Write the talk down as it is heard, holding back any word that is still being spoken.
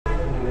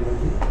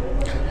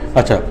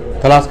আচ্ছা,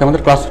 তাহলে আজকে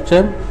আমাদের ক্লাস হচ্ছে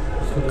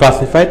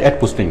ক্লাসিফাইড অ্যাড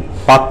পোস্টিং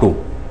পার্ট 2।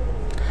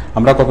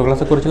 আমরা কত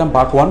ক্লাসে করেছিলাম?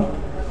 Part 1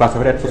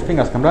 classified ad posting.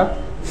 আজকে আমরা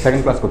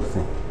সেকেন্ড ক্লাস করতেছি।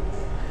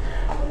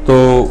 তো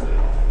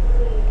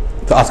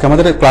আজকে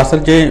আমাদের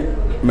ক্লাসের যে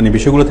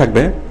বিষয়গুলো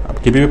থাকবে,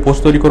 কীভাবে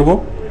পোস্ট তৈরি করব,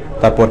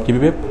 তারপর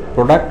কীভাবে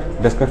প্রোডাক্ট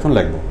ডেসক্রিপশন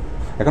লিখব।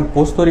 এখন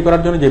পোস্ট তৈরি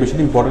করার জন্য যে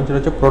বিষয়টি ইম্পর্টেন্ট সেটা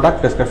হচ্ছে প্রোডাক্ট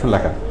ডেসক্রিপশন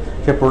লেখা।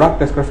 সেই প্রোডাক্ট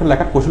ডেসক্রিপশন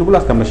লেখার কৌশলগুলো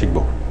আজকে আমরা শিখব।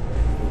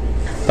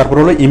 তারপর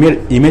হলো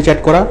ইমেজ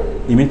অ্যাড করা,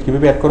 ইমেজ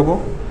কীভাবে অ্যাড করব,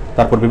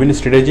 তারপর বিভিন্ন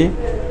স্ট্র্যাটেজি,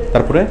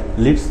 তারপরে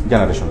লিডস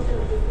জেনারেশন।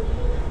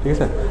 ঠিক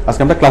আছে,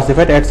 আজকে আমরা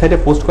ক্লাসিফাইড অ্যাড সাইটে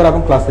পোস্ট করা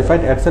এবং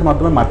ক্লাসিফাইড অ্যাডসের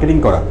মাধ্যমে মার্কেটিং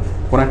করা,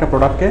 কোনো একটা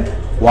প্রোডাক্টকে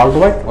ওয়ার্ল্ড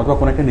ওয়াইড অথবা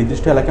কোনো একটা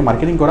নির্দিষ্ট এলাকায়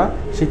মার্কেটিং করা,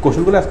 সেই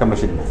কৌশলগুলো আজকে আমরা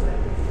শিখব।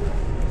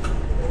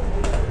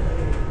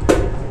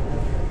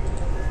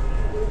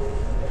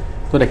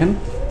 তো দেখেন,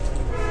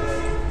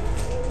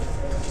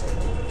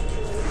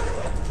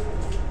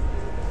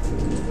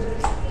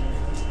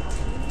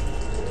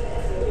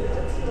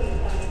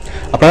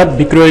 আপনারা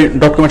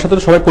বিক্রয়.com এর সাথে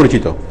তো সবাই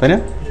পরিচিত, তাই না?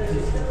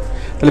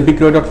 তাহলে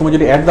বিক্রয়.com এ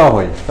যদি অ্যাড দেওয়া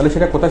হয় তাহলে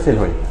সেটা কোথায় সেল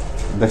হয়?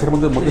 দেশের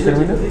মধ্যে সেল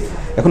হয় না?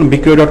 এখন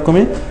বিক্রয়.com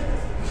এ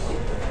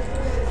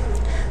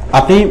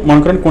আপনি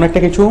মনে করেন কোনো একটা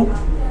কিছু,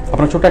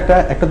 আপনার ছোট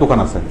একটা দোকান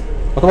আছে,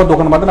 অথবা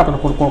দোকান বাদেন আপনার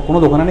কোনো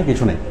দোকানে নেই,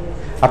 কিছু নেই,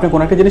 আপনি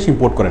কোনো একটা জিনিস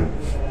ইম্পোর্ট করেন।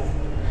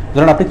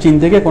 ধরুন আপনি চীন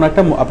থেকে কোনো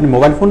একটা আপনি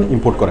মোবাইল ফোন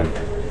ইম্পোর্ট করেন,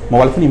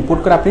 মোবাইল ফোন ইম্পোর্ট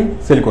করে আপনি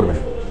সেল করবেন।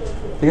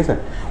 ঠিক আছে,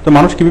 তো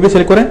মানুষ কীভাবে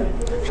সেল করে?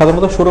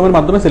 সাধারণত শোরুমের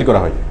মাধ্যমে সেল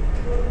করা হয়।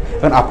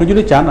 কারণ আপনি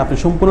যদি চান আপনি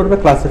সম্পূর্ণরূপে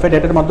ক্লাসিফাইড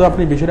অ্যাডের মাধ্যমে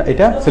আপনি বিষয়টা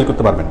এটা সেল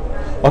করতে পারবেন।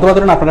 অথবা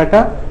ধরুন আপনার একটা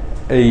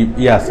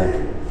আছে,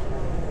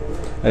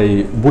 এই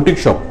বুটিক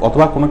শপ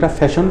অথবা কোনো একটা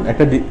ফ্যাশন,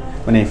 একটা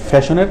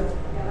ফ্যাশনের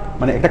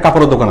একটা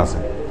কাপড়ের দোকান আছে,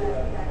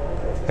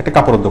 একটা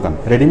কাপড়ের দোকান,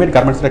 রেডিমেড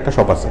গার্মেন্টসের একটা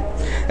শপ আছে।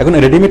 এখন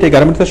রেডিমেড এই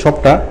গার্মেন্টসের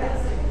শপটা,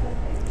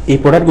 এই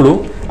প্রোডাক্টগুলো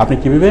আপনি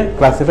কীভাবে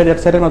ক্লাসিফাইড অ্যাড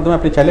সাইটের মাধ্যমে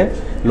আপনি চাইলে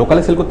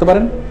লোকালে সেল করতে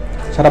পারেন,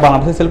 সারা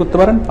বাংলাদেশে সেল করতে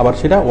পারেন, আবার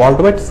সেটা ওয়ার্ল্ড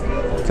ওয়াইড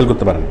সেল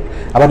করতে পারেন।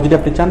 আবার যদি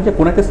আপনি চান যে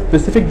কোনো একটা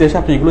স্পেসিফিক দেশে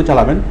আপনি এগুলো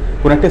চালাবেন,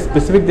 কোনো একটা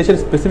স্পেসিফিক দেশের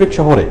স্পেসিফিক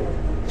শহরে,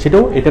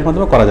 সেটাও এটার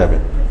মাধ্যমে করা যাবে।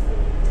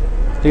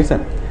 ঠিক আছে,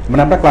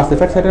 আমরা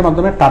ক্লাসিফাইড সাইটের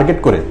মাধ্যমে টার্গেট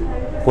করে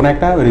কোনো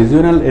একটা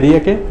রিজিওনাল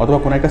এরিয়াকে অথবা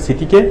কোনো একটা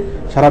সিটিকে,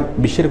 সারা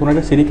বিশ্বের কোনো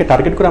একটা সিটিকে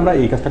টার্গেট করে আমরা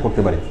এই কাজটা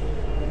করতে পারি।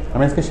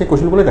 আমি আজকে সেই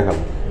কৌশলগুলো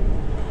দেখাবো।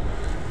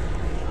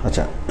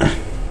 আচ্ছা,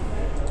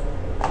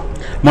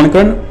 মনে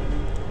করেন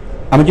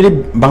আমি যদি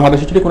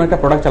বাংলাদেশে যদি কোনো একটা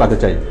প্রোডাক্ট চালাতে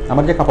চাই,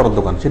 আমার যে কাপড়ের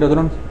দোকান সেটা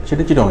ধরুন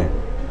সেটা চিটংয়ে,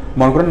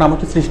 মনে করেন নাম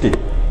হচ্ছে সৃষ্টি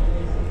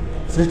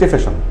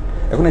ফ্যাশন।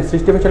 এখন এই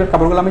সৃষ্টি ফ্যাশনের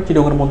কাপড়গুলো আমি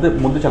চিটংয়ের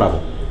মধ্যে চালাবো,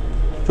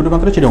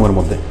 শুধুমাত্র চিটংয়ের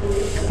মধ্যে।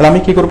 তাহলে আমি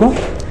কী করবো?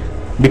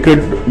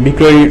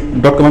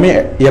 বিক্রয়.com আমি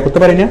করতে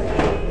পারি না।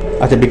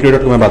 আচ্ছা,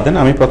 বিক্রয়.com বাদ দেন,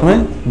 আমি প্রথমে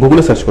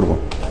গুগলে সার্চ করব।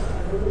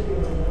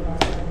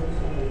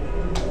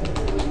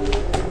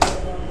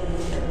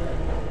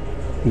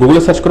 গুগলে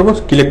সার্চ করব,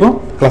 কি লিখবো?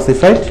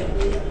 Classified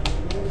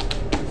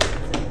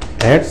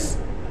ads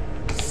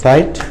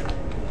site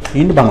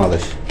in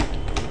Bangladesh.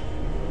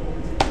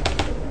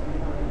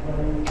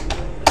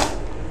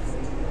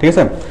 ঠিক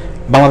আছে,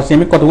 বাংলাদেশে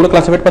আমি কতগুলো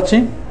ক্লাসিফাইড পাচ্ছি?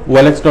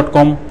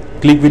 ওয়েলএক্স.com,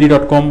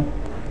 ক্লিকভিডি.com,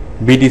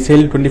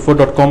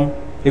 bdsale24.com,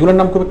 এগুলোর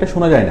নাম খুব একটা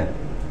শোনা যায় না,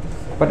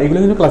 বাট এগুলো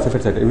কিন্তু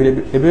ক্লাসিফাইড সাইট।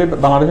 এভাবে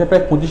বাংলাদেশে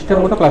প্রায় 25টার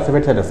মতো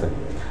ক্লাসিফাইড সাইট আছে।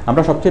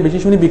 আমরা সবচেয়ে বেশি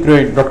শুনি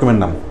বিক্রয়.com এর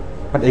নাম,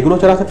 বাট এগুলো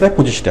ছাড়া আছে প্রায়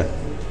 25টা।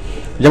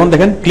 যেমন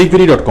দেখেন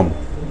ক্লিকভিডি.com,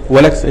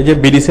 ওয়েলএক্স, এই যে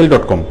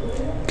bdsale.com,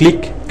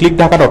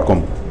 clickdhaka.com,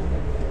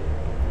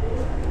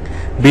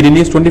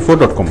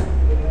 bdnews24.com,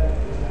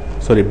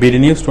 sorry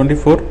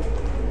bdnews24,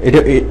 এটা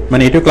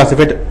এটাও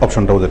ক্লাসিফাইড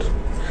অপশনটা ওদের।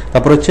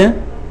 তারপর হচ্ছে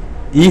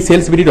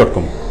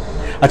esalesbd.com।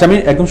 আচ্ছা, আমি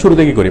একদম শুরু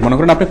থেকে করি। মনে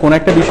করেন আপনি কোনো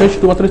একটা বিষয়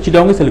শুধুমাত্র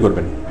চিটাগংয়ে সেল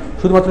করবেন,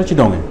 শুধুমাত্র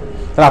চিটাগংয়ে,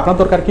 তাহলে আপনার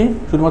দরকার কি?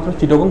 শুধুমাত্র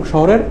চিটাগং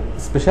শহরের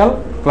স্পেশাল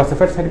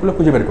ক্লাসিফাইড সাইটগুলো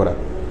খুঁজে বের করা।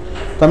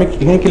 তো আমি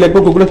এখানে কি লিখবো?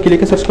 গুগলে কি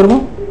লিখে সার্চ করবো?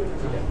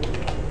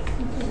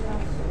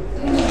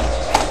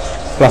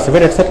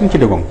 Classified ad site in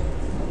Chittagong.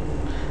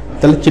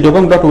 তাহলে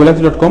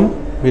chittagong.olx.com,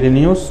 বিডি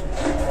নিউজ,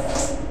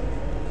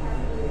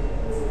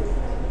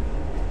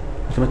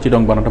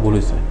 চিটাগং বানাটা ভুল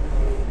হয়েছে।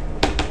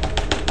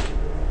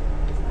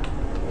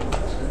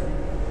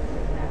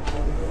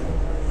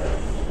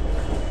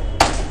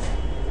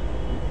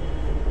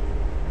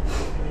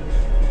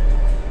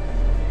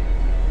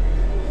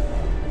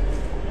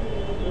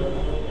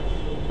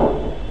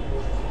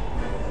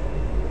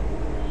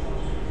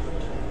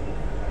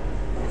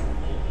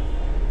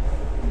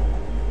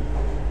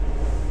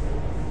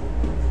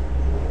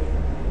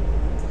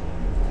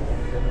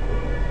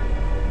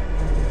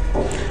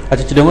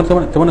 আচ্ছা, চিটাগং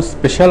তেমন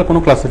স্পেশাল কোনো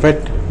ক্লাসিফাইড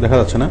দেখা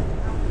যাচ্ছে না।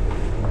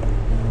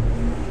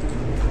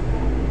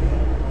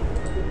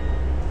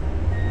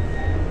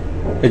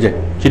 এই যে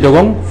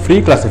Chittagong free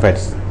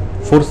ক্লাসিফাইডস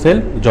for sale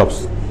jobs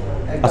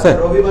আছে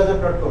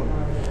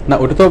না?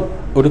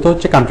 ওটা তো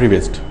হচ্ছে কান্ট্রি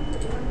বেসড।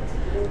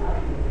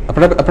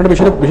 আপনারা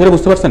বিষয়টা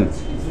বুঝতে পারছেন?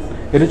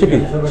 এটা হচ্ছে কি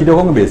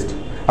চিটাগং বেসড।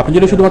 আপনি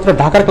যদি শুধুমাত্র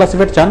ঢাকার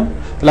ক্লাসিফাইড চান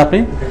তাহলে আপনি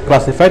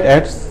classified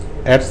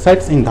ad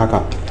sites in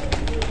Dhaka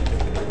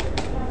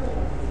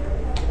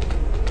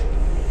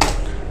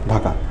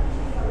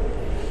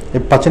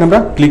পাচ্ছেন আমরা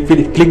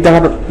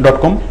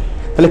clickdhaka.com।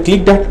 তাহলে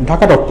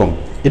clickdhaka.com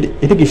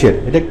এটা কিসের?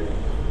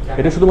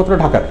 এটা শুধুমাত্র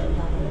ঢাকার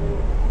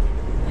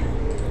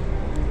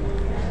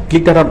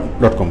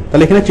clickdata.com।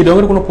 তাহলে এখানে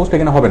চিটাগংয়ের কোনো পোস্ট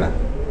এখানে হবে না,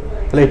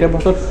 তাহলে এটা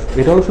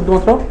হলো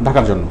শুধুমাত্র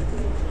ঢাকার জন্য।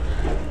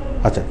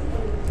 আচ্ছা,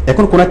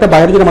 এখন কোন একটা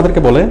বায়ার যদি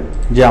আমাদেরকে বলে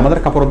যে আমাদের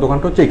কাপড়ের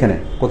দোকানটা হচ্ছে এখানে,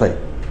 কোথায়?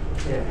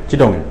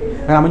 চিটাগংয়ে।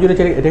 এখন আমি যদি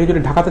এটাকে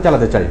যদি ঢাকাতে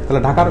চালাতে চাই,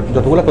 তাহলে ঢাকার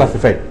যতগুলো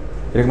ক্লাসিফাইড,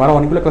 এরকম আরও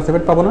অনেকগুলো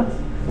ক্লাসিফাইড পাবো না?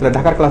 তাহলে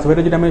ঢাকার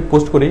ক্লাসিফাইডে যদি আমি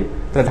পোস্ট করি,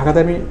 তাহলে ঢাকাতে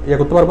আমি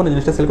করতে পারবো না,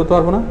 জিনিসটা সেল করতে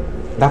পারবো না,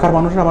 ঢাকার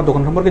মানুষরা আমার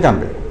দোকান সম্পর্কে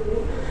জানবে।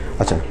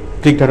 আচ্ছা,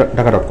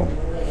 clickdata.com।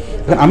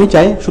 এখন আমি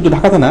চাই শুধু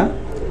ঢাকাতে না,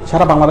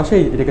 সারা বাংলাদেশে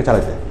এটাকে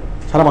চালাতে,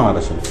 সারা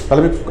বাংলাদেশে।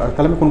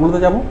 তাহলে আমি কোনগুলোতে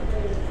যাবো?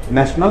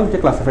 ন্যাশনাল যে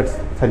ক্লাসিফাইড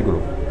সাইটগুলো,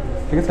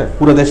 ঠিক আছে,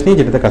 পুরো দেশ নিয়ে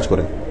যেটাতে কাজ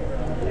করে।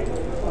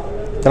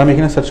 তাহলে আমি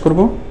এখানে সার্চ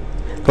করবো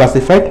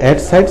ক্লাসিফাইড অ্যাড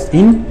সাইটস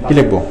ইন, কি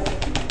লিখবো?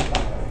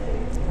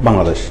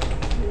 বাংলাদেশ।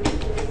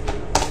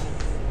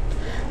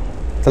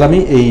 তাহলে আমি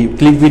এই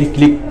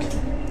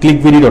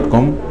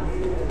clickvd.com,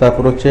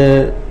 তারপর হচ্ছে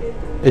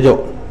এই যে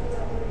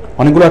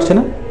অনেকগুলো আসছে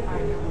না,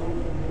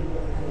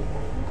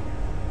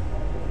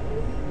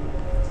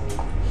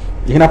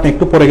 এখানে আপনি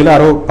একটু পরে গেলে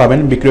আরো পাবেন,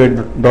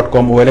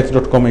 বিক্রয়.com,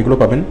 OLX.com, এগুলো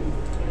পাবেন।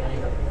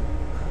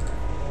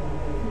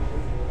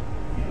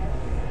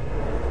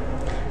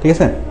 ঠিক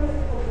আছে,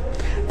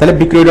 তাহলে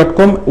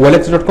বিক্রয়.com,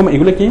 OLX.com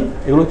এগুলো কি?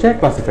 এগুলো হচ্ছে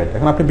ক্লাসিফাইড।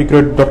 এখন আপনি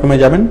বিক্রয়.com এ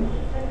যাবেন,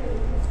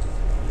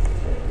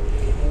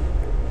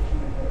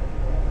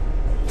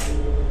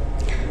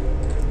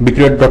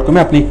 বিক্রয়.com এ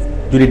আপনি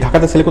যদি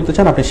ঢাকাতে সেল করতে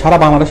চান, আপনি সারা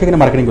বাংলাদেশে এখানে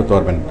মার্কেটিং করতে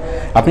পারবেন।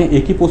 আপনি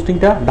একই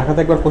পোস্টিংটা ঢাকাতে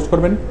একবার পোস্ট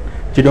করবেন,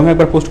 চিটাগংয়ে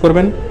একবার পোস্ট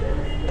করবেন,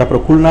 তারপর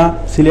খুলনা,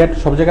 সিলেট,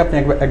 সব জায়গায় আপনি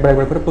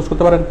একবার করে পোস্ট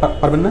করতে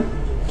পারবেন না?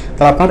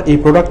 তাহলে আপনার এই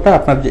প্রোডাক্টটা,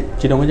 আপনার যে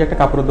চিটাগংয়ে যে একটা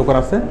কাপড়ের দোকান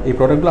আছে, এই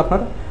প্রোডাক্টগুলো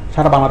আপনার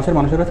সারা বাংলাদেশের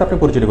মানুষের কাছে আপনি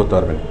পরিচিত করতে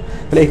পারবেন।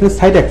 তাহলে এখানে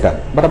সাইট একটা,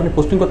 বাট আপনি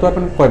পোস্টিং করতে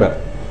পারবেন কয়বার?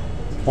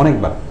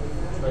 অনেকবার,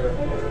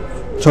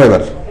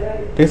 6বার।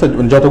 ঠিক আছে,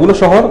 যতগুলো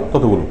শহর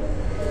ততগুলো,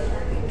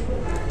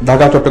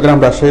 ঢাকা, চট্টগ্রাম,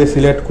 রাজশাহী,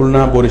 সিলেট,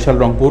 খুলনা, বরিশাল,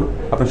 রংপুর,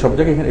 আপনি সব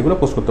জায়গায় এখানে এগুলো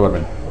পোস্ট করতে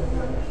পারবেন।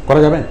 করা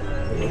যাবে?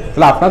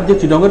 তাহলে আপনার যে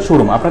চিটাগংয়ের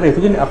শোরুম, আপনার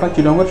এতদিন আপনার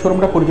চিটাগংয়ের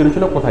শোরুমটা পরিচিত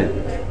ছিল কোথায়?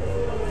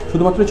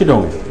 শুধুমাত্র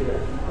চিটাগংয়ে,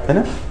 তাই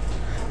না?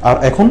 আর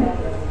এখন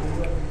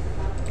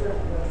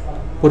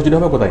পরিচিত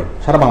হবে কোথায়?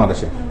 সারা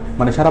বাংলাদেশে।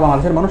 মানে সারা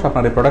বাংলাদেশের মানুষ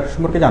আপনার এই প্রোডাক্ট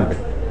সম্পর্কে জানবে।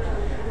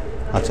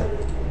 আচ্ছা,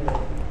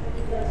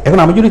 এখন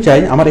আমি যদি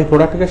চাই আমার এই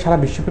প্রোডাক্টটাকে সারা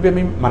বিশ্বব্যাপী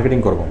আমি মার্কেটিং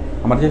করব,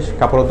 আমার যে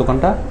কাপড়ের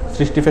দোকানটা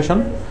সৃষ্টি ফ্যাশন,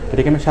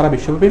 এটাকে আমি সারা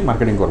বিশ্বব্যাপী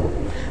মার্কেটিং করব,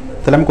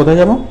 তাহলে আমি কোথায়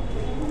যাব?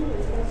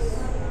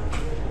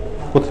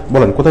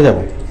 বলেন কোথায় যাব?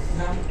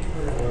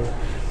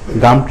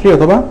 গামট্রি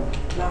অথবা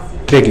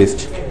ক্রেগলিস্ট।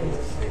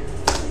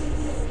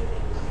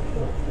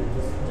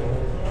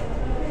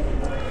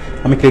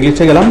 আমি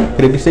ক্রেগলিস্টে গেলাম,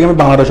 ক্রেগলিস্ট থেকে আমি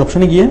বাংলাদেশ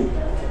অপশনে গিয়ে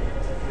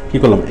কি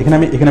করলাম?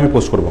 এখানে আমি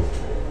পোস্ট করব।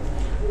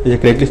 এই যে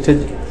ক্রেগলিস্টে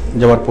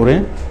যাওয়ার পরে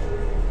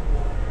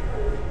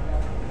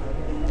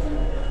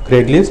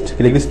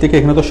ক্রেগলিস্ট থেকে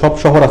এখানে তো সব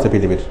শহর আছে,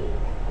 পৃথিবীর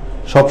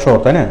সব শহর,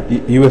 তাই না?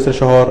 US এর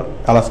শহর,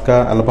 আলাস্কা,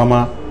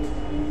 আলাবামা,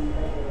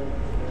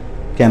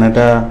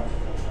 কানাডা,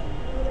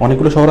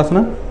 অনেকগুলো শহর আছে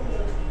না?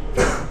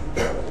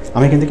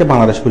 আমি এখান থেকে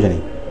বাংলাদেশ খুঁজে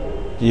নিই,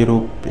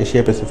 Europe,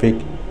 Asia Pacific,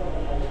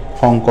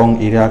 Hong Kong,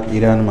 Iraq,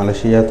 Iran,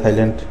 Malaysia,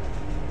 Thailand,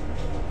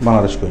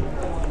 Bangladesh কই?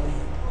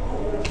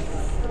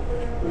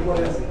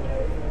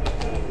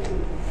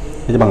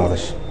 এই যে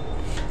বাংলাদেশ।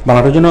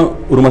 বাংলাদেশের জন্য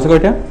রুম আছে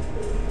কয়টা?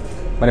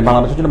 মানে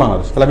বাংলাদেশের জন্য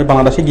বাংলাদেশ। তাহলে আপনি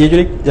বাংলাদেশে গিয়ে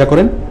যদি ইয়া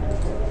করেন,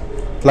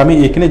 তাহলে আমি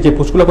এখানে যে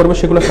পোস্টগুলো করবো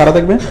সেগুলো কারা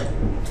দেখবে?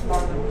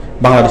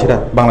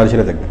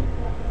 বাংলাদেশিরা দেখবে,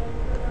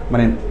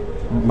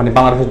 মানে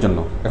বাংলাদেশের জন্য।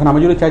 এখন আমি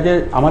যদি চাই যে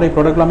আমার এই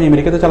প্রোডাক্টগুলো আমি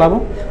আমেরিকাতে চালাবো,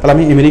 তাহলে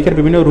আমি আমেরিকার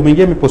বিভিন্ন রুমে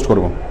গিয়ে আমি পোস্ট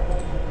করবো।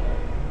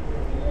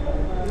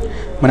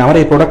 মানে আমার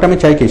এই প্রোডাক্ট আমি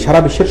চাই কি সারা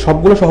বিশ্বের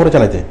সবগুলো শহরে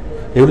চালাতে।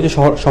 এগুলো যে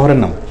শহরের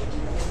নাম,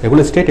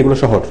 এগুলো স্টেট, এগুলো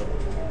শহর,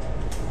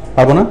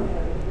 পাবো না?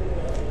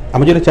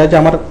 আমি যদি চাই যে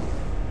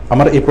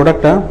আমার এই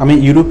প্রোডাক্টটা আমি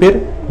ইউরোপের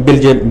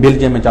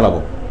বেলজিয়ামে চালাবো,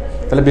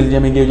 তাহলে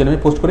বেলজিয়ামে গিয়ে যদি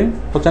আমি পোস্ট করি,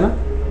 হচ্ছে না?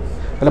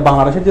 তাহলে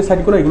বাংলাদেশের যে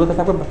সাইটগুলো, এগুলোতে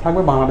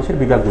থাকবে বাংলাদেশের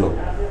বিভাগগুলো,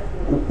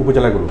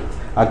 উপজেলাগুলো।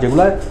 আর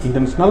যেগুলো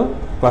ইন্টারন্যাশনাল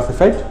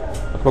ক্লাসিফাইড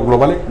অথবা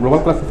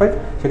গ্লোবাল ক্লাসিফাইড,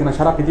 সেখানে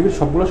সারা পৃথিবীর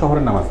সবগুলো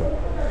শহরের নাম আছে।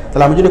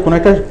 তাহলে আমি যদি কোনো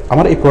একটা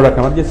আমার এই প্রোডাক্ট,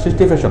 আমার যে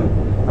সৃষ্টি ফ্যাশন,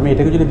 আমি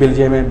এটাকে যদি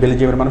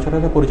বেলজিয়ামের মানুষের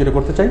সাথে পরিচিত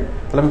করতে চাই,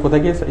 তাহলে আমি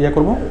কোথায় গিয়ে ইয়ে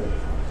করবো?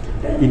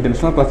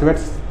 ইন্টারন্যাশনাল ক্লাসিফাইড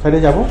সাইটে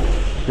যাব,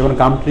 যেমন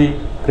গামট্রি,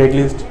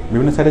 ক্রেগলিস্ট,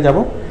 বিভিন্ন সাইটে যাব,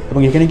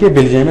 এবং এখানে গিয়ে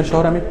বেলজিয়ামের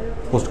শহরে আমি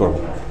পোস্ট করবো।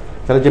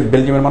 তাহলে যে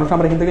বেলজিয়ামের মানুষ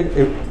আমার এখান থেকে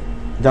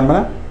জানবে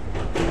না,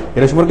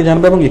 এটা সম্পর্কে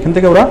জানবে, এবং এখান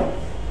থেকে ওরা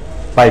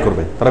বাই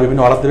করবে। তারা বিভিন্ন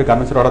অর্ডার দেবে,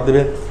 গার্মেন্টসের অর্ডার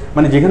দেবে,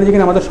 মানে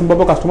যেখানে আমাদের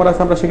সম্ভাব্য কাস্টমার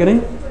আছে আমরা সেখানেই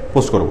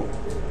পোস্ট করব।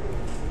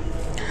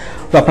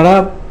 তো আপনারা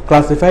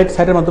ক্লাসিফাইড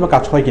সাইটের মাধ্যমে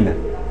কাজ হয় কিনা,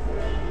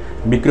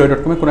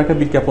 বিক্রয়.com কোনো একটা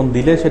বিজ্ঞাপন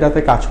দিলে সেটাতে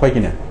কাজ হয়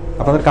কিনা,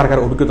 আপনাদের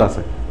কার অভিজ্ঞতা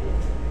আছে?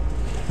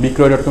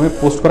 বিক্রয়.com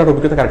পোস্ট করার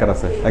অভিজ্ঞতা কার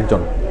আছে?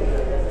 একজন।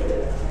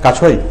 কাজ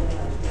হয়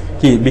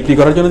কি? বিক্রি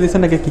করার জন্য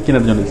দিচ্ছেন নাকি কি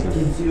কেনার জন্য দিচ্ছেন?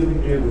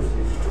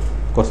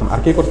 করছেন। আর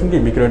কে করছেন কি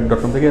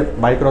বিক্রয়.com থেকে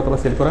বাই করা অথবা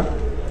সেল করা?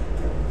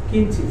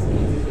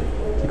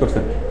 কি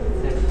করছেন?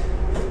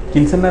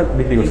 কিনছেন না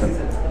বিক্রি করছেন?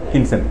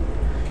 কিনছেন।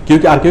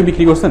 আর কেউ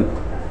বিক্রি করছেন?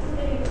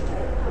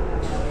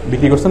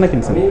 বিক্রি করছেন না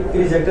কিনছেন?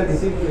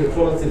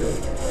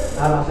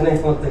 আর আসেন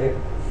এক মাস থেকে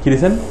কি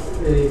দিয়েছেন?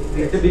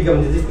 একটা বিজ্ঞাপন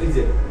দিয়েছি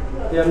ফ্রিজে,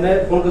 এমনি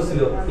ফোন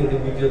করছিল কিন্তু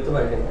ভিডিও তো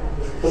পাইনি,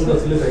 ফোন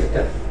করছিল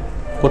একটা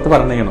করতে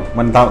পারেন না কেন?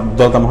 মানে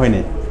দরদাম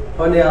হয়নি?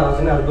 হয়নি, আর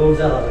আসেন আর দৌড়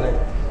যা আসেন।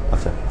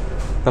 আচ্ছা,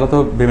 তাহলে তো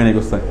বেমানি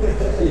করছেন।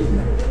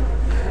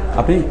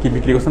 আপনি কি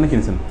বিক্রি করছেন না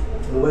কিনেছেন?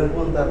 মোবাইল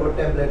ফোন, তারপর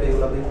ট্যাবলেট,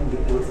 এগুলো আপনি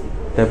বিক্রি করছেন?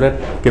 Tablet,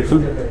 capsule.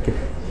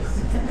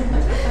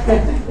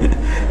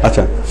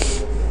 আচ্ছা,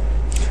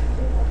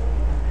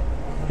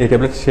 এই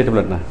ট্যাবলেট সেই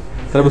ট্যাবলেট না,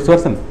 তাহলে বুঝতে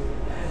পারছেন?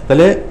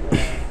 তাহলে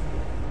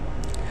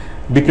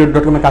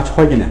বিক্রি.com কাজ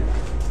হয় কিনা?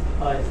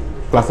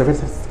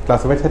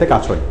 ক্লাসিফাইড সাইটে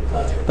কাজ হয়।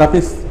 তো আপনি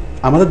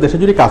আমাদের দেশে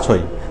যদি কাজ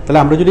হয়, তাহলে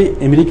আমরা যদি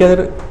আমেরিকার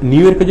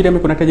নিউ ইয়র্কে যদি আমি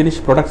কোনো একটা জিনিস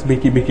প্রোডাক্টস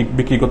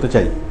বিক্রি করতে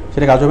চাই,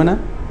 সেটা কাজ হবে না?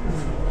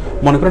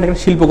 মনে করেন একটা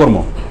শিল্পকর্ম,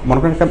 মনে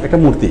করেন একটা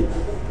মূর্তি,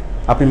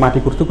 আপনি মাটি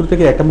করতে করতে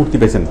গিয়ে একটা মূর্তি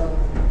পেয়েছেন,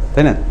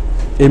 তাই না?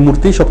 এই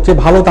মূর্তি সবচেয়ে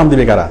ভালো দাম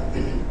দিবে কারা?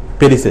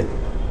 প্যারিসে,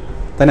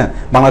 তাই না?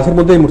 বাংলাদেশের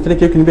মধ্যে এই মূর্তিটা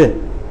কেউ কিনবে?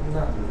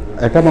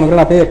 একটা মনে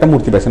করেন আপনি একটা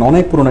মূর্তি পেয়েছেন,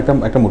 অনেক পুরনো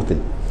একটা মূর্তি,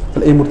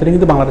 তাহলে এই মূর্তিটা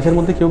কিন্তু বাংলাদেশের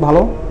মধ্যে কেউ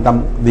ভালো দাম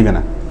দিবে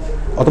না,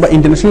 অথবা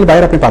ইন্টারন্যাশনাল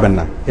বাইরে আপনি পাবেন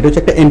না। এটা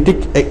হচ্ছে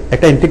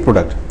একটা এন্টিক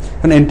প্রোডাক্ট।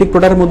 কারণ এন্টিক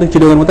প্রোডাক্টের মধ্যে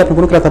চিরগের মধ্যে আপনি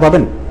কোনো ক্রেতা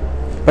পাবেন,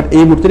 বাট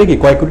এই মূর্তিটা কি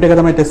কয়েক কোটি টাকা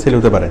দামে এটা সেল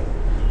হতে পারে।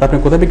 তা আপনি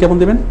কোথায় বিজ্ঞাপন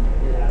দেবেন?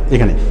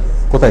 এখানে।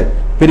 কোথায়?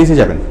 প্যারিসে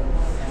যাবেন,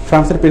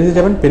 ফ্রান্সের প্যারিসে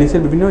যাবেন,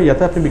 প্যারিসের বিভিন্ন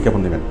ইয়াতে আপনি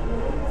বিজ্ঞাপন দেবেন।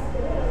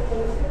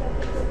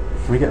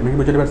 আমি কি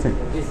বুঝতে পারছি?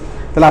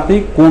 তাহলে আপনি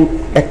কোন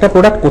একটা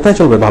প্রোডাক্ট কোথায়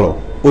চলবে ভালো,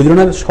 ওই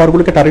ধরনের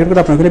শহরগুলোকে টার্গেট করে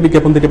আপনি ওখানে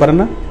বিজ্ঞাপন দিতে পারেন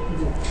না?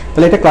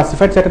 তাহলে এটা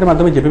ক্লাসিফাইড সাইটের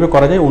মাধ্যমে যেভাবে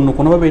করা যায়, অন্য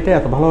কোনোভাবে এটা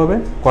এত ভালোভাবে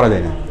করা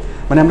যায় না।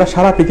 মানে আমরা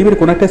সারা পৃথিবীর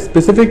কোনো একটা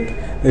স্পেসিফিক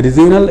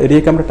রিজিওনাল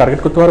এরিয়াকে আমরা টার্গেট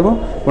করতে পারবো,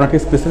 কোনো একটা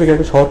স্পেসিফিক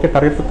একটা শহরকে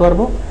টার্গেট করতে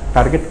পারবো,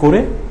 টার্গেট করে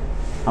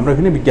আমরা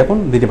ওখানে বিজ্ঞাপন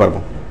দিতে পারবো।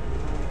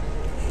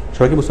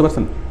 সবাই কি বুঝতে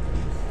পারছেন?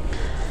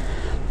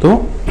 তো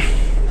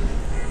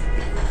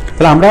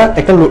তাহলে আমরা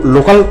একটা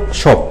লোকাল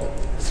শপ,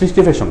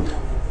 সৃষ্টি ফ্যাশন,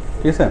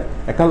 ঠিক আছে,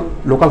 একটা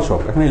লোকাল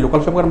শপ, এখন এই লোকাল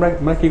শপে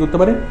আমরা কী করতে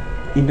পারি?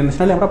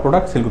 ইন্টারন্যাশনালি আমরা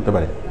প্রোডাক্ট সেল করতে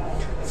পারি।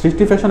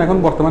 সৃষ্টি ফ্যাশন এখন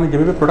বর্তমানে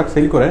যেভাবে প্রোডাক্ট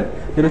সেল করে,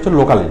 যেটা হচ্ছে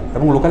লোকালে,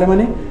 এবং লোকালে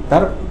মানে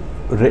তার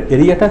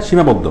এরিয়াটা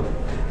সীমাবদ্ধ।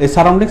 এই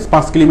সারাউন্ডিংস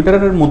 5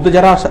 কিলোমিটারের মধ্যে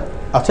যারা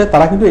আছে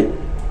তারা কিন্তু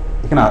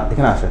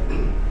এখানে আসে,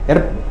 এর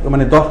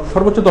মানে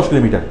সর্বোচ্চ 10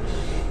 কিলোমিটার,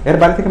 এর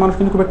বাইরে থেকে মানুষ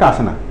কিন্তু খুব একটা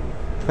আসে না,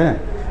 তাই না?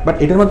 বাট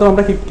এটার মাধ্যমে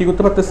আমরা কী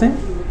করতে পারতেছি?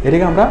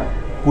 এটাকে আমরা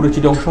পুরো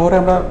চিটং শহরে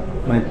আমরা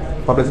মানে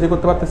পাবলিসিটি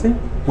করতে পারতেছি,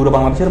 পুরো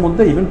বাংলাদেশের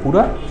মধ্যে, ইভেন পুরো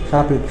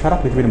সারা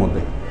পৃথিবীর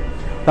মধ্যে।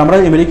 তো আমরা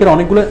আমেরিকার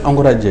অনেকগুলো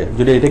অঙ্গরাজ্যে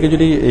যদি এটাকে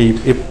যদি এই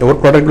ওর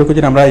প্রোডাক্টগুলোকে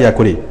যদি আমরা ইয়া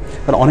করি,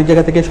 তাহলে অনেক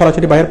জায়গা থেকে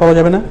সরাসরি বাইরে পাওয়া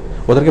যাবে না,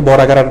 ওদেরকে বড়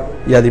আকার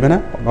দিবে না,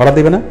 অর্ডার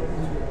দেবে না।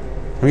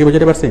 আমি কি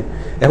বুঝতে পারছি?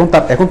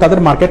 এখন তাদের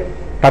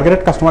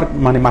টার্গেটেড কাস্টমার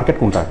মানে মার্কেট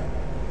কোনটা?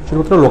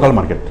 শুধুমাত্র লোকাল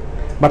মার্কেট।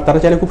 বাট তারা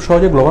চাইলে খুব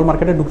সহজে গ্লোবাল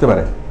মার্কেটে ঢুকতে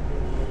পারে,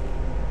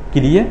 কি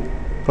দিয়ে?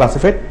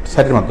 ক্লাসিফাইড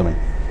সাইটের মাধ্যমে।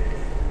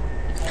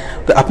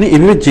 তো আপনি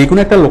এভাবে যে কোনো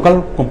একটা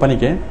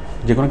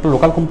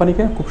লোকাল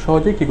কোম্পানিকে খুব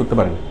সহজেই কী করতে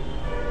পারেন?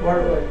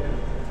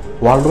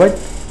 ওয়ার্ল্ড ওয়াইড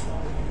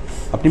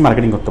আপনি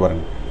মার্কেটিং করতে পারেন।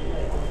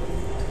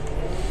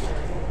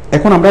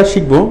 এখন আমরা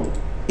শিখব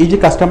এই যে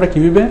কাজটা আমরা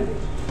কীভাবে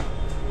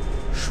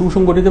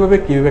সুসংগঠিতভাবে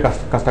কীভাবে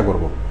কাজটা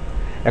করব।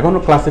 এখন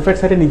ক্লাসিফাইড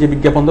সাইটে নিজে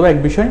বিজ্ঞাপন দেওয়া এক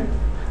বিষয়,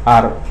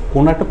 আর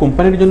কোনো একটা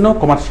কোম্পানির জন্য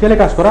কমার্শিয়ালে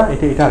কাজ করা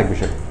এটা আরেক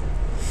বিষয়,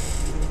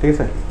 ঠিক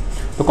আছে?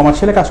 তো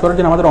কমার্শিয়ালে কাজ করার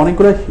জন্য আমাদের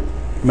অনেকগুলো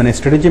মানে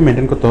স্ট্র্যাটেজি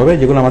মেনটেন করতে হবে,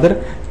 যেগুলো আমাদের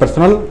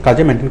পার্সোনাল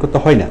কাজে মেনটেন করতে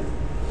হয় না।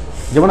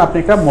 যেমন আপনি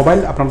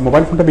আপনার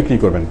মোবাইল ফোনটা বিক্রি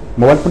করবেন,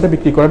 মোবাইল ফোনটা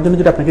বিক্রি করার জন্য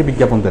যদি আপনাকে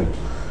বিজ্ঞাপন দেন,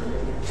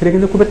 সেটা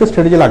কিন্তু খুব একটা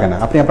স্ট্র্যাটেজি লাগে না।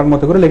 আপনি আপনার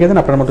মতো করে লিখে দেন,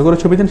 আপনার মতো করে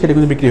ছবি দেন, সেটা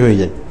কিন্তু বিক্রি হয়ে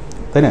যায়,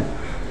 তাই না?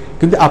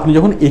 কিন্তু আপনি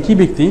যখন একই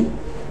ব্যক্তি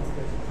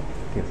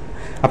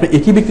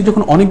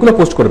যখন অনেকগুলো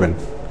পোস্ট করবেন,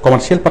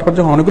 কমার্শিয়াল পারপাস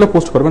যখন অনেকগুলো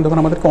পোস্ট করবেন, তখন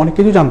আমাদেরকে অনেক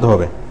কিছু জানতে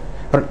হবে,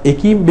 কারণ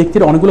একই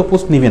ব্যক্তির অনেকগুলো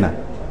পোস্ট নিবে না।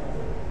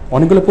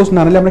 অনেকগুলো পোস্ট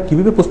না নিলে আমরা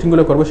কীভাবে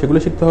পোস্টিংগুলো করবো সেগুলো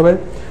শিখতে হবে,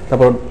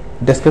 তারপর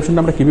ডেসক্রিপশনটা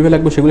আমরা কীভাবে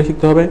লাগবো সেগুলো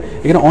শিখতে হবে।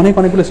 এখানে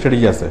অনেকগুলো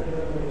স্ট্র্যাটেজি আছে,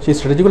 সেই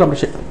স্ট্র্যাটেজিগুলো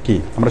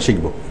আমরা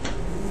শিখবো।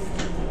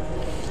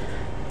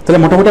 তাহলে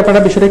মোটামুটি আপনারা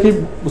বিষয়টা কি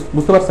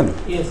বুঝতে পারছেন?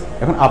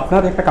 এখন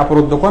আপনার একটা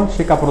কাপড়ের দোকান,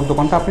 সেই কাপড়ের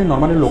দোকানটা আপনি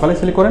নর্মালি লোকালে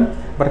সেল করেন,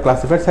 বাট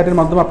ক্লাসিফাইড সাইটের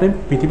মাধ্যমে আপনি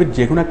পৃথিবীর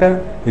যে কোনো একটা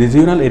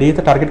রিজিওনাল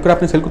এরিয়াতে টার্গেট করে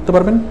আপনি সেল করতে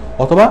পারবেন,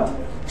 অথবা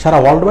সারা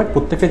ওয়ার্ল্ড ওয়াইড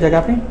প্রত্যেকটা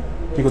জায়গায় আপনি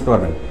কী করতে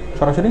পারবেন?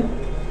 সরাসরি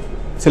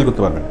সেল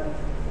করতে পারবেন।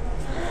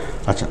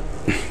 আচ্ছা,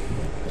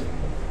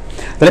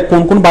 তাহলে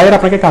কোন বায়ার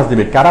আপনাকে কাজ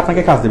দেবে, কারা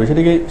আপনাকে কাজ দেবে,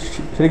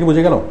 সেটা কি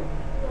বুঝে গেল?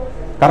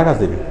 কারা কাজ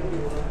দেবে,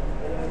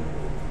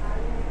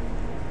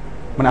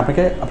 মানে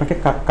আপনাকে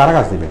কারা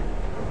কাজ দেবে,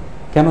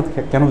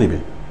 কেন দিবে?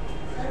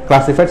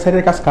 ক্লাসিফাইড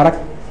সাইটের কাজ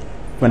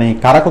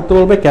কারা করতে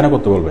বলবে, কেন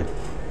করতে বলবে?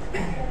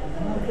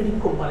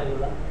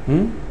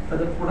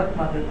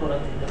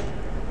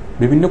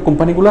 বিভিন্ন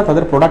কোম্পানিগুলো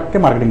তাদের প্রোডাক্টকে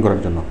মার্কেটিং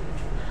করার জন্য।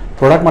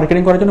 প্রোডাক্ট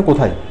মার্কেটিং করার জন্য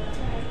কোথায়?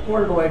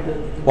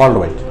 ওয়ার্ল্ড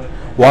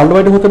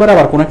ওয়াইড হতে পারে,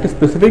 আবার কোনো একটা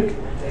স্পেসিফিক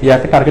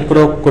ইয়াকে টার্গেট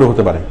করে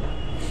হতে পারে।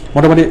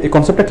 মোটামুটি এই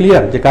কনসেপ্টটা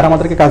ক্লিয়ার যে কারা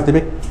আমাদেরকে কাজ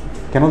দেবে,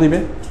 কেন দিবে?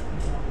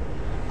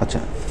 আচ্ছা,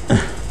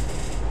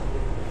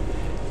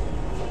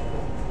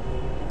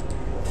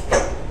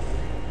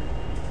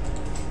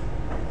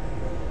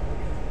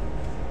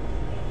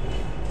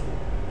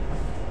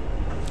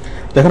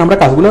 এখন আমরা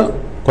কাজগুলো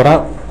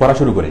করা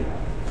শুরু করি।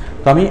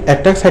 তো আমি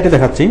একটা সাইটে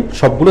দেখাচ্ছি,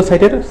 সবগুলো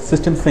সাইটের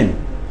সিস্টেম সেম,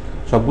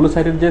 সবগুলো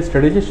সাইটের যে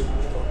স্ট্র্যাটেজি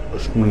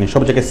মানে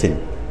সব জায়গায় সেম।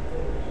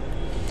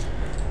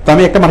 তো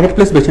আমি একটা মার্কেট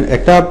প্লেস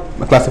একটা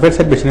ক্লাসিফাইড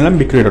সাইট বেছে নিলাম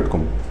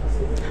বিক্রয়.com।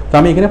 তো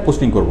আমি এখানে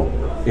পোস্টিং করব।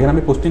 এখানে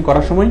আমি পোস্টিং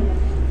করার সময়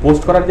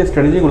পোস্ট করার যে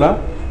স্ট্র্যাটেজিগুলো,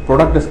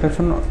 প্রোডাক্ট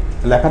ডেসক্রিপশন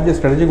লেখার যে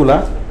স্ট্র্যাটেজিগুলো,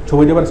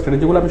 ছবি দেওয়ার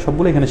স্ট্র্যাটেজিগুলো আমি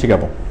সবগুলো এখানে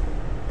শেখাবো,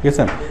 ঠিক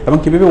আছে? এবং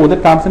কীভাবে ওদের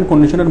টার্মস অ্যান্ড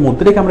কন্ডিশনের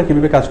মধ্যে রেখে আমরা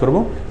কীভাবে কাজ করবো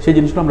সেই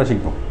জিনিসগুলো আমরা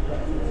শিখবো,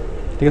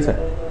 ঠিক আছে?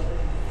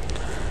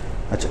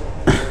 আচ্ছা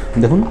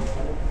দেখুন,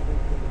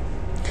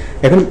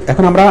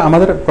 এখন আমরা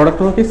আমাদের প্রোডাক্ট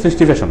হলো কি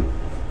সৃষ্টি ফ্যাশন,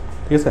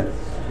 ঠিক আছে?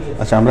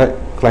 আচ্ছা আমরা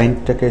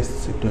ক্লায়েন্টটাকে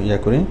একটু ইয়া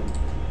করি।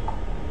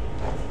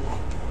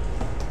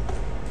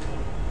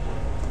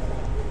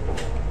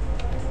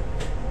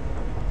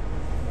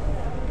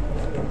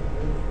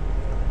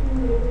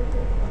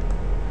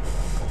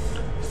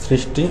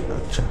 সৃষ্টি,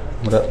 আচ্ছা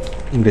আমরা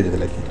ইংরেজিতে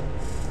লিখি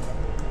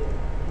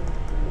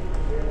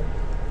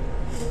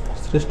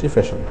সৃষ্টি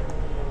ফ্যাশন।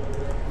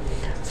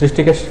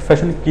 সৃষ্টি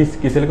ফ্যাশন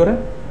কি সেল করে?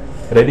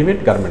 Readymade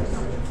garments.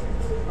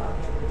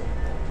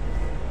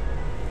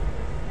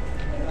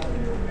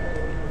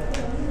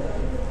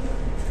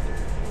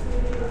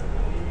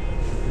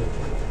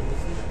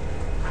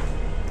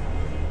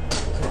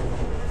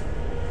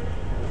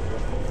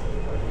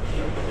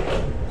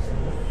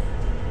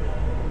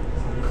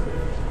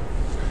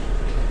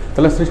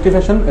 তাহলে সৃষ্টি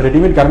ফ্যাশন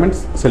রেডিমেড গার্মেন্টস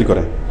সেল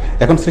করে।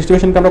 এখন সৃষ্টি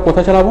ফ্যাশনকে আমরা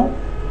কোথায় চালাবো?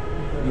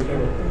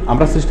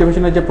 আমরা সৃষ্টি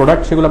ফ্যাশনের যে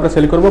প্রোডাক্ট সেগুলো আমরা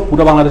সেল করবো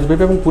পুরো বাংলাদেশ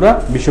ব্যাপী এবং পুরো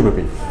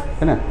বিশ্বব্যাপী,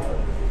 তাই না?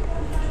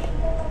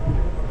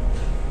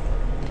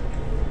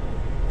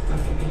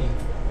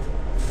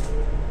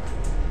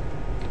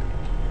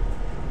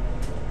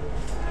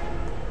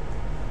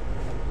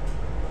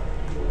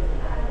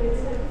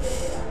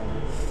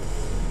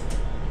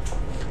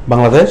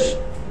 বাংলাদেশ,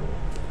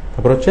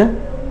 তারপর হচ্ছে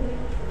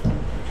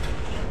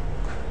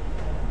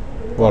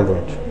ওয়ার্ল্ড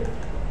ওয়াইড।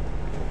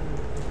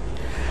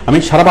 আমি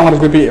সারা বাংলাদেশ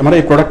ব্যাপী আমার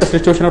এই প্রোডাক্টটা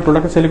সৃষ্টি ফ্যাশনের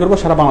প্রোডাক্টটা সেল করবো,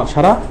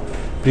 সারা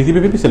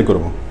পৃথিবীব্যাপী সেল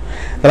করবো।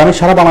 তাহলে আমি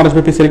সারা বাংলাদেশ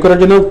ব্যাপী সেল করার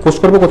জন্য পোস্ট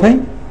করবো কোথায়?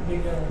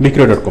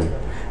 বিক্রয়.com।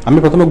 আমি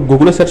প্রথমে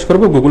গুগলে সার্চ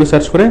করবো, গুগলে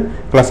সার্চ করে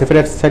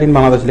ক্লাসিফাইড সাইট ইন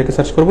বাংলাদেশ লিখে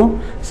সার্চ করবো।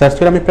 সার্চ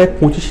করে আমি প্রায়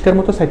 25টার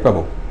মতো সাইট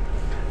পাবো।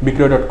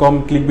 বিক্রয়.com,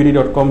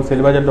 ক্লিকবিডি.com,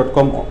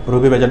 সেলবাজার.com,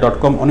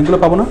 রবিবাজার.com, অনেকগুলো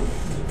পাবো না?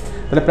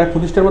 তাহলে প্রায়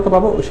 25টার মতো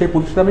পাবো। সেই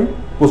 25টা আমি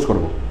পোস্ট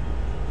করবো,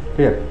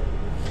 ঠিক আছে?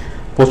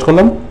 পোস্ট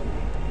করলাম,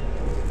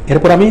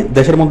 এরপর আমি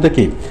দেশের মধ্যে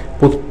কি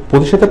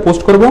প্রতিষ্ঠাতে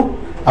পোস্ট করব।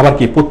 আবার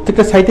কি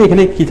প্রত্যেকটা সাইটে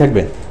এখানে কি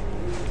থাকবে?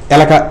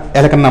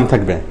 এলাকার নাম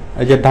থাকবে।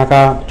 এই যে ঢাকা,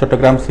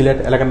 চট্টগ্রাম, সিলেট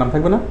এলাকার নাম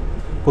থাকবে না?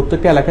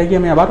 প্রত্যেকটা এলাকায় গিয়ে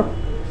আমি আবার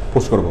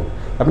পোস্ট করব।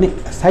 আপনি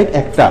সাইট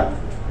একটা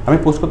আমি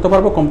পোস্ট করতে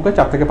পারবো কমপক্ষে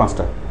 4 থেকে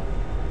 5টা,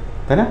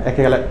 তাই না? এক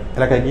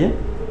এলাকায় গিয়ে।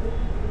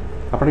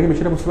 আপনারা কি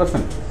বিষয়টা বুঝতে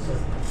পারছেন?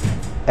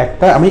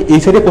 একটা আমি এই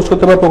সাইডে পোস্ট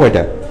করতে পারবো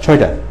কয়টা?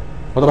 6টা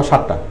অথবা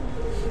 7টা।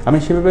 আমি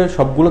সেভাবে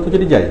সবগুলোতে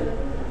যদি যাই,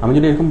 আমি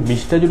যদি এরকম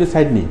 20টা যদি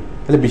সাইট নিই,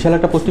 তাহলে বিশাল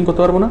একটা পোস্টিং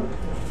করতে পারবো না?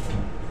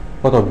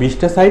 কত?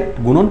 20টা সাইট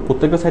গুণন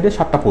প্রত্যেকটা সাইডে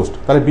 7টা পোস্ট,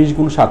 তাহলে 20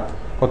 গুণ 7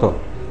 কত?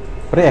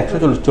 প্রায়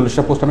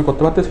 140টা পোস্ট আমি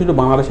করতে পারতেছি শুধু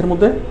বাংলাদেশের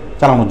মধ্যে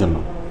চালানোর জন্য।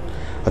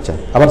 আচ্ছা,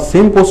 আবার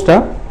সেম পোস্টটা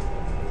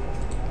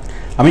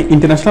আমি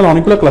ইন্টারন্যাশনাল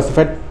অনেকগুলো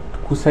ক্লাসিফাইড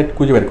সাইট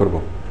খুঁজে বের করবো,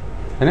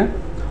 তাই না?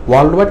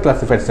 ওয়ার্ল্ড ওয়াইড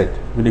ক্লাসিফাইড সাইট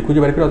যদি খুঁজে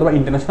বের করি, অথবা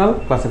ইন্টারন্যাশনাল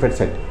ক্লাসিফাইড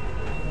সাইট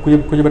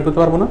খুঁজে বের করতে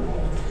পারবো না?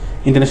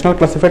 ইন্টারন্যাশনাল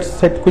ক্লাসিফাইড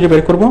সাইট খুঁজে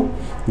বের করবো,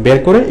 বের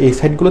করে এই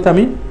সাইটগুলোতে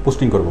আমি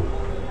পোস্টিং করব।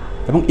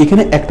 এবং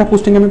এখানে একটা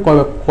পোস্টিং আমি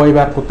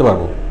কয়বার করতে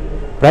পারবো?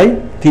 প্রায়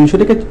 300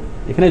 থেকে,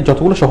 এখানে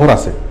যতগুলো শহর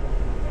আছে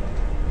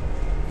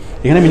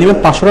এখানে মিনিমাম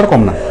 500টার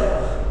কম না,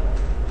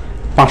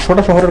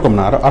 500টা শহরের কম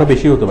না, আরো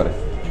বেশি হতে পারে,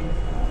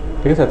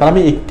 ঠিক আছে? তাহলে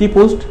আমি একটি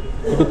পোস্ট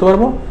কি করতে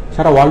পারবো?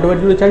 সারা ওয়ার্ল্ড ওয়াইড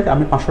যদি চাই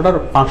আমি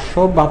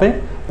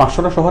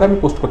 500টা শহরে আমি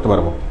পোস্ট করতে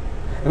পারবো।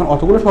 এখন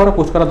অতগুলো শহরে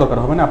পোস্ট করার দরকার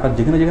হবে না। আপনার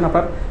যেখানে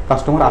আপনার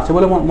কাস্টমার আছে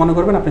বলে মনে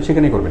করবেন আপনি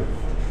সেখানেই করবেন,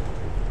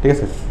 ঠিক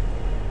আছে?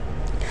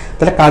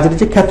 তাহলে কাজের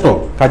যে ক্ষেত্র,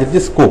 কাজের যে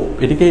স্কোপ,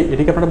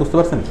 এটিকে আপনারা বুঝতে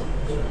পারছেন?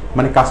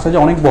 মানে কাজটা যে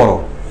অনেক বড়,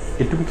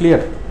 একটু কি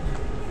ক্লিয়ার?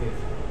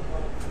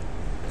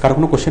 কারো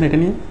কোনো কোশ্চেন এটা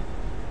নিয়ে?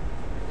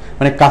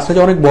 মানে কাজটা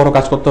যে অনেক বড়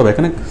কাজ করতে হবে।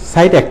 এখানে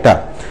সাইট একটা,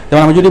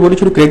 যেমন আমি যদি বলি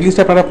শুধু ক্রেগ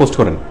লিস্টে আপনারা পোস্ট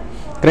করেন,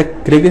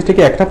 ক্রেগ লিস্টে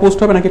কি একটা পোস্ট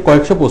হবে নাকি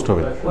কয়েকশো পোস্ট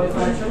হবে?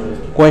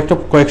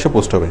 কয়েকশো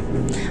পোস্ট হবে।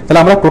 তাহলে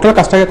আমরা টোটাল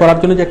কাজটাকে করার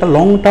জন্য যে একটা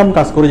লং টার্ম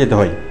কাজ করে যেতে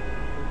হয়,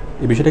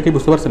 এই বিষয়টা কি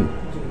বুঝতে পারছেন?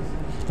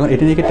 তখন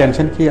এটি নিয়ে কি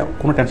টেনশন, কি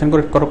কোনো টেনশন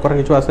করার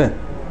কিছু আছে?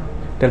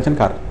 টেনশন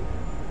কার?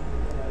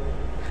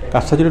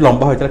 কাজটা যদি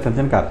লম্বা হয় তাহলে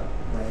টেনশন কার?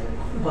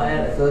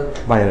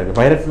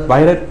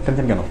 বাইরের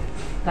টেনশন কেন?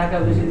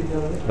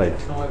 রাইট।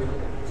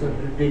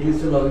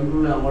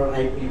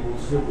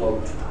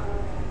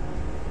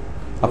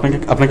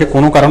 আপনাকে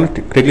কোনো কারণে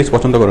ক্রেগ লিস্ট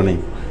পছন্দ করে নেই?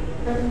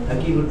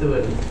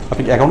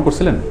 আপনি কি অ্যাকাউন্ট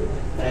করছিলেন?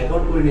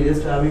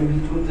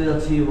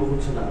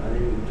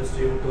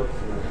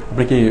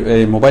 আপনি কি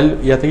এই মোবাইল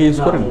ইয়া থেকে ইউজ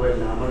করেন?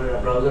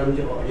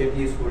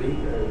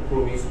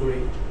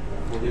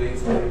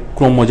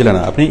 ক্রোম মজিলা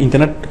না, আপনি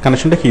ইন্টারনেট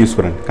কানেকশনটা কি ইউজ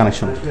করেন?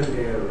 Connection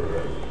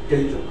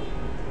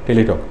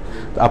Teletalk.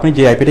 তো আপনি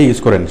যে আইপিটা ইউজ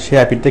করেন সেই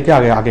আইপি থেকে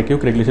আগে কেউ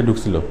ক্রেগ লিস্টে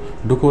ঢুকছিল,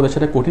 ঢুকে ওদের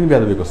সাথে কঠিন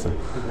বেয়াদবি করছে।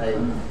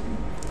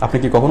 আপনি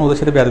কি কখনো ওদের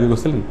সাথে বেয়াদবি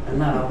করছিলেন?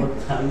 না,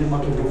 আমি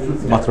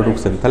মাত্র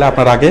ঢুকছেন, তাহলে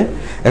আপনার আগে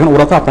এখন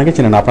ওরা তো আপনাকে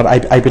চিনে না, আপনার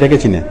আইপিটাকে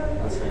চিনে।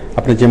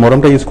 আপনি যে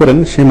মরমটা ইউজ করেন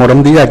সেই মরম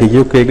দিয়ে আগে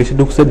কেউ ক্রেগলিস্টে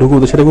ঢুকছে, ঢুকে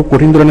ওদের সাথে খুব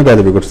কঠিন ধরনের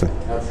বেয়াদবি করছে,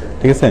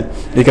 ঠিক আছে?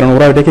 এই কারণে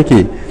ওরা ওইটাকে কি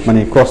মানে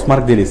ক্রস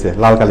মার্ক দিয়ে দিছে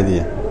লাল কালি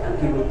দিয়ে।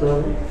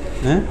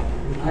 হ্যাঁ,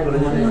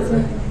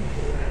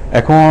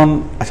 এখন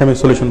আচ্ছা আমি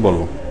সলিউশন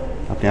বলবো,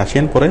 আপনি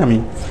আসেন পরে, আমি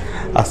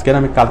আজকের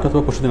আমি কালকে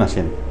অথবা পরশু দিন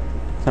আসেন,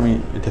 আমি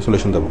এটা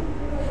সলিউশন দেবো।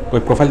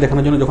 ওই প্রোফাইল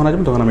দেখানোর জন্য যখন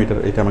আসবেন তখন আমি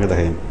এটা আমাকে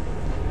দেখাই দিন,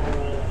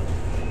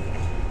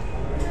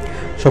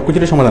 সব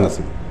কিছুরই সমাধান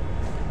আছে।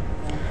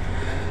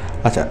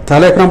 আচ্ছা,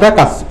 তাহলে এখন আমরা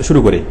কাজ শুরু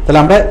করি। তাহলে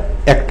আমরা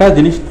একটা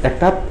জিনিস,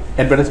 একটা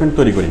অ্যাডভার্টাইজমেন্ট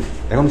তৈরি করি।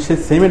 এখন সেই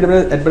সেম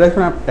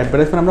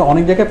অ্যাডভার্টাইজমেন্ট আমরা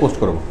অনেক জায়গায় পোস্ট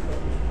করবো,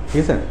 ঠিক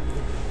আছে?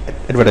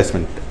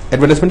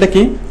 অ্যাডভার্টাইজমেন্টটা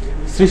কি?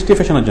 সৃষ্টি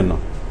ফ্যাশনের জন্য,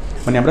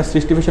 মানে আমরা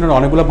সৃষ্টি ফ্যাশনের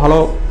অনেকগুলো ভালো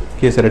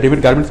কি আছে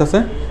রেডিমেড গার্মেন্টস আছে,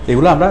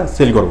 এগুলো আমরা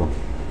সেল করবো।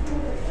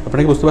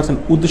 আপনারা কি বুঝতে পারছেন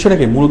উদ্দেশ্যটা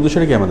কি? মূল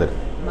উদ্দেশ্যটা কি আমাদের?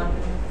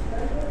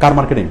 কার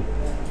মার্কেটিং?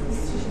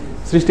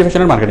 সৃষ্টি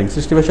ফ্যাশনের মার্কেটিং।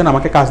 সৃষ্টি ফ্যাশন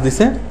আমাকে কাজ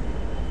দিছে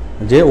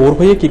যে ওর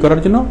হয়ে কি করার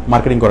জন্য?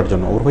 মার্কেটিং করার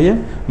জন্য। ওর হয়ে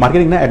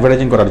মার্কেটিং না,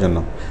 অ্যাডভার্টাইজিং করার জন্য।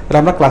 তাহলে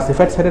আমরা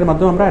ক্লাসিফাইড সাইটের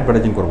মাধ্যমে আমরা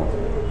অ্যাডভার্টাইজিং করবো।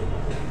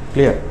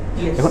 ক্লিয়ার?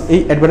 এখন এই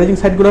অ্যাডভার্টাইজিং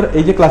সাইটগুলোর,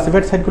 এই যে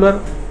ক্লাসিফাইড সাইটগুলোর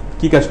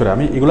কী কাজ করে,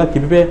 আমি এগুলো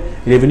কীভাবে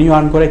রেভিনিউ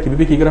আর্ন করে,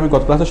 কীভাবে কী করে, আমি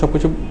গত ক্লাসে সব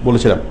কিছু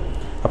বলেছিলাম।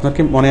 আপনার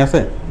কি মনে আছে?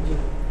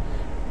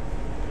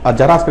 আর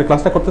যারা আজকের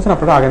ক্লাসটা করতেছেন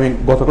আপনারা আগামী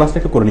গত ক্লাসটা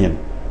একটু করে নিন।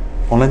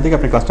 অনলাইন থেকে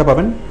আপনি ক্লাসটা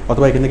পাবেন,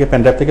 অথবা এখান থেকে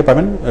পেন ড্রাইভ থেকে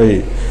পাবেন। ওই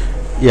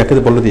ইয়াকে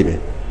বললে দিবে,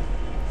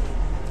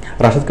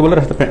 রাশাদকে বলে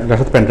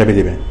রাশাদ পেন ড্রাইভে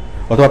দিবে,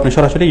 অথবা আপনি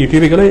সরাসরি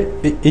ইউটিউবে গেলে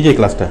এই যে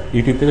ক্লাসটা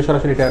ইউটিউব থেকে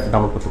সরাসরি এটা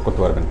ডাউনলোড করতে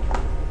পারবেন।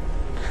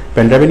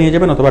 পেন ড্রাইভে নিয়ে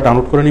যাবেন অথবা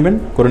ডাউনলোড করে নেবেন,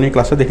 করে নিয়ে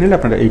ক্লাসটা দেখে নিলে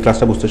আপনার এই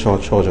ক্লাসটা বুঝতে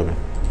সহজ হবে।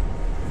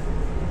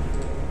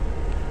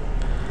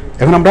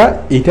 এখন আমরা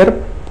এইটার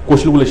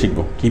কৌশলগুলো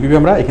শিখবো, কীভাবে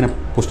আমরা এখানে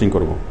পোস্টিং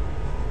করব।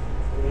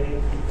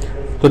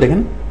 তো দেখেন,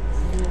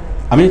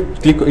 আমি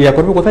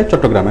করবো কোথায়?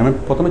 চট্টগ্রামে। আমি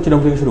প্রথমে চিরং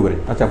থেকে শুরু করি।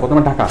 আচ্ছা,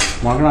 প্রথমে ঢাকা।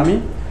 মনে করেন আমি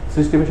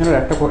সৃষ্টি ফ্যাশনের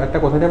একটা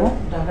কোথায় দেবো?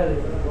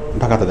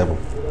 ঢাকাতে দেবো।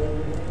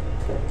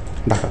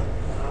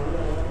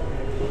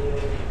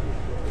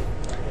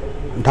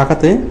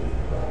 ঢাকাতে,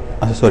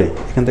 আচ্ছা সরি,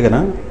 এখান থেকে না,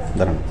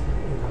 দাঁড়ান।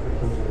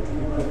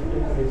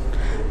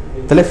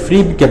 তাহলে ফ্রি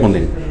বিজ্ঞাপন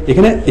দিন।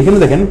 এখানে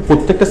দেখেন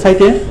প্রত্যেকটা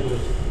সাইটে,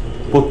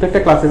 প্রত্যেকটা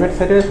ক্লাসিফাইড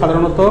সাইটে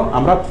সাধারণত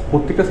আমরা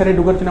প্রত্যেকটা সাইটে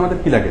ঢোকার জন্য আমাদের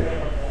কি লাগে?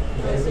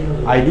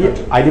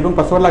 আইডি এবং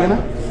পাসওয়ার্ড লাগে না?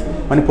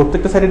 মানে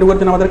প্রত্যেকটা সাইটে ঢোকার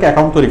জন্য আমাদেরকে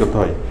অ্যাকাউন্ট তৈরি করতে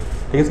হয়,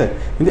 ঠিক আছে?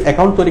 কিন্তু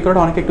অ্যাকাউন্ট তৈরি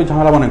করাটা অনেকে একটু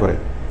ঝামেলা মনে করে।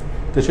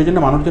 তো সেই জন্য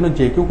মানুষ যেন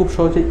যে কেউ খুব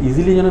সহজে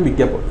ইজিলি যেন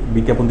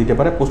বিজ্ঞাপন দিতে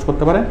পারে, পোস্ট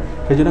করতে পারে,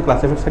 সেই জন্য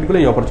ক্লাসিফাইড সাইটগুলো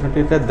এই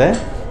অপরচুনিটিটা দেয়।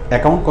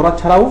 অ্যাকাউন্ট করা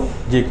ছাড়াও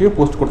যে কেউ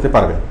পোস্ট করতে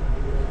পারবে।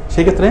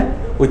 সেক্ষেত্রে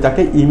ওই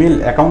তাকে ইমেল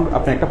অ্যাকাউন্ট,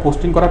 আপনি একটা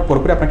পোস্টিং করার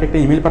পরে আপনাকে একটা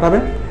ইমেল পাঠাবে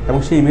এবং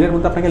সেই ইমেলের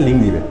মধ্যে আপনাকে লিঙ্ক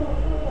দিবে।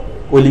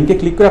 ওই লিঙ্কে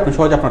ক্লিক করে আপনি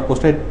সহজে আপনার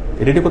পোস্টটা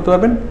এডিটও করতে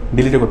পারবেন,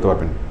 ডিলিটও করতে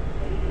পারবেন,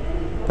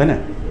 তাই না?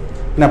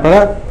 মানে আপনারা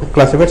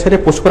ক্লাসিফাইড সাইটে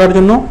পোস্ট করার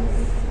জন্য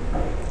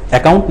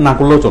অ্যাকাউন্ট না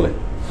করলেও চলে।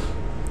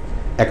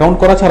 অ্যাকাউন্ট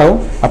করা ছাড়াও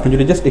আপনি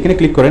যদি জাস্ট এখানে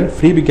ক্লিক করেন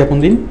ফ্রি বিজ্ঞাপন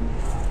দিন,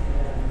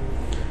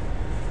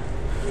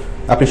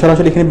 আপনি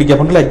সরাসরি এখানে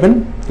বিজ্ঞাপনটা লিখবেন,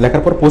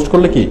 লেখার পর পোস্ট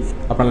করলে কি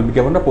আপনার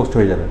বিজ্ঞাপনটা পোস্ট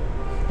হয়ে যাবে।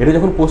 এটা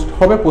যখন পোস্ট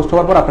হবে, পোস্ট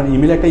হওয়ার পর আপনার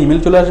ইমেলে একটা ইমেল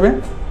চলে আসবে।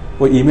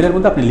 ওই ইমেলের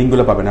মধ্যে আপনি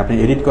লিঙ্কগুলো পাবেন, আপনি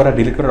এডিট করা,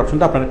 ডিলিট করার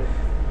অপশনটা আপনার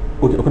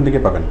ওখান থেকে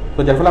পাবেন। তো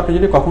যার ফলে আপনি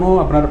যদি কখনো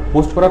আপনার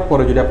পোস্ট করার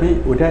পরে যদি আপনি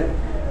ওইটা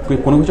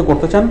কোনো কিছু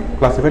করতে চান,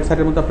 ক্লাসিফাইড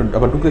সাইটের মধ্যে আপনি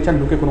আবার ঢুকতে চান,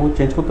 ঢুকে কোনো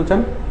চেঞ্জ করতে চান,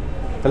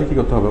 তাহলে কী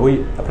করতে হবে? ওই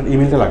আপনার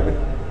ইমেলটা লাগবে।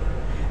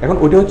 এখন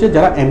ওইটা হচ্ছে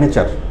যারা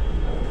অ্যামেচার,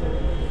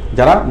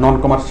 যারা নন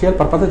কমার্শিয়াল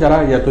পারপাসে যারা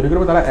তৈরি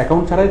করবে, তারা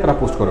অ্যাকাউন্ট ছাড়াই তারা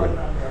পোস্ট করবে।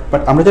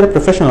 বাট আমরা যারা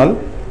প্রফেশনাল,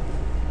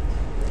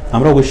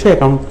 আমরা অবশ্যই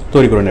অ্যাকাউন্ট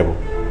তৈরি করে নেব।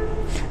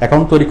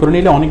 অ্যাকাউন্ট তৈরি করে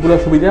নিলে অনেকগুলো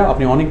সুবিধা,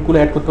 আপনি অনেকগুলো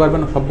অ্যাড করতে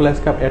পারবেন, সবগুলো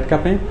অ্যাডকে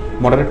আপনি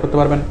মডারেট করতে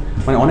পারবেন,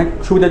 মানে অনেক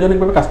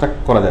সুবিধাজনকভাবে কাজটা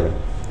করা যাবে।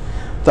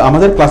 তো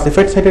আমাদের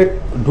ক্লাসিফাইড সাইটে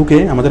ঢুকে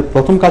আমাদের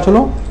প্রথম কাজ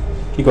হলো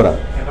কী করা?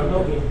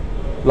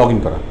 লগ ইন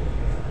করা,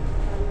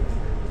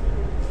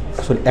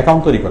 সরি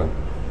অ্যাকাউন্ট তৈরি করা।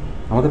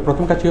 আমাদের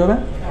প্রথম কাজ কী হবে?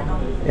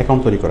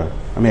 অ্যাকাউন্ট তৈরি করা।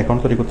 আমি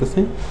অ্যাকাউন্ট তৈরি করতেছি।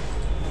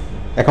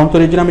 অ্যাকাউন্ট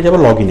তৈরির জন্য আমি যাবো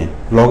লগ ইনে।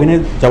 লগ ইনে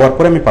যাওয়ার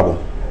পরে আমি পাবো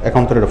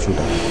অ্যাকাউন্ট তৈরির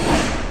অপশনটা,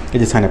 এই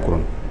যে সাইন আপ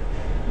করুন।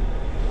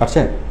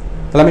 আচ্ছা,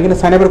 তাহলে আমি এখানে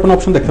সাইন আপের কোনো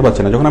অপশন দেখতে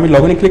পাচ্ছি না। যখন আমি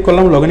লগ ইনে ক্লিক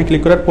করলাম, লগ ইনে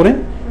ক্লিক করার পরে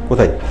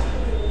কোথায়?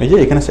 এই যে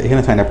এখানে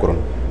সাইন আপ করুন,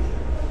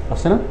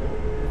 আসছে না?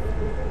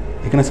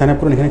 এখানে সাইন আপ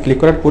করুন। এখানে ক্লিক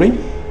করার পরেই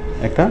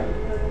একটা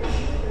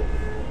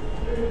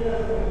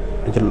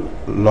এই যে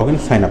লগ ইন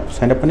সাইন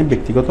আপ মানে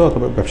ব্যক্তিগত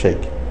অথবা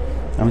ব্যবসায়িক।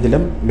 আমি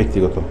দিলাম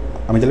ব্যক্তিগত,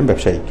 আমি দিলাম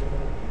ব্যবসায়িক,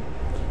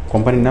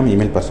 কোম্পানির নাম,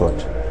 ইমেল, পাসওয়ার্ড,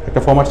 একটা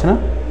ফর্ম আসছে না?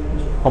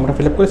 ফর্মটা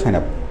ফিল আপ করে সাইন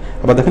আপ।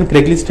 আবার দেখেন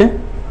ক্রেগলিস্টে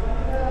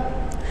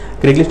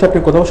আপনি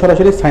কোথাও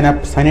সরাসরি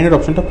সাইন ইনের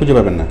অপশনটা খুঁজে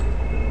পাবেন না,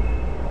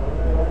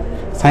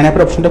 সাইন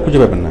আপের অপশনটা খুঁজে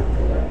পাবেন না।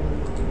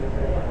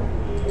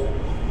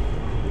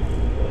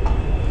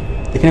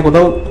 এখানে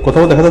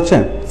কোথাও দেখা যাচ্ছে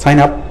সাইন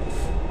আপ।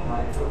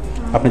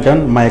 আপনি যান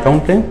মাই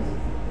অ্যাকাউন্টে,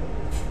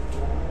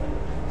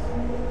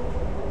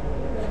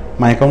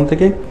 মাই অ্যাকাউন্ট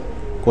থেকে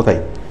কোথায়?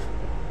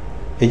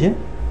 এই যে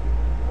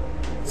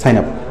সাইন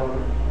আপ,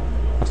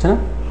 আচ্ছা না?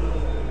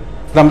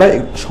 তাহলে আমরা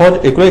সহজ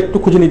এগুলো একটু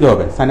খুঁজে নিতে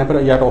হবে, সাইন আপের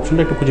ইয়ার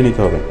অপশনটা একটু খুঁজে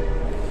নিতে হবে।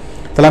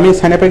 তাহলে আমি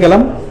সাইন আপে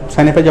গেলাম,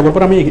 সাইন আপে যাওয়ার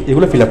পর আমি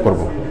এগুলো ফিল আপ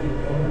করবো।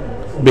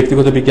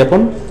 ব্যক্তিগত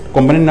বিজ্ঞাপন,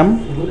 কোম্পানির নাম।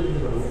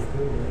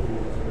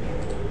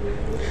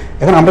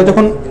 এখন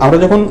আমরা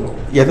যখন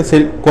ইয়াতে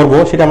সেল করবো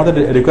সেটা আমাদের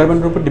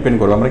রিকোয়ারমেন্টের উপর ডিপেন্ড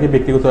করবে। আমরা কি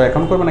ব্যক্তিগত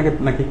অ্যাকাউন্ট করবো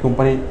নাকি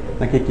কোম্পানি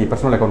নাকি কি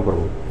পার্সোনাল অ্যাকাউন্ট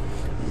করবো,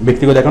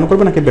 ব্যক্তিগত অ্যাকাউন্ট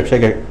করবো নাকি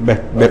ব্যবসায়িক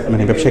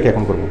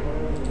অ্যাকাউন্ট করবো।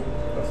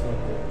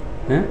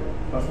 হ্যাঁ,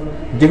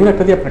 যে কোনো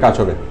একটা দিয়ে আপনার কাজ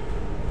হবে,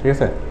 ঠিক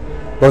আছে।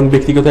 বরং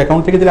ব্যক্তিগত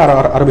অ্যাকাউন্ট থেকে দিলে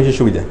আরও বেশি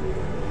সুবিধা।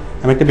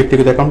 আমি একটা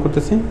ব্যক্তিগত অ্যাকাউন্ট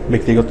করতেছি,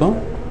 ব্যক্তিগত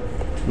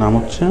নাম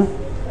হচ্ছে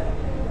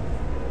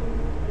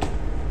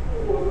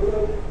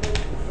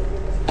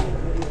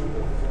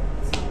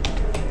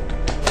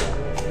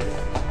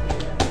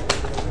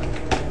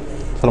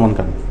সালমান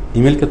খান।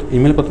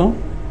 ইমেল কত?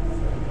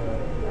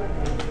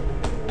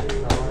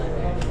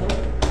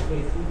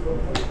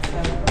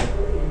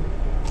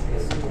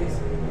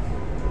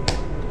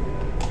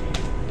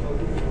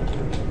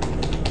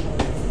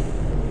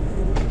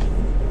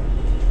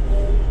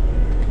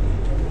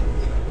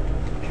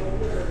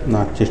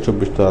 না,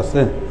 24 তো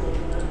আছে।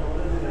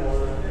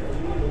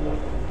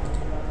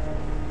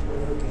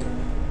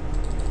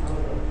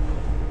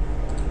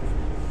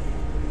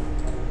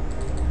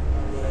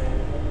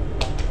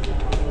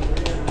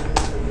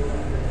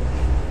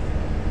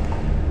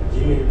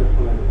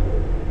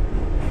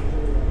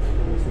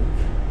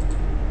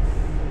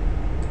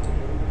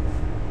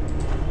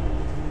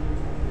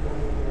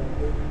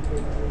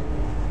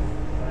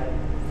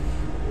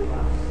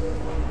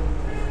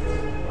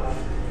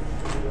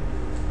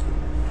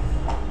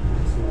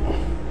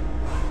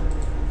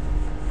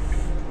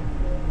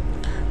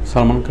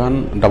 সালমান খান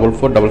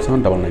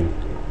 447799।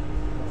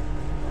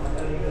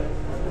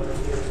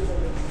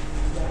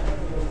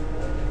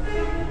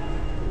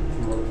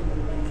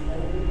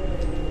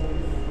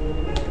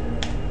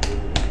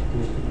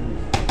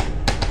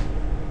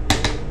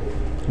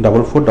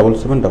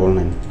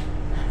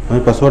 আমি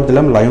পাসওয়ার্ড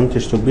দিলাম লায়ন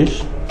 324।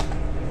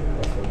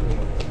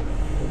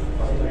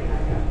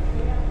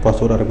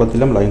 পাসওয়ার্ড আরেকবার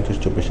দিলাম লায়ন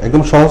 324।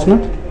 একদম সহজ না?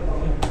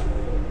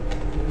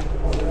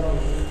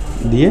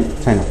 দিয়ে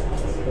সাইন আপ।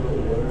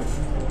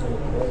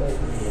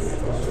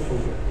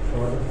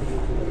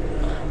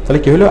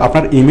 তাহলে কি হলো,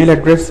 আপনার ইমেল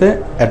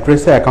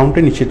অ্যাড্রেসে অ্যাকাউন্টে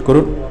নিশ্চিত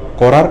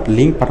করার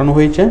লিঙ্ক পাঠানো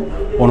হয়েছে।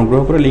 অনুগ্রহ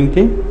করে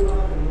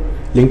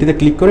লিঙ্কটিতে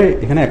ক্লিক করে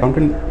এখানে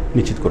অ্যাকাউন্টে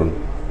নিশ্চিত করুন।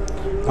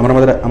 আমরা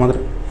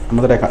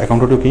আমাদের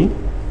অ্যাকাউন্টে ঢুকি।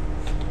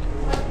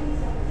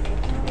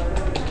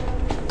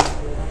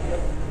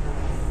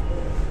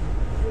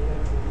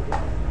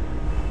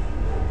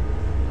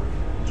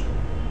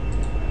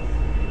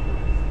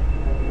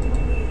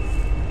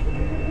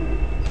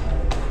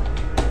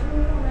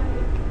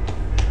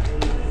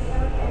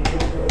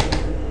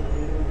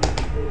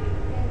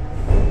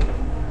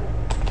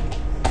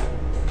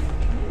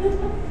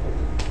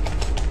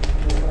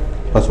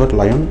 Password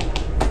lion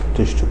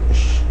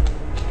 324।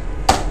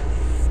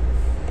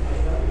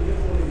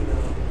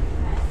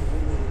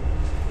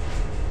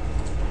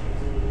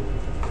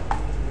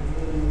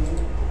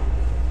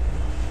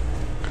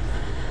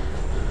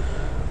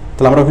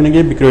 তাহলে আমরা ওখানে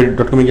গিয়ে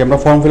বিক্রয়.com-এ গিয়ে আমরা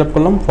ফর্ম ফিল আপ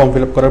করলাম। ফর্ম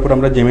ফিল আপ করার পর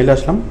আমরা জিমেইলে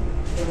আসলাম।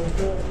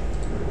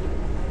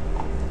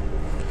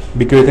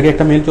 বিক্রয় থেকে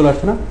একটা মেইল চলে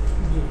আসছে না,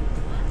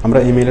 আমরা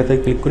এই মেইলেতে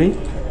ক্লিক করি।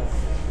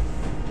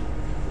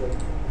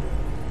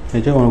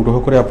 এই যে অনুগ্রহ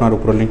করে আপনার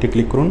উপরের লিঙ্কটি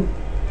ক্লিক করুন।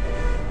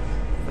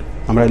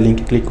 আমরা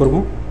লিঙ্কে ক্লিক করব।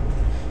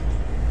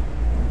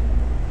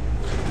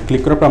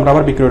 ক্লিক করার পর আমরা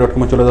আবার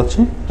বিক্রয়.com-এ চলে যাচ্ছি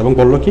এবং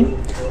বললো কি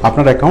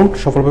আপনার অ্যাকাউন্ট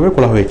সফলভাবে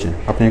খোলা হয়েছে,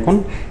 আপনি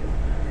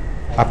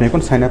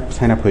এখন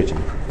সাইন আপ হয়েছেন,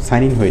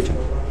 সাইন ইন হয়েছেন।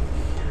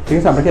 ঠিক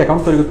আছে, আমরা কি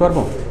অ্যাকাউন্ট তৈরি করতে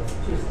পারবো?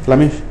 তাহলে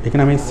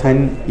এখানে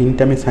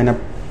সাইন আপ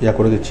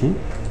করে দিচ্ছি।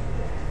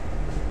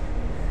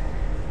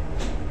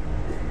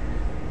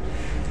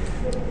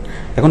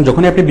 এখন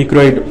যখনই আপনি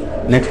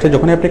নেক্সটে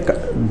যখনই আপনি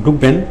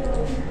ঢুকবেন,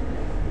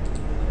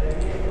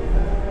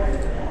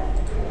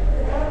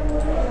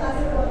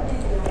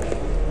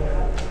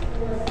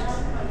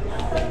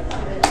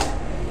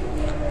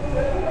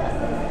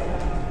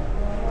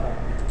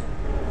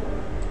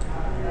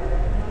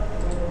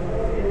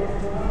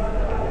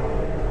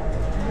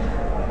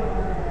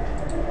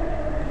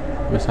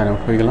 সাইন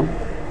আউট হয়ে গেলাম।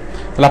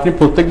 তাহলে আপনি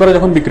প্রত্যেকবারে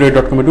যখন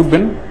বিক্রয়.com-এ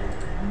ঢুকবেন,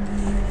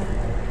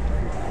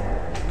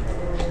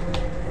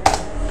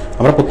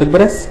 আমরা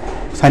প্রত্যেকবারে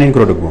সাইন ইন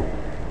করে ঢুকবো।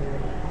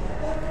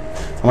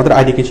 আমাদের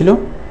আইডি কি ছিল?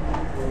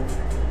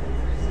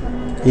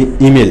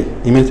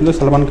 ইমেল ছিল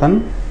সালমান খান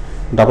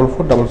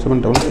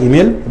 4477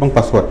 ইমেল এবং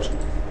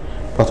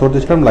পাসওয়ার্ড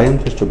দিয়েছিলাম লায়ন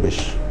 324।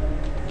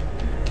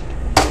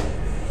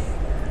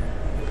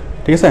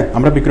 ঠিক আছে,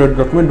 আমরা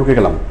বিক্রয়.com-এ ঢুকে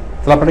গেলাম।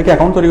 তাহলে আপনারা কি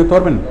অ্যাকাউন্ট তৈরি করতে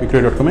পারবেন?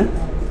 বিক্রয়.com-এ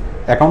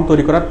অ্যাকাউন্ট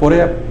তৈরি করার পরে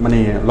মানে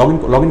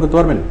লগ ইন করতে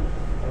পারবেন।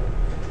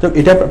 তো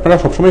এটা আপনারা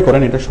সবসময়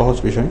করেন, এটা সহজ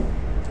বিষয়।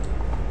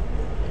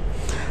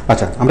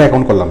 আচ্ছা, আমরা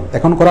অ্যাকাউন্ট করলাম।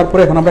 অ্যাকাউন্ট করার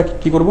পরে এখন আমরা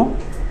কি করব?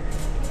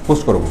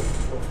 পোস্ট করব।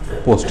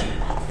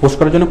 পোস্ট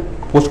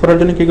করার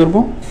জন্য কি করব?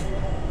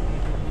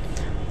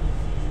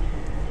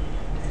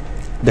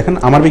 দেখেন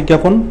আমার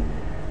বিজ্ঞাপন,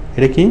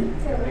 এটা কি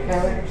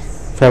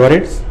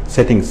ফেভারিটস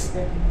সেটিংস।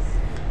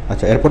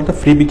 আচ্ছা, এরপর তো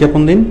ফ্রি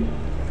বিজ্ঞাপন দিন,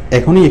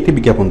 এখনই একটি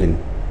বিজ্ঞাপন দিন।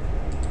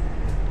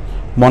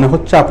 মনে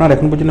হচ্ছে আপনার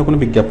এখন পর্যন্ত কোনো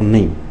বিজ্ঞাপন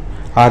নেই,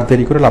 আর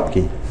দেরি করে লাভ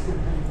কি?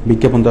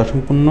 বিজ্ঞাপন দেওয়া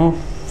সম্পূর্ণ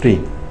ফ্রি,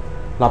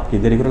 লাভ কি?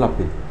 দেরি করে লাভ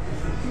কি?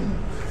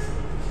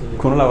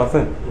 কোনো লাভ আছে?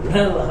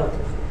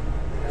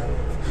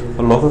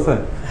 লস আছে?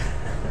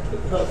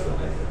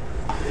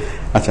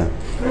 আচ্ছা,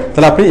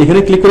 তাহলে আপনি এখানে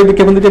ক্লিক করে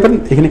বিজ্ঞাপন দিতে পারেন,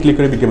 এখানে ক্লিক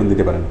করে বিজ্ঞাপন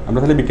দিতে পারেন। আমরা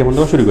তাহলে বিজ্ঞাপন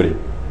দেওয়া শুরু করি।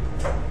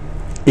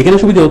 এখানে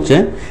সুবিধা হচ্ছে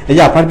এই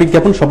যে আপনার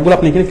বিজ্ঞাপন সবগুলো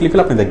আপনি এখানে ক্লিক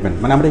করলে আপনি দেখবেন,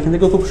 মানে আমরা এখান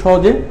থেকে খুব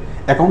সহজে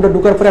অ্যাকাউন্টে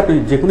ঢোকার পরে আপনি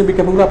যে কোনো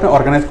বিজ্ঞাপনগুলো আপনি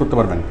অর্গানাইজ করতে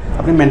পারবেন,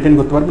 আপনি মেনটেন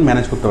করতে পারবেন,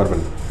 ম্যানেজ করতে পারবেন।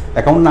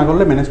 অ্যাকাউন্ট না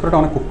করলে ম্যানেজ করাটা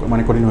অনেক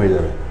মানে কঠিন হয়ে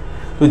যাবে।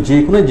 তো যে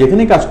কোনো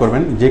যেখানেই কাজ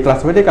করবেন, যে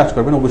ক্লাসিফাইডে কাজ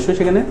করবেন, অবশ্যই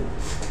সেখানে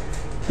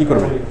কী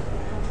করবেন?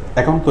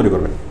 অ্যাকাউন্ট তৈরি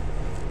করবেন।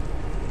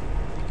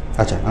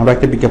 আচ্ছা, আমরা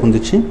একটা বিজ্ঞাপন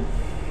দিচ্ছি।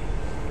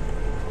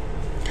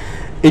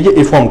 এই যে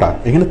এই ফর্মটা,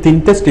 এখানে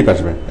 3টে স্টেপ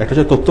আসবে। একটা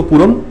হচ্ছে তথ্য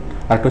পূরণ,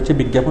 আরেকটা হচ্ছে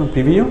বিজ্ঞাপন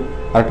প্রিভিউ,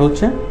 আরেকটা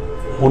হচ্ছে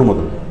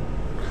অনুমোদন।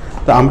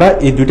 তো আমরা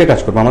এই দুইটা কাজ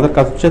করবো। আমাদের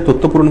কাজ হচ্ছে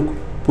তথ্য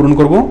পূরণ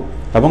করব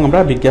এবং আমরা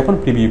বিজ্ঞাপন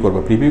প্রিভিউ করব।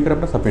 প্রিভিউ করে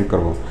আমরা সাবমিট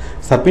করব।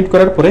 সাবমিট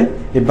করার পরে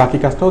এই বাকি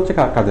কাজটা হচ্ছে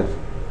কাদের?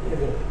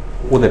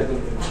 ওদের,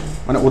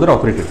 মানে ওদের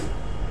অথরিটির।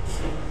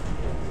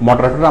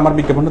 মডারেটররা আমার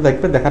বিজ্ঞাপনটা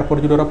দেখবে, দেখার পরে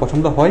যদি ওরা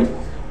পছন্দ হয়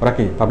ওরা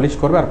কি পাবলিশ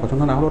করবে, আর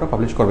পছন্দ না হলে ওরা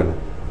পাবলিশ করবে না।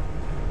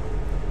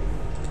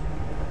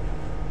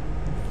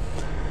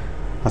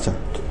 আচ্ছা,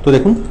 তো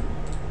দেখুন,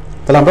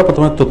 তাহলে আমরা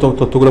প্রথমে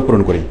তথ্যগুলো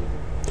পূরণ করি।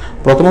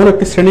 প্রথমে হলো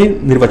একটি শ্রেণী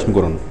নির্বাচন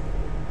করুন।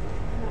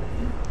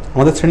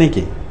 আমাদের শ্রেণী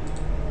কি?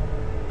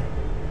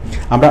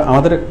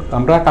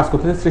 আমরা কাজ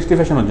করতেছি সৃষ্টি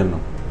ফ্যাশনের জন্য।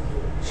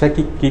 সে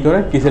কি করে,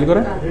 কি সেল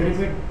করে?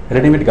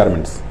 Readymade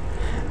garments.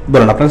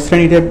 বলুন আপনার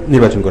শ্রেণীটা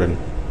নির্বাচন করেন।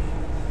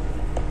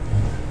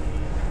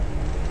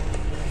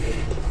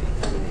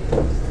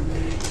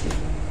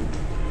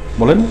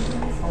 বলেন।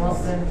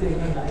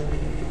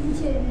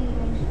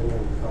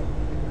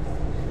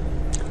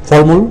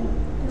 ফলমূল,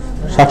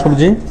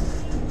 শাকসবজি,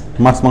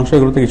 মাছ মাংস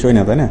এগুলো তো কিছুই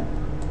না, তাই না?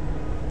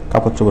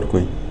 কাপড় চোপড়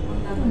কই?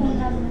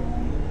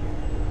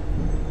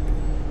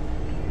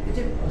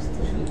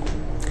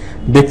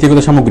 ব্যক্তিগত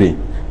সামগ্রী,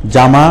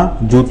 জামা,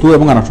 জুতো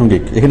এবং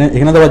আনুষঙ্গিক,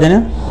 এখানে দেওয়া যায় না?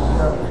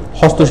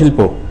 হস্তশিল্প,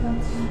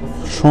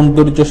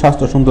 সৌন্দর্য,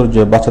 স্বাস্থ্য সৌন্দর্য,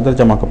 বাচ্চাদের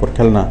জামা কাপড়,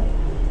 খেলনা,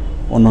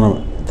 অন্যান্য,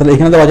 তাহলে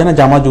এখানে দেওয়া যায় না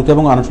জামা, জুতো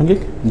এবং আনুষঙ্গিক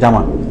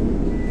জামা।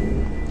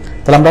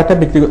 তাহলে আমরা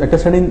একটা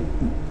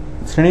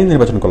শ্রেণী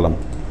নির্বাচন করলাম।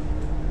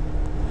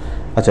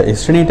 আচ্ছা, এই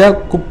শ্রেণীটা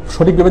খুব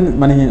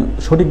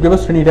সঠিকভাবে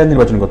শ্রেণীটা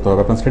নির্বাচন করতে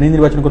হবে। আপনার শ্রেণী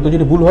নির্বাচন করতে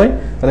যদি ভুল হয়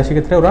তাহলে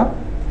সেক্ষেত্রে ওরা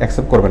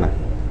অ্যাকসেপ্ট করবে না,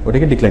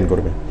 ওটাকে ডিক্লাইন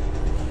করবে।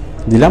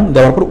 দিলাম,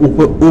 দেওয়ার পর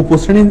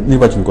উপশ্রেণী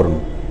নির্বাচন করুন।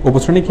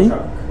 উপশ্রেণী কি?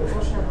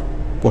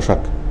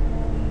 পোশাক।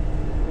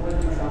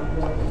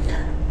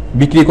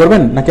 বিক্রি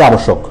করবেন নাকি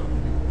আবশ্যক?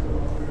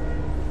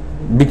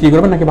 বিক্রি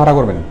করবেন নাকি ভাড়া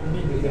করবেন?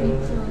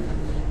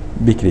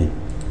 বিক্রি,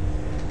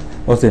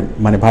 ওসে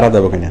মানে ভাড়া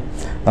দেবো কিনা,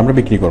 আমরা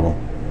বিক্রি করব।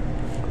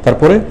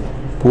 তারপরে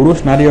পুরুষ,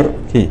 নারী, আর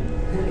কি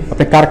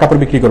আপনি কার কাপড়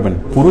বিক্রি করবেন,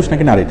 পুরুষ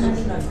নাকি নারীর?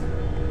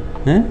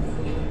 হ্যাঁ,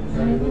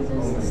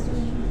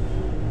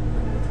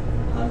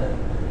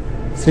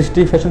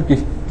 সৃষ্টি ফ্যাশন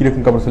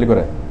কিরকম কাপড় সেল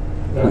করে?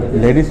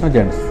 লেডিস না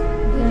জেন্টস?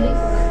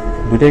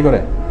 দুইটাই করে।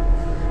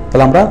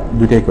 তাহলে আমরা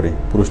দুইটাই করি,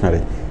 পুরুষ নারী।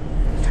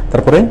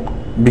 তারপরে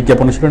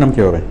বিজ্ঞাপনের শিরোনাম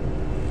কী হবে?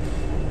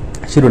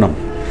 শিরোনাম।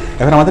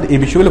 এখন আমাদের এই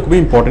বিষয়গুলো খুবই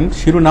ইম্পর্টেন্ট।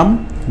 শিরোনাম,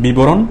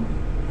 বিবরণ,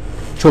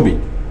 ছবি।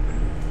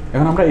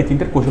 এখন আমরা এই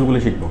তিনটের কৌশলগুলো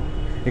শিখবো।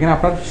 এখানে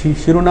আপনার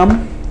শিরোনাম,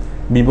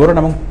 বিবরণ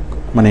এবং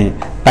মানে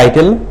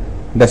টাইটেল,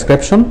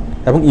 ডেসক্রিপশন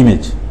এবং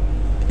ইমেজ,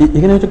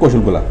 এখানে হচ্ছে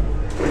কৌশলগুলো।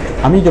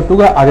 আমি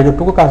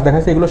যতটুকু কাজ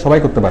দেখাচ্ছি এগুলো সবাই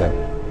করতে পারে,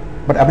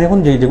 বাট আমি এখন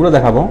যেগুলো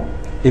দেখাবো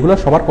এগুলো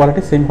সবার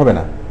কোয়ালিটি সেম হবে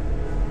না।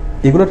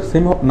 এগুলোর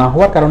সেম না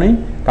হওয়ার কারণেই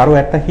কারো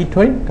একটা হিট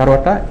হয়, কারো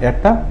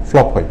একটা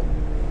ফ্লপ হয়,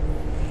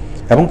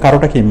 এবং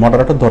কারোটা কি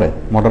মডারেটর ধরে,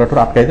 মডারেটর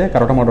আটকাই দেয়,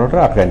 কারোটা মডারেটর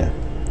আটকায় না।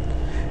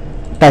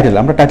 টাইটেল,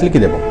 আমরা টাইটেল কি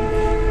দেব?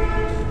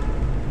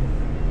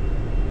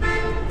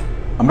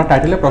 আমরা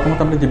টাইটেলে প্রথমত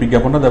আমরা যে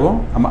বিজ্ঞাপনটা দেবো,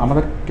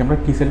 আমরা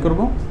কি সেল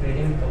করবো?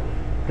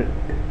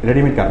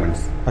 Readymade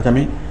garments. আচ্ছা,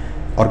 আমি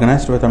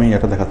অর্গানাইজড ওয়েতে আমি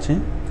এটা দেখাচ্ছি।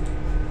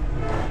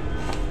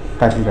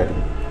 টাইটেল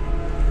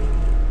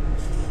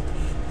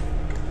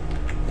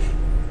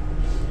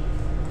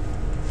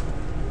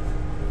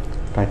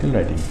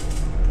রাইটিং,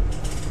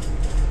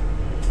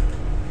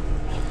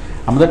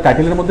 আমাদের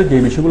টাইটেলের মধ্যে যে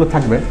বিষয়গুলো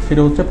থাকবে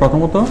সেটা হচ্ছে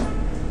প্রথমত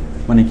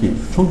মানে কি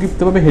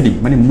সংক্ষিপ্তভাবে হেডিং,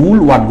 মানে মূল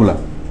ওয়ার্ডগুলা।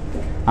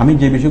 আমি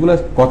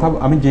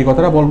যে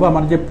কথাটা বলবো,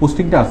 আমার যে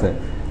পোস্টিংটা আছে,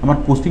 আমার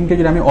পোস্টিংটা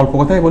যদি আমি অল্প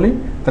কথায় বলি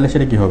তাহলে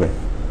সেটা কি হবে,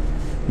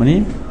 মানে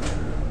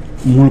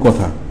মূল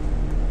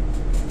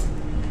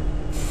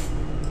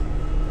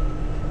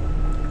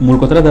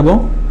কথাটা দেব।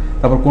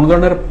 তারপর কোন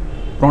ধরনের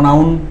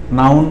প্রনাউন,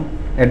 নাউন,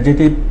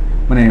 অ্যাডজেক্টিভ,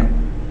 মানে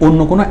অন্য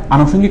কোনো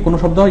আনুষঙ্গিক কোনো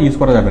শব্দ ইউজ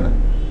করা যাবে না,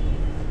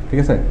 ঠিক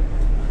আছে?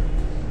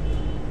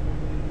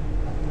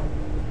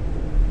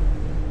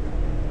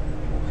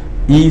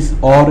 ইজ,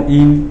 অর,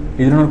 ইন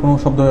এই ধরনের কোনো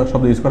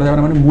শব্দ ইউজ করা যাবে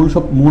না। মানে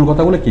মূল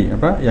কথাগুলো কি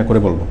আমরা করে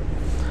বলবো,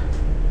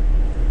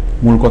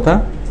 মূল কথা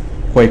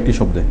কয়েকটি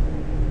শব্দে।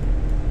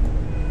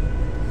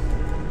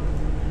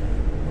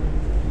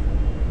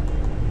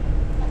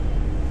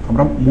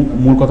 আমরা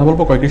মূল কথা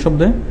বলবো কয়েকটি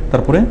শব্দে,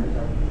 তারপরে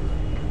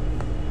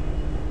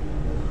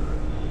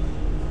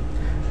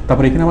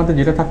এখানে আমাদের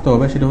যেটা থাকতে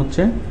হবে সেটা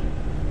হচ্ছে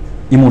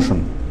ইমোশন,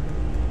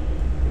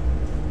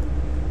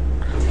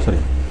 সরি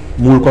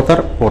মূল কথার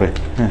পরে।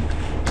 হ্যাঁ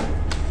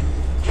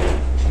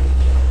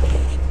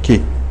কি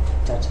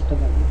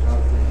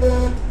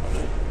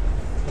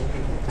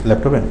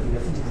ল্যাপটপে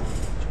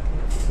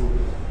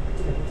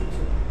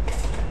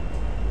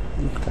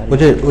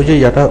ওই যে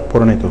ইয়াটা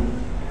পড়ে নাই তো,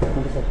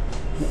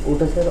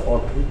 ওটা স্যার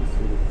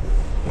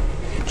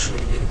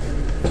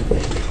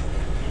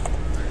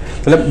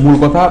তাহলে মূল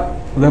কথা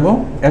দেব,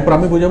 এরপর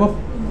আমি বুঝাবো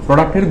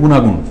প্রোডাক্টের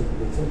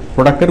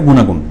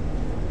গুণাগুণ,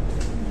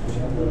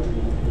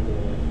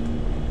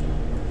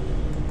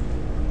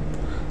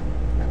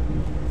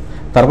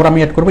 তারপর আমি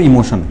অ্যাড করবো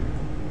ইমোশন।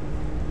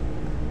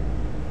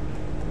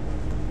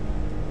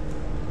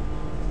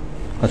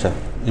 আচ্ছা,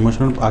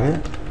 ইমোশনের আগে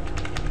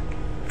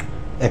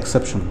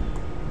এক্সেপশন,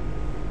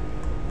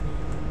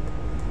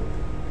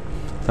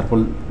 তারপর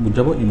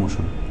বুঝাবো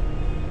ইমোশন।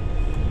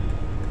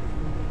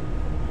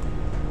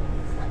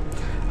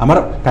 আমার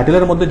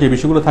টাইটেলের মধ্যে যে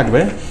বিষয়গুলো থাকবে,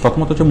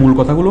 প্রথমত হচ্ছে মূল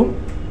কথাগুলো,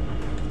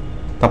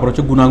 তারপর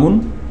হচ্ছে গুণাগুণ,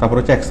 তারপর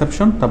হচ্ছে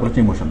এক্সেপশন, তারপর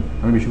হচ্ছে ইমোশন।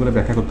 আমি বিষয়গুলো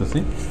ব্যাখ্যা করতেছি।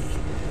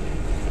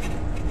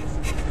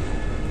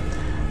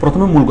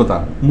 প্রথমে মূল কথা।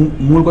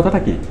 মূল কথাটা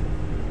কি?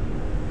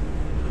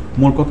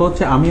 মূল কথা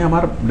হচ্ছে আমি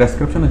আমার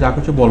ডেসক্রিপশনে যা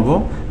কিছু বলবো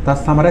তা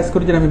সামারাইজ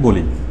করে যদি আমি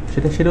বলি,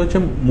 সেটা হচ্ছে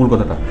মূল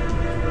কথাটা।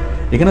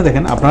 এখানে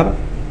দেখেন আপনার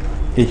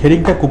এই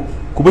হেডিংটা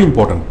খুবই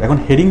ইম্পর্টেন্ট। এখন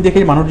হেডিং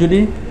দেখেই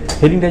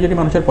হেডিংটা যদি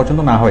মানুষের পছন্দ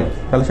না হয়,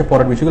 তাহলে সে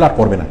পরের বিষয়গুলো আর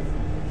পড়বে না,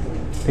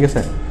 ঠিক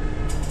আছে?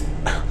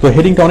 তো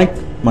হেডিংটা অনেক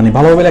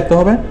ভালোভাবে লিখতে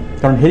হবে,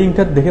 কারণ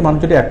হেডিংটা দেখে মানুষ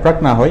যদি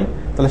অ্যাট্রাক্ট না হয়,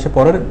 তাহলে সে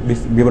পরের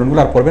বিবরণগুলো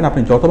আর পড়বে না।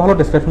 আপনি যত ভালো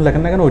ডেসক্রিপশন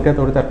লেখেন না কেন,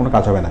 ওইটাতে আর কোনো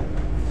কাজ হবে না।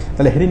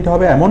 তাহলে হেডিংটা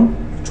হবে এমন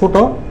ছোট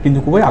কিন্তু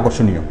খুবই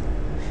আকর্ষণীয়।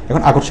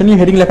 এখন আকর্ষণীয়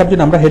হেডিং লেখার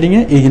জন্য আমরা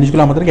হেডিংয়ে এই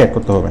জিনিসগুলো আমাদেরকে অ্যাড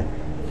করতে হবে: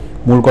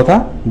 মূল কথা,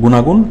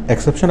 গুণাগুণ,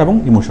 এক্সেপশন এবং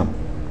ইমোশন।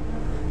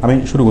 আমি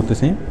শুরু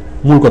করতেছি।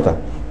 মূল কথা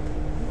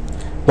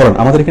বলেন,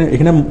 আমাদের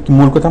এখানে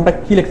মূল কথা আমরা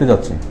কি লিখতে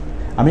যাচ্ছি?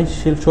 আমি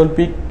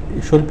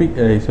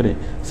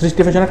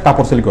সৃষ্টি ফ্যাশনের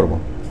কাপড় সেল করবো,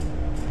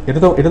 এটা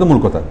তো মূল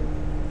কথা,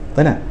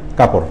 তাই না?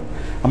 কাপড়,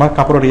 আমার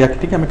কাপড়ের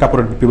রিয়াক্টটিকে আমি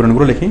কাপড়ের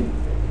বিবরণগুলো লিখি।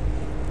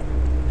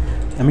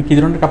 আমি কি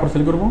ধরনের কাপড়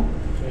সেল করবো?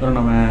 ধরুন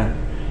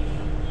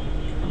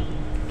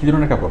কি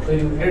ধরনের কাপড়?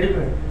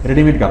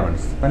 রেডিমেড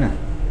গার্মেন্টস, তাই না?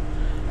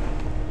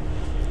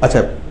 আচ্ছা,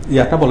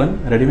 ইয়াটা বলেন,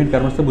 রেডিমেড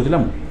গার্মেন্টসে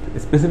বুঝলাম,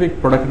 স্পেসিফিক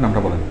প্রোডাক্টের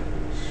নামটা বলেন।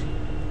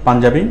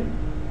 পাঞ্জাবি,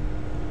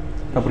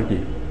 তারপর কি?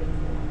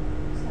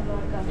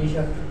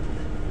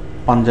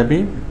 Panjabi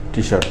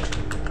T shirt.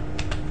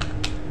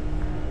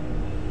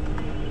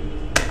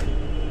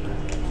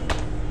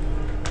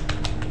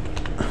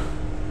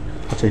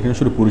 আচ্ছা, এখানে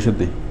শুধু পুরুষের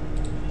দিই।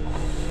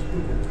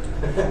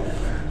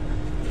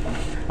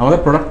 আমাদের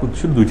প্রোডাক্ট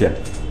শুধু দুইটা,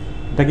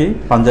 এটা কি?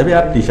 পাঞ্জাবি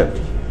আর টি শার্ট।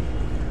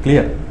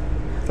 ক্লিয়ার?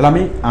 তাহলে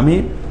আমি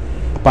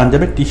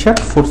panjabi T shirt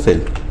for sale.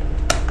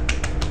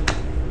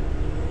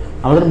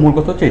 আমাদের মূল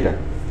কথা হচ্ছে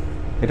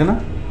এটা না?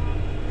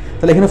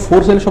 তাহলে এখানে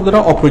ফোর সেল শব্দটা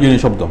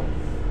অপ্রয়োজনীয়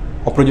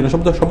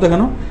শব্দ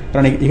কেন?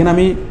 কারণ এখানে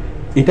আমি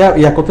এটা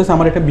করতেছি,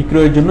 আমার এটা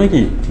বিক্রয়ের জন্যই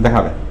কি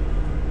দেখাবে,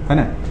 তাই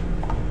না?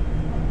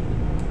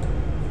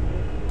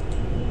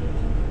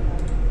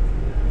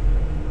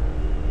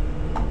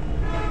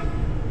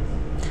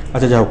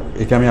 আচ্ছা, যাই হোক,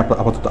 এটা আমি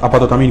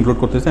আপাতত আমি ইনক্লুড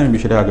করতেছি, আমি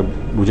বিষয়টা আগে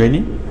বুঝাইনি।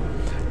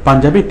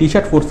 Panjabi T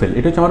shirt for sale,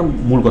 এটা হচ্ছে আমার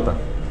মূল কথা,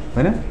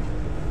 তাই না?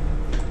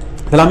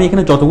 তাহলে আমি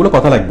এখানে যতগুলো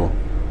কথা লাগবো,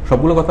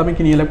 সবগুলো কথা আমি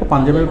কি নিয়ে লাগবো?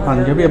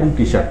 পাঞ্জাবি এবং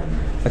টি শার্ট।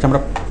 আচ্ছা, আমরা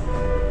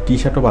টি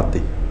শার্টও বাদ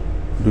দিই,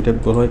 দুইটা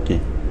বলা হয় কি,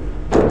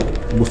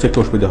 বুঝতে একটু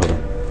অসুবিধা হবে।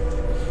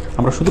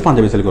 আমরা শুধু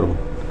পাঞ্জাবি সেল করবো।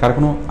 কার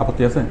কোনো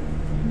আপত্তি আছে?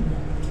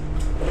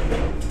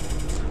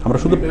 আমরা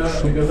শুধু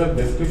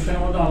ডেসক্রিপশনের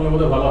মধ্যে আনলে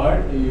বোধহয় ভালো হয়,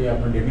 এই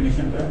আপনার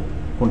ডেফিনিশনটা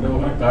কোনটা,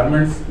 ওখানে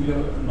গার্মেন্টস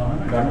না হয়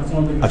না, গার্মেন্টসের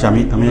মধ্যে।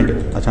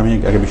 আচ্ছা, আমি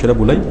আগে বিষয়টা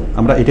বলাই।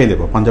 আমরা এটাই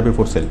দেবো, পাঞ্জাবি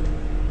ফর সেল,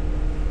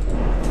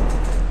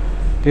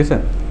 ঠিক আছে?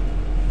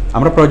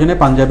 আমরা প্রয়োজনে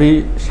পাঞ্জাবি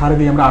শাড়ি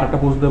দিয়ে আমরা আরেকটা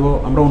পোস্ট দেবো,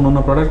 আমরা অন্য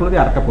প্রোডাক্টগুলো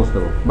দিয়ে আরেকটা পোস্ট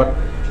দেবো। বাট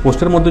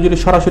পোস্টের মধ্যে যদি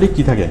সরাসরি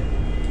কি থাকে,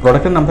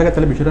 প্রোডাক্টের নাম থাকে,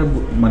 তাহলে বিষয়টা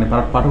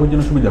পাঠকের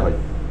জন্য সুবিধা হয়,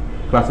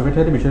 ক্লাসিফাইড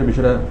হয়ে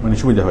বিষয়টা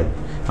সুবিধা হয়।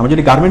 আমরা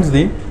যদি গার্মেন্টস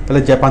দিই,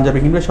 তাহলে যে পাঞ্জাবি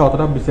কিনবে সে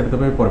অতটা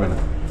বিস্তারিতভাবে পড়বে না,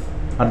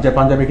 আর যে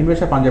পাঞ্জাবি কিনবে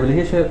সে পাঞ্জাবি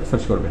লিখে সে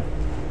সার্চ করবে।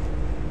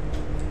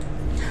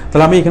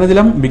 তাহলে আমি এখানে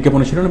দিলাম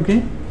বিজ্ঞাপনের শিরোনাম কি?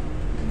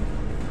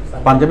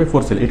 Panjabi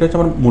for sale. এটা হচ্ছে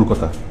আমার মূল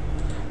কথা।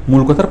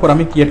 মূল কথার পর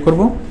আমি কি অ্যাড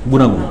করবো?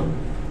 গুণাগুণ।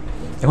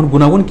 এখন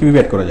গুণাগুণ কিভাবে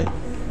অ্যাড করা যায়?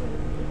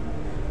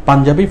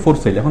 Panjabi for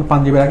sale. এখন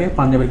পাঞ্জাবির আগে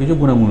পাঞ্জাবির কিছু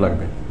গুণাগুণ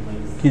লাগবে।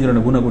 কি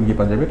ধরনের গুণাগুণ? কি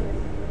পাঞ্জাবির?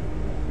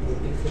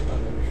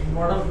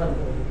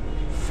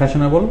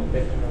 ফ্যাশনেবল,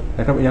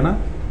 একটা না,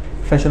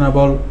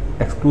 ফ্যাশনেবল,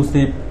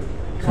 এক্সক্লুসিভ,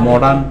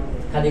 মডার্ন।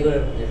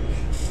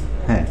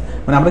 হ্যাঁ,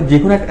 আমরা যে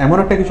কোনো এমন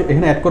একটা কিছু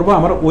এখানে অ্যাড করবো,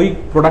 আমার ওই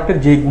প্রোডাক্টের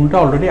যে গুণটা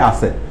অলরেডি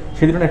আছে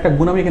সেই ধরনের একটা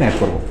গুণ আমি এখানে অ্যাড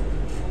করবো।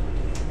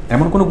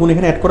 এমন কোনো গুণ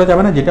এখানে অ্যাড করা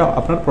যাবে না যেটা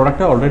আপনার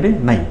প্রোডাক্টে অলরেডি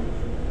নাই।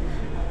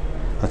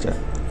 আচ্ছা,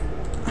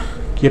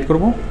 কি অ্যাড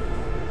করবো?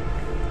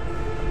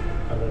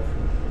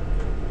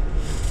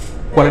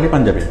 কোয়ালিটি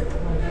পাঞ্জাবি।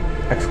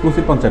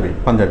 এক্সক্লুসিভ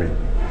পাঞ্জাবি,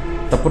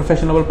 তারপর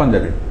ফ্যাশনেবল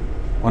পাঞ্জাবি,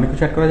 অনেক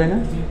কিছু অ্যাড করা যায় না?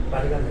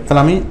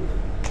 তাহলে আমি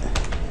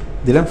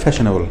দিলাম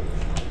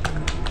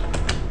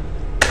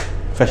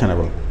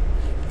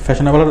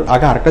ফ্যাশনেবলের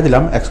আগে আরেকটা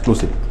দিলাম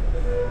এক্সক্লুসিভ।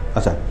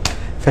 আচ্ছা,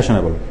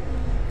 ফ্যাশনেবল।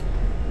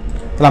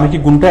 তাহলে আমি কি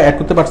গুণটা অ্যাড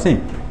করতে পারছি?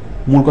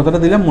 মূল কথাটা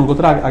দিলাম, মূল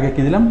কথাটা আগে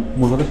কি দিলাম?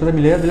 মূল কথার সাথে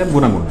মিলিয়ে দিলাম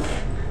গুণাগুণ।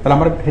 তাহলে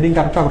আমার হেডিংটা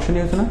আরেকটা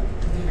আকর্ষণীয় হয়েছে না?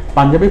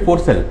 পাঞ্জাবি ফর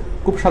সেল,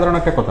 খুব সাধারণ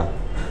একটা কথা।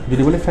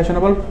 যদি বলি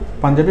ফ্যাশনেবল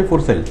পাঞ্জাবি ফর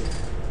সেল,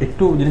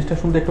 একটু জিনিসটা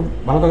শুনতে একটু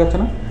ভালো দেখাচ্ছে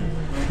না?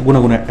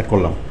 গুণাগুণ অ্যাড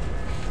করলাম।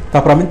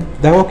 তারপর আমি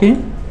দেখো কি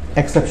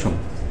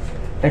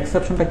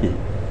এক্সেপশনটা কি,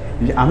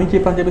 যে আমি যে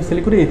পাঞ্জাবি সেল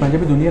করি এই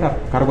পাঞ্জাবি দুনিয়ার আর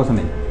কারো কাছে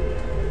নেই।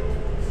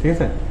 ঠিক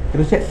আছে,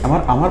 এটা হচ্ছে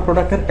আমার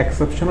প্রোডাক্টের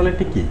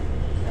এক্সেপশনালিটি কি,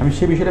 আমি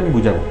সেই বিষয়টা আমি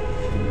বুঝাবো।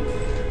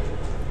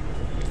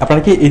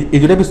 আপনারা কি এই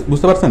দুটা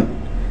বুঝতে পারছেন?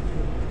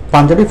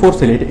 পাঞ্জাবি ফোর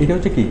সেল এটা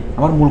হচ্ছে কি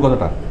আমার মূল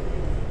কথাটা।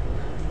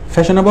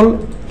 ফ্যাশনেবল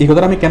এই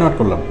কথাটা আমি কেন অ্যাড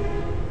করলাম?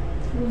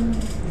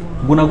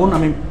 গুণাগুণ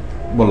আমি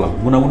বললাম,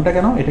 গুণাগুণটা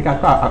কেন? এটাকে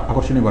আরো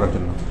আকর্ষণীয় করার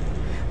জন্য।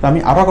 তো আমি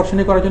আরো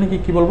আকর্ষণীয় করার জন্য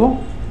কি বলবো?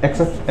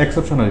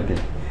 এক্সেপশনালিটি।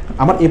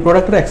 আমার এই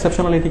প্রোডাক্টের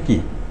এক্সেপশনালিটি কি,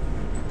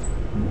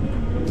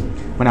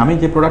 মানে আমি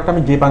যে প্রোডাক্ট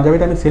আমি যে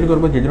পাঞ্জাবিটা আমি সেল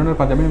করবো, যে ধরনের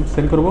পাঞ্জাবি আমি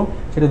সেল করবো,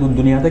 সেটা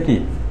দুনিয়াতে কি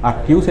আর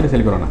কেউ সেটা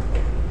সেল করে না।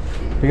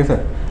 ঠিক আছে,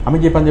 আমি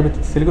যে পাঞ্জাবি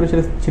সেল করি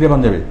সেটা ছিঁড়ে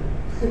পাঞ্জাবি,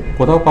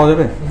 কোথাও পাওয়া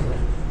যাবে?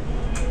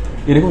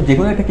 এরকম যে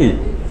কোনো একটা কি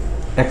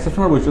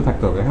এক্সেপশনাল বৈশিষ্ট্য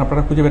থাকতে হবে। এখন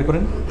আপনারা খুঁজে বের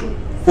করেন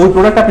ওই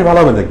প্রোডাক্ট আপনি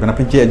ভালোভাবে দেখবেন,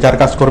 আপনি যার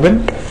কাজ করবেন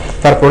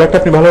তার প্রোডাক্ট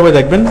আপনি ভালোভাবে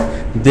দেখবেন,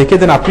 দেখে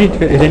দেন আপনি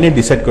এটা নিয়ে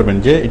ডিসাইড করবেন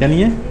যে এটা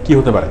নিয়ে কি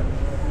হতে পারে।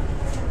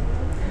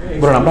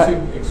 বলুন আমরা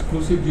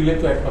এক্সক্লুসিভ দিলে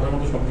তো এক কথার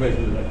মতো সবগুলো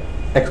এসে যায়।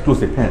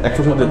 এক্সক্লুসিভ, হ্যাঁ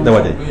এক্সক্লুসিভ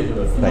দেওয়া যায়।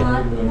 রাইট,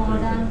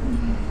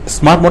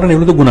 স্মার্ট মডার্ন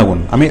এগুলো তো গুণাগুণ।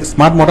 আমি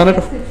স্মার্ট মডার্নের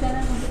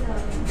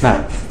না,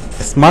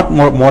 স্মার্ট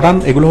মডার্ন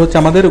এগুলো হচ্ছে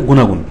আমাদের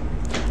গুণাগুণ।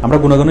 আমরা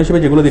গুণাগুণ হিসেবে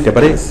যেগুলো দিতে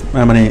পারি,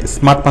 মানে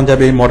smart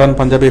panjabi, modern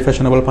panjabi,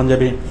 fashionable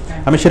panjabi,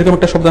 আমি সেরকম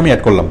একটা শব্দ আমি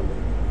অ্যাড করলাম।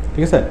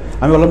 ঠিক আছে,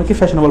 আমি বললাম কি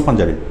ফ্যাশনেবল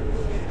পাঞ্জাবি।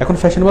 এখন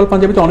ফ্যাশনেবল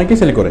পাঞ্জাবি তো অনেকেই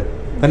সেল করে,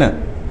 তাই না?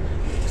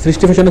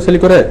 সৃষ্টি ফ্যাশনে সেল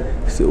করে,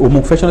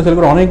 মুখ ফ্যাশনে সেল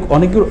করে,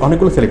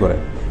 অনেকগুলো সেল করে।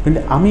 কিন্তু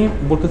আমি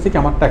বলতেছি কি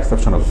আমারটা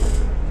এক্সেপশনাল,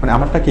 মানে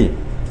আমারটা কি,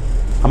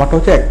 আমারটা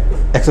হচ্ছে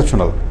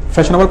এক্সেপশনাল।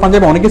 ফ্যাশনেবল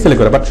পাঞ্জাবি অনেকেই সেল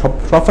করে, বাট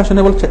সব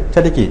ফ্যাশনেবল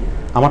চাইতে কি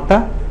আমারটা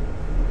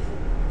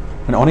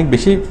মানে অনেক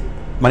বেশি,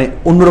 মানে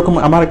অন্যরকম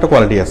আমার একটা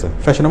কোয়ালিটি আছে।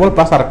 ফ্যাশনেবল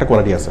প্লাস আর একটা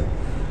কোয়ালিটি আছে।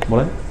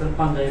 বলেন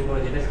পাঞ্জাবি পরে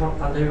যেটা শর্ট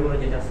পাঞ্জাবি পরে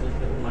যেটা আছে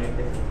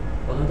মার্কেটে,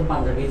 প্রথমত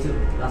পাঞ্জাবি ছিল,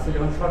 লাস্টে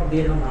যখন শর্ট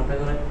দিয়ে যখন নামটা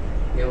করে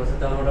এই অবস্থা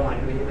তখন ওটা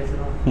মার্কেট বেশি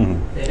পেয়েছিল।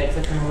 এটা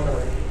এক্সেপশন হতে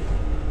পারে।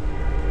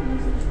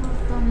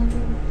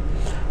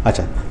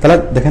 আচ্ছা, তাহলে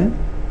দেখেন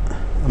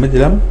আমি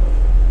দিলাম,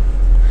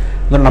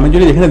 ধরুন আমি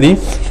যদি এখানে দিই,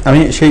 আমি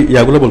সেই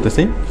ইয়াগুলো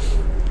বলতেছি।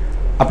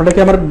 আপনারা কি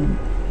আমার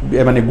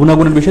মানে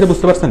গুণাগুণের বিষয়টা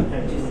বুঝতে পারছেন?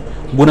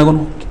 গুণাগুণ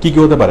কি কি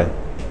হতে পারে?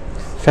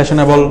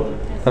 ফ্যাশনেবল,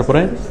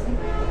 তারপরে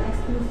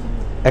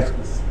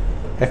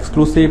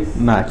এক্সক্লুসিভ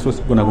না,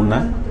 এক্সক্লুসিভ গুণাগুণ না,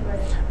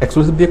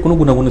 এক্সক্লুসিভ দিয়ে কোনো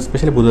গুণাগুণ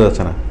স্পেশালি বোঝা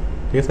যাচ্ছে না।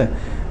 ঠিক আছে,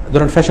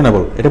 ধরুন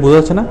ফ্যাশনেবল এটা বোঝা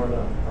যাচ্ছে না,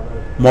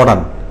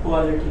 মডার্ন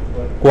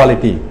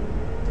কোয়ালিটি,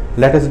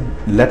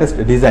 লেটেস্ট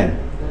ডিজাইন,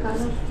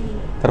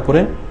 তারপরে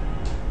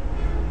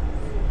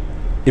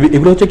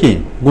এগুলো হচ্ছে কি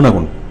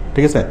গুণাগুণ।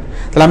 ঠিক আছে,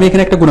 তাহলে আমি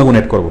এখানে একটা গুণাগুণ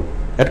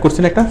অ্যাড করছি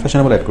না, একটা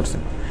ফ্যাশনেবল অ্যাড করছি।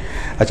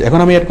 আচ্ছা, এখন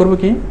আমি অ্যাড করবো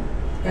কি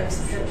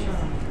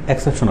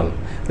এক্সেপশনাল।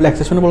 তাহলে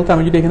এক্সেপশনাল বলতে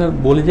আমি যদি এখানে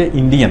বলি যে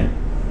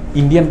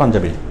ইন্ডিয়ান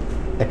পাঞ্জাবি,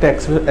 একটা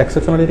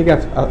এক্সেপশনালিটি থেকে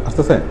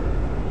আসতেছে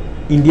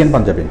ইন্ডিয়ান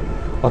পাঞ্জাবি।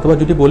 অথবা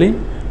যদি বলি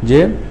যে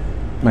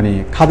মানে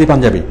খাদি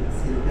পাঞ্জাবি,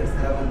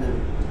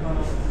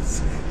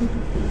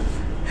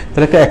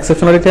 তাহলে একটা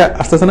এক্সেপশনালিটি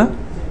আসতেছে না?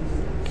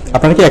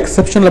 আপনারা কি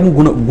এক্সেপশনাল এবং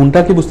গুণটা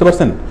কি বুঝতে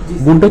পারছেন?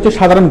 গুণটা হচ্ছে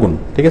সাধারণ গুণ।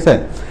 ঠিক আছে,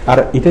 আর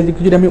এটা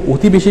যদি আমি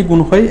অতি বেশি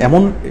গুণ হয়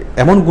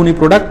এমন গুণী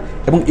প্রোডাক্ট,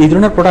 এবং এই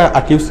ধরনের প্রোডাক্ট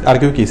আর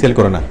কেউ কি সেল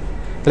করে না,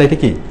 তাহলে এটা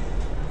কি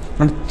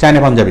মানে চায়না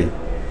পাঞ্জাবি।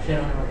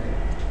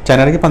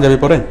 চায়নারা কি পাঞ্জাবি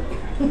পরে?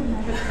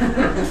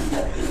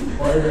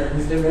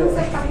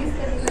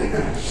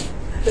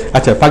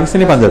 আচ্ছা,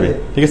 পাকিস্তানি পাঞ্জাবি,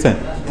 ঠিক আছে,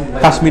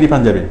 কাশ্মীরি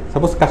পাঞ্জাবি,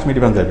 সাপোজ কাশ্মীরি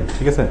পাঞ্জাবি।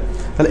 ঠিক আছে,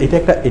 তাহলে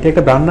এটা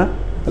একটা ব্র্যান্ড না?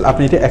 তাহলে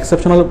আপনি এটা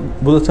এক্সেপশনাল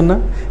বুঝাচ্ছেন না?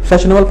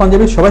 ফ্যাশনেবল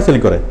পাঞ্জাবি সবাই সেল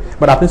করে,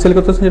 বাট আপনি সেল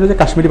করতেছেন যেটা হচ্ছে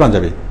কাশ্মীরি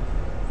পাঞ্জাবি,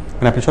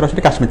 মানে আপনি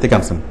সরাসরি কাশ্মীর থেকে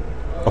আনছেন,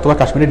 অথবা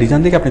কাশ্মীরি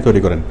ডিজাইন থেকে আপনি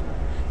তৈরি করেন।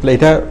 তাহলে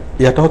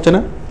এটা হচ্ছে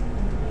না?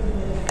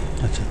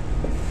 আচ্ছা,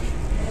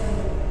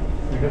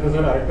 এটাতে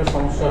স্যার আরেকটা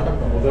সমস্যা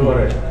হতে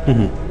পারে,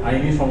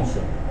 আইনি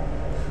সমস্যা।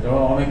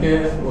 যেমন অনেকে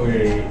ওই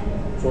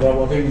চোরা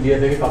পথে ইন্ডিয়া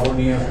থেকে কাপড়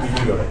নিয়ে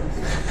বিক্রি করে,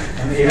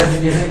 মানে এরা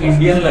যদি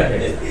ইন্ডিয়ান লাগে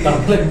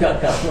তাহলে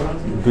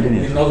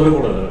নজরে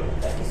পড়ে যাবে।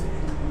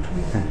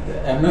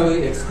 এমনি ওই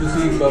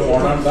এক্সক্লুসিভ বা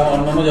মডার্ন বা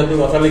অন্যান্য জাতীয়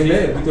কথা লিখলে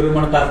ভিতরে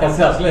মানে তার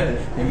কাছে আসলে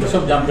এগুলো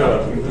সব জানতে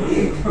পারবে।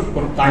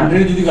 কোন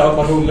কান্ট্রি যদি কারো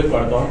কথা উল্লেখ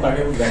করে তখন তাকে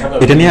দেখাতে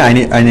হবে। এটা নিয়ে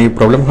আইনি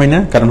প্রবলেম হয় না,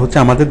 কারণ হচ্ছে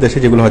আমাদের দেশে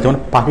যেগুলো হয়, যেমন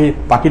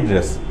পাখি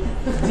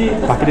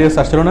ড্রেস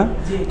আসছিল না,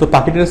 তো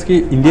পাখি ড্রেস কি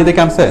ইন্ডিয়া থেকে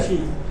আনছে?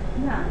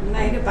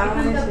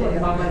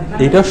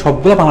 এটা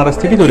সবগুলো বাংলাদেশ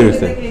থেকে তৈরি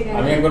হয়েছে।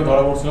 আমি একবার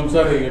ধরা পড়ছিলাম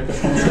স্যার, এই একটা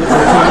সমস্যা,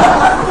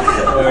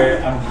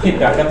 আমি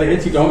ঢাকা থেকে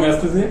চিটাগাং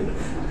আসতেছি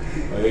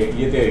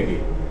ইয়েতে আর কি,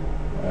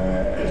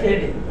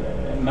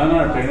 না না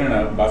ট্রেনে না,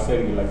 বাসে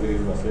আর কি,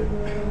 লাক্সারিয়াস বাসে।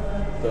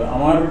 তো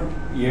আমার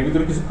ইয়ের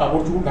ভিতরে কিছু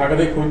কাপড় চোপড় ঢাকা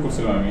থেকে খরিদ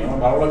করছিলাম আমি, আমার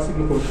ভালো লাগছে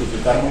এগুলো খরিদ করছি,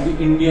 তার মধ্যে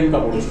ইন্ডিয়ান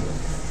কাপড় ছিল।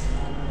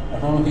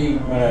 এখন ওই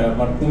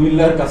মানে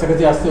কুমিল্লার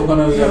কাছাকাছি আসছে,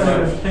 ওখানে ওই আপনার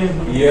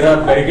ইয়েরা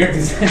ব্যারিকেড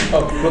দিচ্ছে,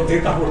 প্রত্যেক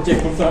কাপড় চেক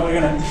করতে হবে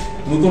এখানে,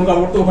 নতুন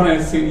কাপড় তো ওখানে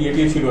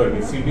ইয়ে ছিল আর কি,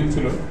 সিলভিল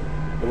ছিল।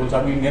 তো বলছে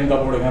আপনি ইন্ডিয়ান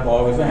কাপড় এখানে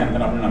পাওয়া গেছে, হ্যাঁ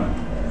দেন আপনার নামে।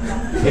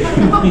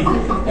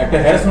 একটা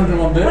হ্যারাসমেন্টের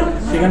মধ্যে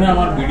সেখানে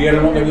আমার বিডিআর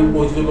এর মধ্যে একজন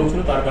পরিচিত লোক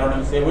ছিল, তার কারণে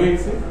আমি সেভ হয়ে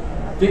গেছে।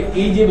 তো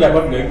এই যে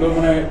ব্যাপারগুলো এগুলো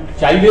মানে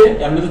চাইলে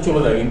এমনিতে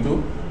চলে যায়, কিন্তু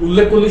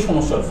উল্লেখ করলেই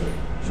সমস্যা আছে।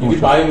 যদি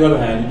পায় ওইভাবে,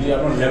 হ্যাঁ যদি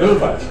আপনার লেভেল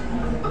পায়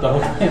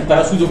তাহলে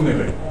তারা সুযোগ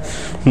নেবে।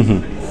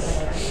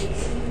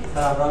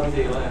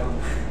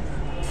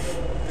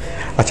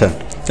 আচ্ছা,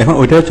 এখন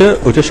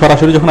ওইটা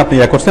সরাসরি যখন আপনি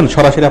ইয়া করছেন,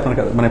 সরাসরি আপনার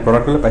মানে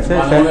প্রোডাক্টগুলো পাইছে,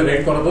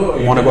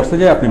 মনে করছে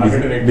যে আপনি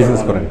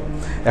বিজনেস করেন।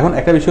 এখন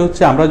একটা বিষয়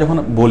হচ্ছে, আমরা যখন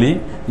বলি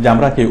যে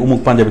আমরা কি অমুক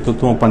পাঞ্জাবি,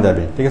 তুমুক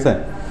পাঞ্জাবি, ঠিক আছে,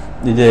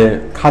 যে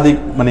খাদি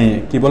মানে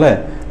কি বলে,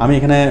 আমি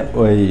এখানে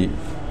ওই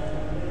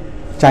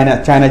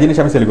চায়না জিনিস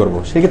আমি সেল করবো,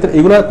 সেক্ষেত্রে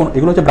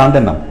এগুলো হচ্ছে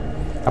ব্র্যান্ডের নাম,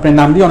 আপনি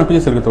নাম দিয়ে অনেক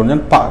কিছু সেল করতে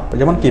পারেন।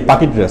 যেমন কি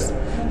পাখি ড্রেস,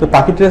 তো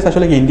পাখি ড্রেস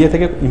আসলে কি ইন্ডিয়া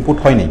থেকে ইম্পোর্ট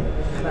হয়নি,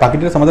 পাখি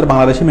ড্রেস আমাদের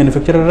বাংলাদেশি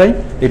ম্যানুফ্যাকচারাররাই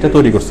এটা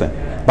তৈরি করছে,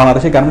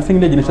 বাংলাদেশি গার্মেন্টস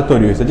থেকে জিনিসটা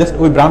তৈরি হয়েছে, জাস্ট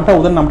ওই ব্র্যান্ডটা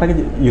ওদের নামটাকে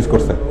ইউজ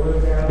করছে,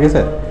 ঠিক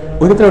আছে।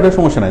 ওই ক্ষেত্রে ওটার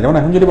সমস্যা নাই। যেমন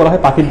এখন যদি বলা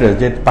হয় পাখি ড্রেস,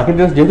 যে পাখি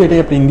ড্রেস যেহেতু এটা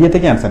আপনি ইন্ডিয়া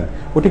থেকে আনছেন,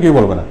 ওটা কেউ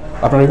বলবে না।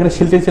 আপনার এখানে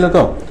শিল্পী ছিল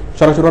তো,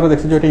 সরাসরি ওরা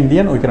দেখছে যে এটা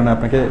ইন্ডিয়ান, ওই কারণে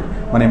আপনাকে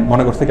মানে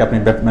মনে করছে কি আপনি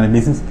মানে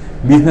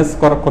বিজনেস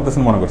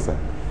করতেছেন মনে করছে।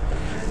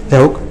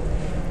 যাই হোক,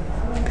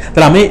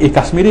 তাহলে আমি এই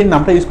কাশ্মীরি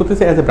নামটা ইউজ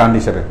করতেছি অ্যাজ এ ব্র্যান্ড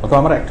হিসেবে, অথবা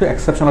আমার একটু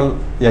এক্সেপশনাল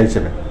ইয়া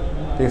হিসেবে,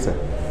 ঠিক আছে।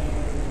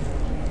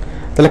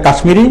 তাহলে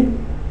Kashmiri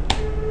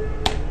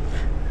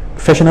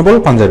fashionable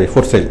panjabi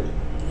for sale.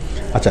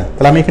 আচ্ছা,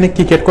 তাহলে আমি এখানে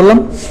কি অ্যাড করলাম?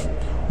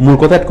 মূল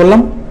কথা অ্যাড করলাম,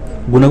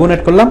 গুণগুণ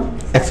অ্যাড করলাম,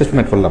 এক্সেপশন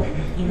অ্যাড করলাম।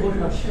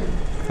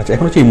 আচ্ছা,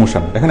 এখন হচ্ছে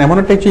ইমোশন। এখন এমন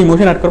একটা কিছু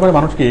ইমোশন অ্যাড করবে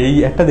মানুষকে, এই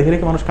একটা দেখে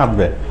রেখে মানুষ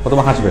কাঁদবে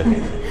অথবা হাসবে,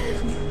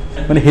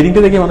 মানে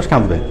হেডিংটা দেখে মানুষ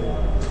কাঁদবে।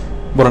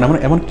 বলেন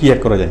এমন কি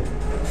অ্যাড করা যায়?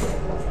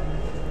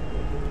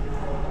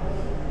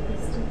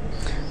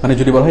 মানে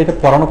যদি বলা হয় এটা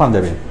পরানো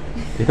পাঞ্জাবি,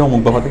 এটা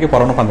অমুক বাবা থেকে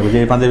পরানো পাঞ্জাবি, যে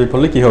এই পাঞ্জাবি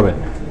পরলে কি হবে,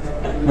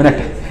 মানে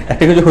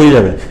একটা কিছু হয়ে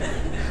যাবে,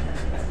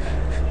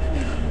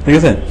 ঠিক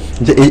আছে,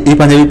 যে এই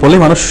পাঞ্জাবি পরলে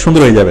মানুষ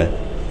সুন্দর হয়ে যাবে।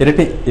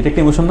 এটা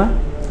একটা ইমোশন না,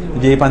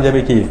 যে এই পাঞ্জাবি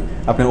কি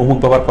আপনি অমুক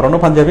বাবার পরানো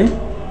পাঞ্জাবি,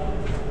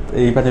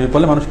 এই পাঞ্জাবি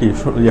পরলে মানুষ কি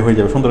ইয়ে হয়ে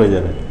যাবে, সুন্দর হয়ে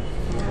যাবে,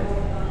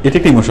 এটা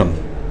একটা ইমোশন।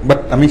 বাট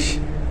আমি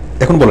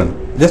এখন বলেন,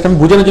 জাস্ট আমি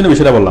বোঝানোর জন্য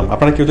বিষয়টা বললাম,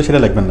 আপনারা কেউ তো সেটা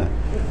লিখবেন না।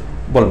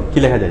 বলেন কি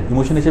লেখা যায়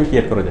ইমোশন হিসেবে, কি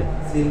অ্যাড করা যায়?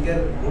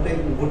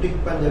 বুটিক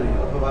পাঞ্জাবি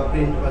অথবা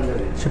প্রিন্ট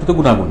পাঞ্জাবি, সেটা তো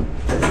গুণাগুণ।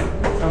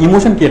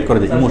 ইমোশন কি অ্যাড করা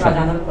যায়? ইমোশন,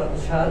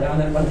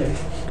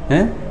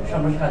 হ্যাঁ,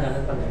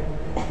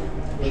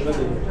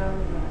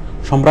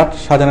 সম্রাট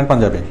শাহজাহানের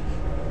পাঞ্জাবি।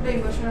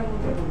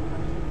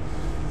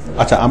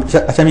 আচ্ছা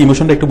আমি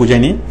ইমোশনটা একটু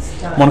বুঝাইনি।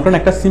 মনে করেন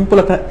একটা সিম্পল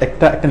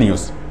একটা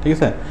নিউজ, ঠিক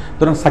আছে,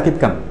 ধরুন সাকিব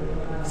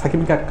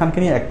খানকে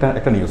নিয়ে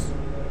একটা নিউজ,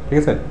 ঠিক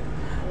আছে।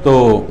 তো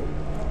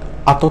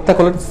আত্মহত্যা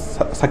করলেন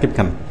সাকিব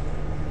খান,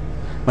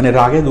 মানে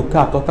রাগে দুঃখে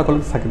আত্মহত্যা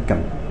করলেন সাকিব খান,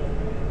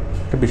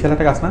 একটা বিশাল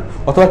একটা কাজ না?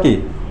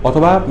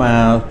 অথবা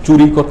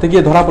চুরি করতে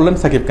গিয়ে ধরা পড়লেন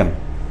সাকিব খান,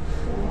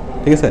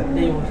 ঠিক আছে।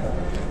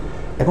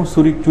 এখন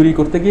চুরি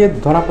করতে গিয়ে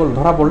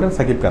ধরা পড়লেন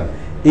সাকিব খান,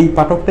 এই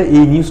পাঠকটা,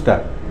 এই নিউজটা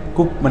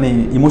খুব মানে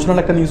ইমোশনাল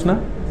একটা নিউজ না?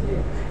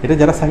 এটা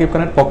যারা সাকিব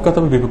খানের পক্ষে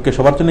অথবা বিপক্ষে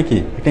সবার জন্য কি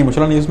একটা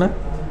ইমোশনাল নিউজ না?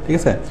 ঠিক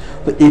আছে।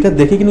 তো এটা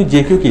দেখে কিন্তু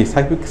যে কেউ কি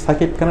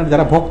সাকিব খানের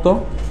যারা ভক্ত,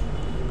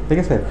 ঠিক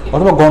আছে,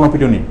 অথবা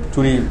গণপিটুনি,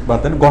 চুরি বাদ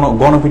দেন,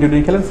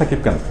 গণপিটুনি খেলেন সাকিব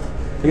খান,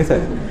 ঠিক আছে।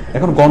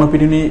 এখন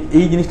গণপিটুনি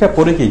এই জিনিসটা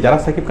পরে কি যারা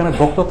সাকিব খানের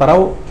ভক্ত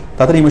তারাও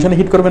তাদের ইমোশনে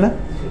হিট করবে না,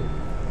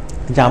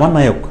 যে আমার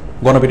নায়ক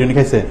গণপিটুনি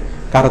খাইছে,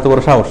 কার এত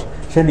বড় সাহস,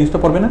 সে নিউজটা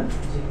পড়বে না?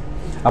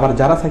 আবার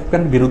যারা সাকিব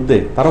খানের বিরুদ্ধে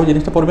তারাও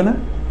জিনিসটা পড়বে না,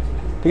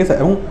 ঠিক আছে।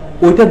 এবং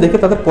ওইটা দেখে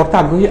তাদের পড়তে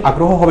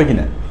আগ্রহ হবে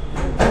কিনা,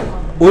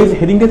 ওই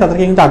হেডিংটাই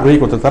তাদেরকে কিন্তু আগ্রহী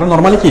করতে, তারা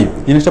নর্মালি কি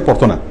জিনিসটা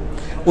পড়তো না,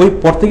 ওই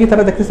পড়তে গিয়ে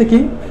তারা দেখতেছে কি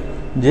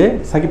যে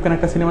সাকিব খান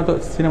একটা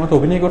সিনেমাতে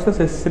অভিনয় করছে,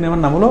 সেই সিনেমার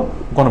নাম হলো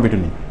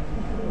গণপিটুনি,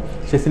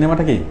 সেই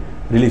সিনেমাটা কি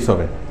রিলিজ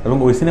হবে, এবং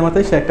ওই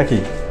সিনেমাতেই সে একটা কি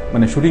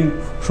মানে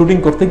শুটিং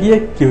করতে গিয়ে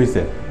কি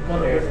হয়েছে,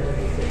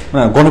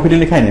 না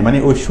গণপিটুনি খায়নি, মানে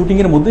ওই শুটিং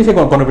এর মধ্যেই সে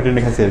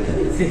গণপিটুনি খাইছে আর কি,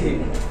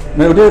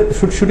 মানে ওটা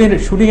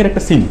শুটিং এর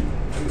একটা সিন।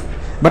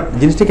 বাট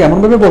জিনিসটাকে এমন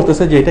ভাবে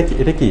বলতেছে যে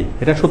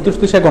এটা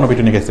সত্যি সে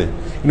গণপিটুনি খাইছে,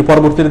 কিন্তু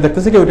পরবর্তীতে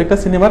দেখতেছে কি ওইটা একটা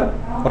সিনেমার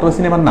অথবা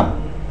সিনেমার নাম,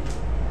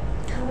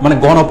 মানে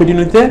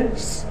গণপিটুনিতে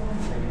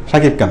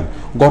সাকিব খান,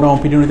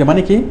 গণপিটুনিতে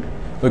মানে কি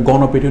ওই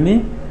গণপিটুনি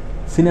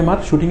সিনেমার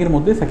শুটিং এর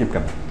মধ্যে সাকিব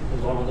খান,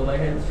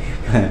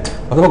 হ্যাঁ,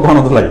 অথবা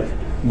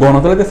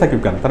গণদোলাইতে সাকিব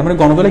খান, তার মানে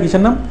গণদোলাই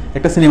কিসের নাম,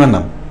 একটা সিনেমার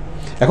নাম।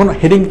 এখন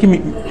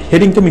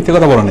হেডিং তো মিথ্যে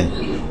কথা বলা নেই,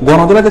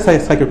 গণদোলাইতে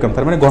সাকিব খান,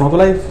 তার মানে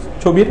গণদোলাই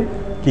ছবির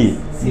কি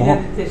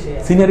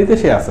সিনারিতে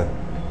সে আছে,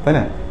 তাই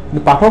না?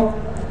 কিন্তু পাঠক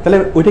তাহলে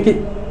ওইটা কি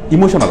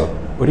ইমোশনাল,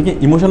 ওইটা কি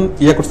ইমোশন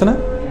ইয়ে করছে না,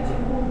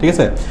 ঠিক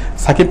আছে।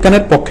 সাকিব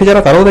খানের পক্ষে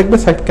যারা তারাও দেখবে,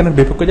 সাকিব খানের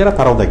বিপক্ষে যারা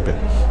তারাও দেখবে,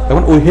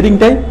 এবং ওই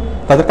হেডিংটাই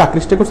তাদেরকে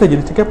আকৃষ্ট করছে এই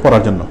জিনিসটাকে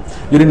পড়ার জন্য।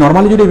 যদি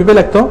নর্মালি যদি ভেবে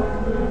লাগতো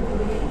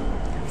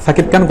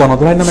সাকিব খান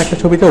গণদোলাই নামে একটা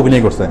ছবিতে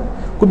অভিনয় করছে,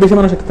 খুব বেশি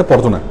মানুষ একটা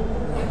পড়তো না,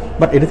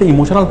 বাট এটাতে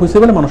ইমোশনাল হয়েছে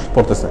বলে মানুষ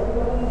পড়তেছে,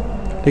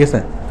 ঠিক আছে?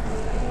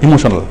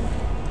 ইমোশনাল,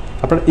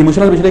 আপনার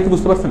ইমোশনাল বিষয়টা কি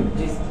বুঝতে পারছেন?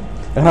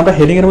 এখন আমরা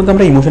হেডিংয়ের মধ্যে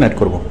আমরা ইমোশন অ্যাড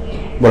করবো।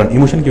 বলেন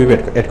ইমোশন কীভাবে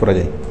অ্যাড করা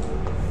যায়?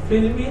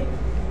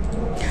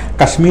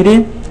 Kashmiri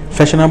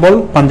fashionable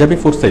panjabi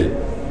for sale.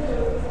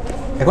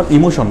 এখন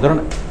ইমোশন, ধরুন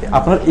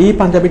আপনার এই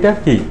পাঞ্জাবিটা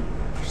কি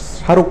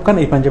শাহরুখ খান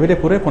এই পাঞ্জাবিটা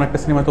পরে কোন একটা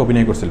সিনেমাতে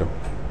অভিনয় করছিল,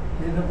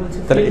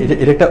 তাহলে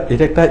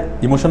এটা একটা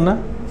ইমোশন না?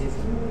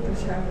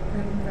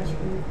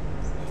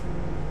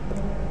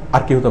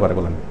 আর কি হতে পারে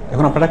বলেন?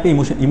 এখন আপনারা কি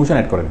ইমোশন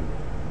অ্যাড করেন?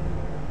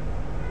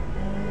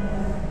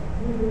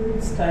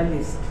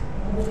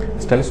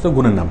 স্টাইলিশ তো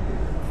গুণের নাম।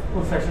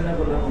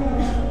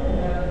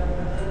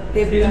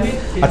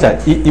 আচ্ছা,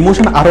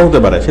 ইমোশন আরো হতে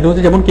পারে, সেটা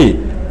হচ্ছে যেমন কি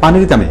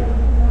পানির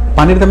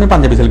দামে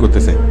পাঞ্জাবি সেল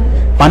করতেছে,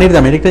 পানির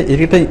দামে, এটা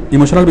একটা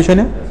ইমোশনাল বিষয়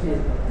না?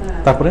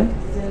 তারপরে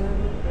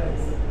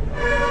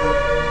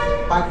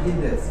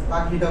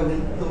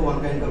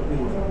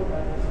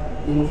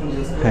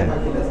হ্যাঁ,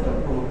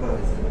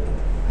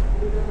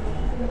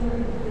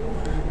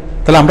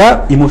 তাহলে আমরা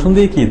ইমোশন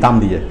দিয়ে কি দাম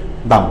দিয়ে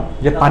দাম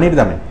যে পানির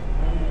দামে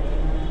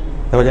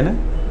দেওয়া যায় না?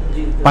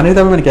 পানির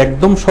দামে মানে কি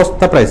একদম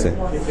সস্তা প্রাইসে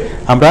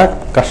আমরা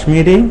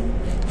কাশ্মীরি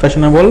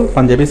ফ্যাশনেবল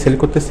পাঞ্জাবি সেল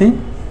করতেছি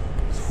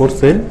ফর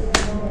সেল।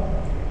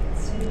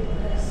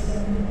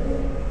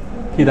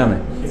 কি দামে?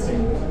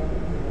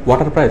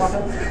 Water price,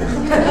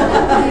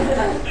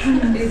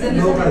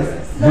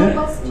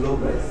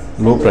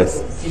 low price.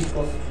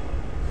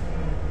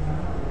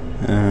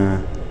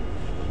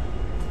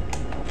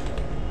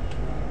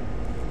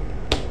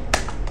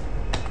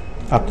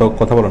 আর তো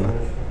কথা বলো না,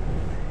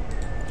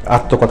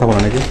 আর তো কথা বলো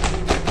নাকি?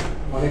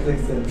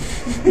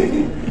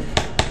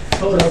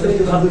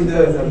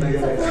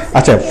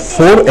 আচ্ছা,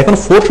 ফোর, এখন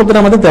ফোর শব্দটা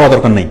আমাদের দেওয়া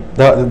দরকার নেই,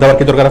 দেওয়ার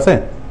কি দরকার আছে?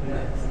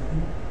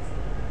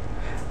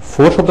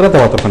 ফোর শব্দটা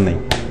দেওয়া দরকার নেই,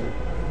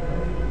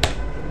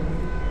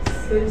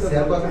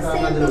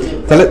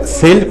 তাহলে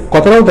সেল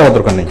কতটাও দেওয়া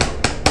দরকার নেই,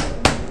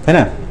 তাই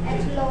না?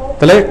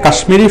 তাহলে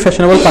কাশ্মীরি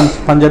ফ্যাশনেবল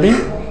পাঞ্জাবি,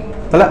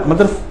 তাহলে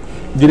আমাদের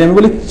যদি আমি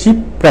বলি চিপ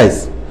প্রাইস,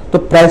 তো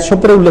প্রাইস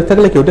শব্দের উল্লেখ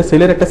থাকলে কি ওটা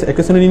সেলের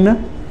একটা শ্রেণী না?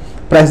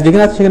 প্রাইস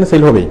যেখানে আছে সেখানে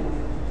সেল হবেই,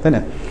 তাই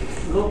না?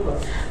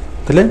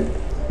 তাহলে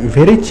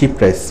very chip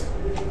price,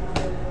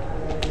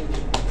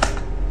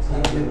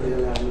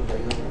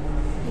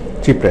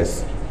 chip price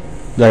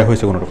জায়গা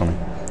হয়েছে কোনো রকমে,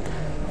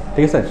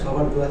 ঠিক আছে?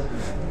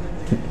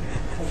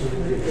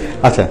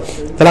 আচ্ছা,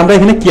 তাহলে আমরা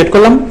এখানে কি অ্যাড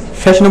করলাম?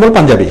 ফ্যাশনেবল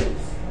পাঞ্জাবি।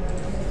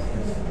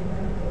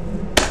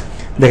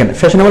 দেখেন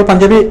ফ্যাশনেবল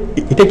পাঞ্জাবি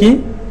এটা কি?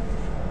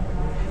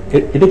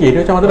 এটা কি? এটা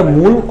হচ্ছে আমাদের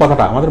মূল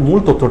কথাটা, আমাদের মূল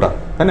তথ্যটা,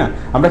 তাই না?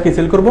 আমরা কি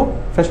সেল করব?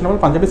 ফ্যাশনেবল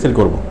পাঞ্জাবি সেল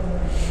করব।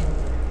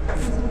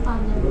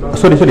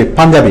 সরি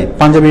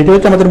পাঞ্জাবি এটা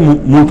হচ্ছে আমাদের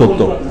মূল তথ্য,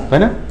 তাই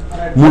না?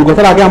 মূল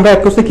কথার আগে আমরা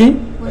অ্যাড করছি কি?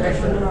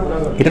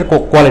 এটার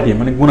কোয়ালিটি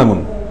মানে গুণাগুণ।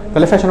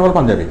 তাহলে ফ্যাশনেবল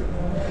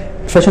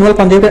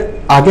পাঞ্জাবি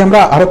আগে আমরা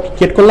আরো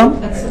কি অ্যাড করলাম?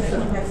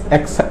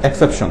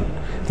 এক্সেপশন।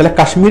 তাহলে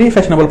কাশ্মীরি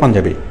ফ্যাশনেবল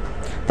পাঞ্জাবি,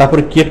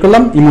 তারপরে কি অ্যাড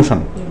করলাম? Emotion,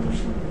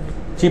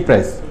 chip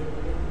price.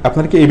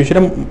 আপনার কি এই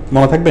বিষয়টা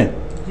মনে থাকবে?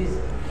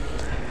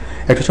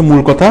 একটা হচ্ছে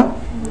মূল কথা,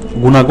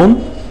 গুণাগুণ,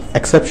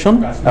 এক্সেপশন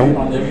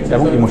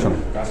এবং ইমোশন।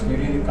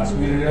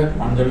 কাশ্মীরিরা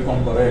পাঞ্জাবি কম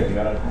করে,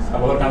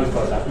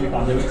 কাশ্মীরি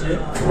পাঞ্জাবি চেয়ে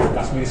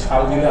কাশ্মীরি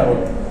শাল দিলে আরো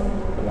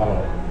ভালো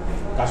হয়।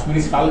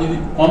 কাশ্মীরি শাল যদি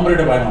কম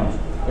রেটে পায় মানুষ,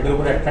 এটার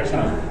উপরে অ্যাট্রাকশন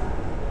আসবে,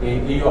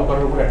 এই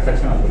অফারের উপরে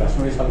অ্যাট্রাকশন আসবে।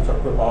 কাশ্মীরি শাল চট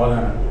করে পাওয়া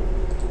যায় না,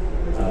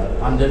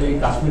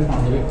 কাশ্মীরি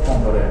পাঞ্জাবি কম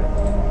করে।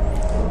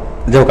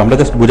 যাই হোক, আমরা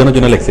জাস্ট বোঝানোর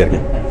জন্য লিখছি আর কি।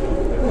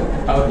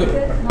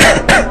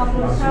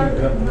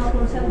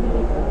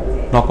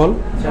 নকল,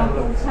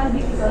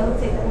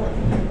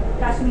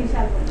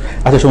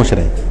 আচ্ছা সমস্যা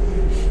নেই।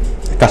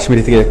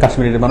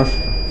 কাশ্মীরের মানুষ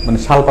মানে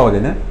শাল পাওয়া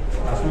যায় না?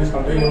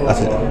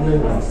 আচ্ছা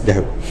যাই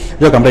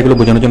হোক, আমরা এগুলো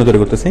বোঝানোর জন্য তৈরি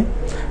করতেছি।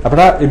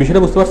 আপনারা এই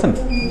বিষয়টা বুঝতে পারছেন?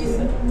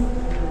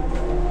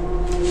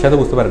 সেটা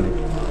বুঝতে পারেননি।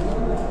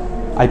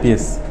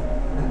 আইপিএস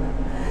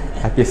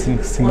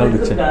সিগন্যাল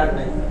দিচ্ছে।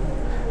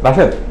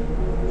 রাশেদ,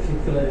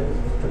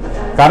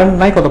 কারেন্ট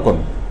নাই কতক্ষণ?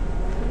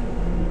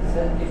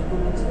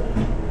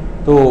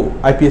 তো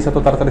আইপিএস এত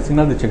তাড়াতাড়ি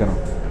সিগন্যাল দিচ্ছে কেন?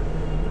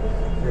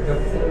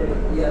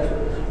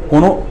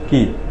 কোনো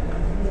কি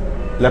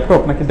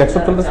ল্যাপটপ নাকি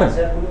ডেস্কটপ চলতেছে?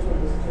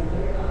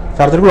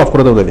 চার্জারগুলো অফ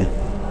করে দাও দাদি,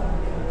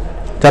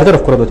 চার্জার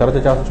অফ করে দাও,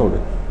 চার্জার চলবে।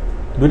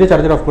 দুইটা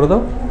চার্জার অফ করে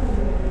দাও,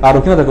 আর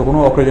ওখানে দেখো কোনো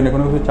অপ্রয়োজনীয়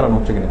কোনো কিছু চালানো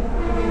হচ্ছে কিনা।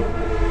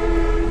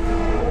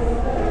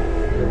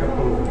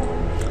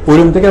 ওই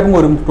রুম থেকে এবং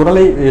ওই রুম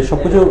টোটালি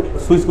সবকিছু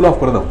সুইচগুলো অফ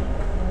করে দাও,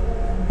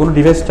 কোনো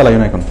ডিভাইস চালাইও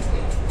না এখন।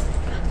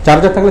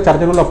 চার্জার থাকলে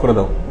চার্জারগুলো অফ করে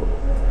দাও,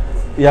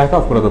 ইয়াটা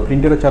অফ করে দাও,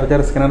 প্রিন্টারের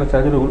চার্জার, স্ক্যানারের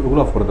চার্জার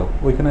ওগুলো অফ করে দাও,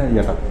 ওইখানে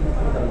ইয়াটা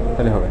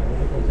তাহলে হবে।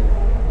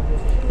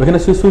 ওইখানে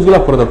সুইচগুলো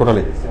অফ করে দাও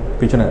টোটালি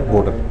পিছনে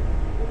বোর্ডের।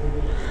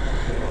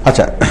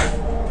 আচ্ছা,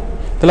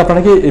 তাহলে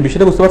আপনারা কি এই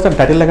বিষয়টা বুঝতে পারছেন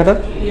টাইটেল লেখাটার?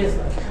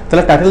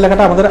 তাহলে টাইটেল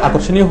লেখাটা আমাদের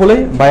আকর্ষণীয়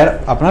হলেই বায়ার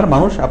আপনার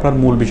মানুষ আপনার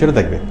মূল বিষয়টা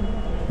দেখবে,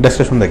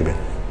 ডেসক্রিপশন দেখবে।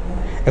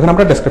 এখন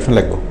আমরা ডেসক্রিপশন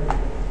লিখব।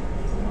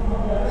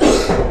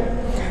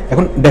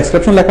 এখন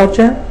ডেসক্রিপশন লেখা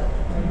হচ্ছে,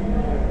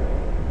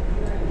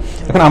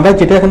 এখন আমরা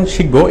যেটা এখন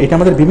শিখবো এটা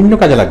আমাদের বিভিন্ন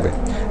কাজে লাগবে।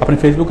 আপনি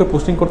ফেসবুকে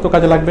পোস্টিং করতেও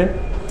কাজে লাগবে,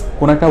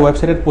 কোনো একটা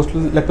ওয়েবসাইটের পোস্ট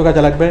লিখতে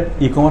কাজে লাগবে,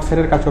 ই কমার্স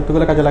সাইটের কাজ করতে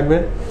গেলে কাজে লাগবে,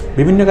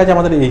 বিভিন্ন কাজে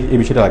আমাদের এই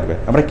বিষয়টা লাগবে।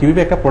 আমরা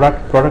কীভাবে একটা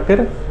প্রোডাক্টের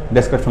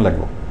ডেসক্রিপশন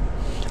লাগবো,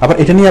 আবার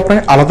এটা নিয়ে আপনার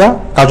আলাদা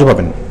কাজও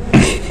পাবেন।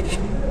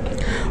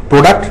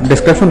 প্রোডাক্ট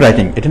ডেসক্রিপশন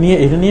রাইটিং এটা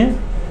নিয়ে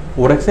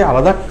ওরেক্সে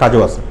আলাদা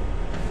কাজও আছে।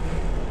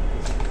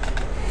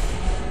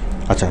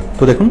 আচ্ছা,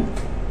 তো দেখুন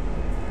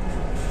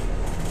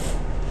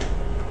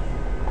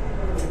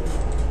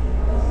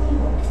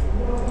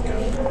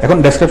এখন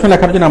ডেসক্রিপশন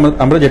লেখার জন্য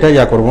আমরা যেটা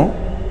করব,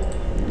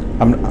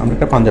 আমরা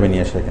একটা পাঞ্জাবি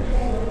নিয়ে আসি আগে।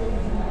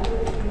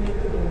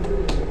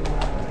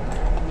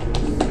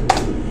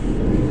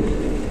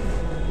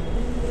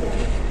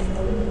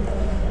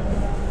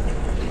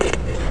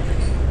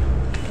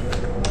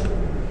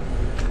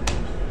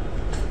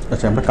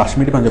 আচ্ছা, আমরা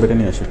কাশ্মীরি পাঞ্জাবিটা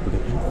নিয়ে আসি একটু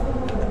দেখি।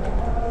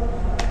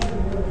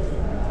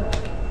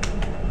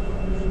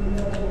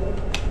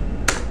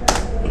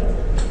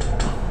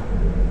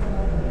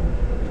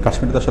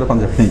 কাশ্মীরে তো আসলে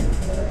পাঞ্জাবি নেই,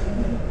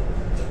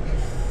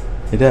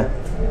 এটা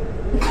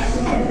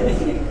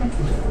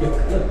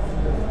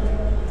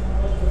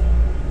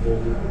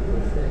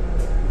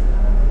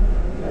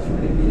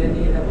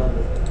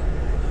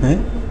হ্যাঁ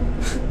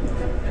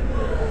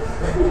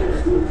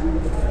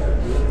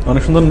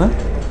অনেক সুন্দর না?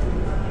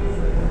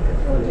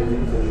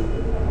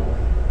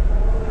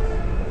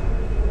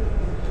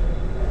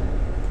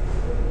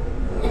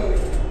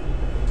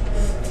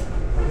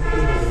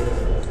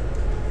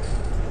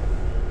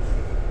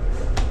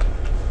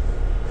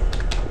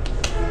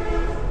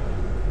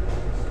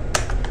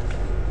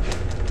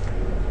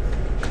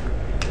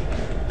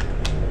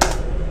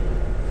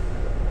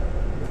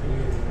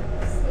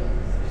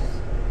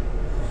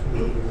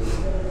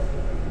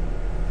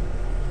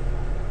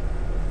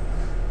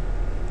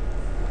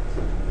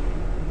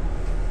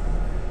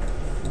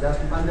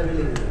 জাস্ট পাঞ্জাবি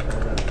লিখে দিন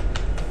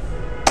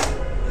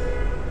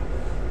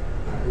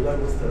এবার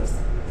বুঝতে পারছি।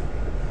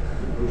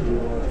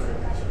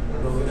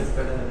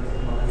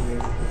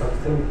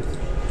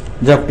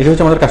 যাক, এটা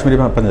হচ্ছে আমাদের কাশ্মীরি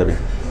পাঞ্জাবি।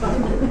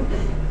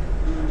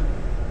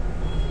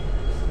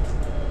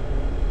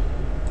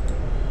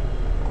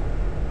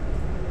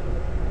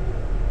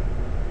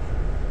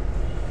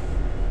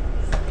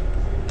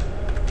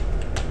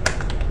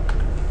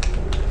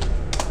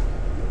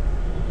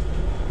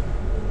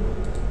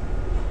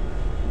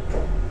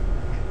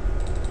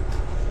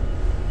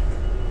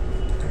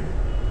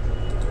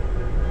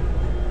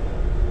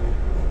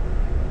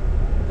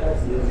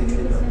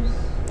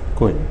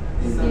 কই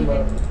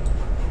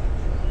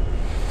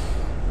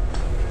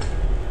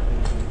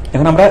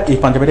এখন আমরা এই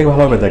পাঞ্জাবিটাকে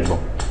ভালোভাবে দেখবো।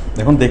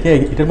 এখন দেখে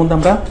এটার মধ্যে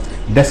আমরা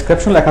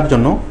ডেসক্রিপশন লেখার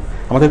জন্য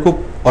আমাদের খুব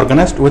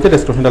অর্গানাইজড ওয়েতে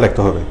ডেসক্রিপশনটা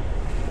লিখতে হবে।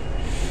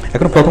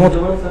 এখন প্রথমত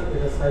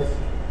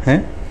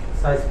হ্যাঁ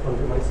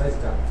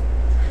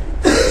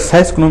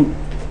সাইজ কোনো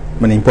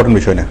ইম্পর্টেন্ট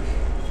বিষয় না,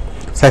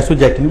 সাইজ তো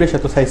যে একটা নিবে সে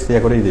তো সাইজ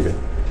করেই দিবে,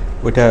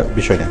 ওইটা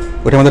বিষয় না,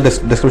 ওইটা আমাদের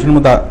ডেসক্রিপশনের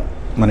মধ্যে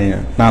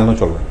না আনলেও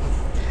চলবে।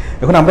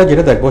 এখন আমরা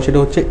যেটা দেখবো সেটা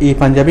হচ্ছে এই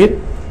পাঞ্জাবির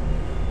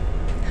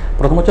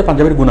প্রথম হচ্ছে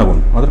পাঞ্জাবির গুণাগুণ।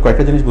 আমাদের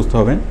কয়েকটা জিনিস বুঝতে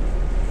হবে।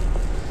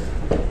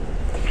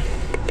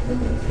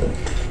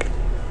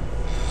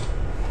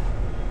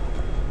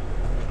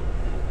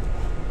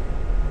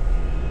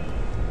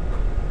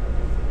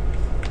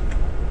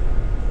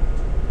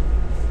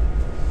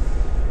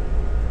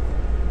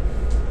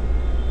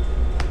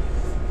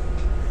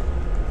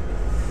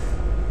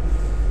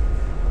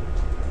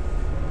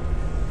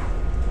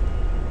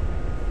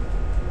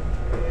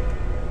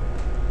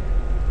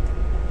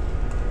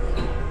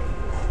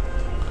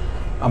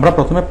 আমরা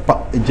প্রথমে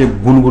যে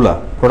গুণগুলা,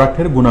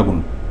 প্রোডাক্টের গুণাগুণ,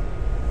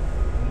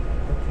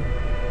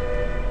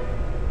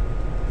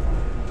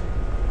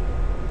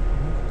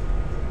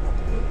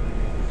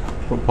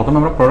 প্রথমে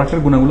আমরা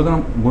প্রোডাক্টের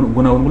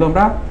গুণাগুণগুলো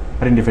আমরা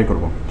আইডেন্টিফাই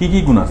করব, কি কি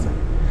গুণ আছে।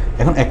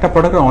 এখন একটা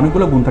প্রোডাক্টের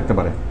অনেকগুলো গুণ থাকতে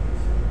পারে,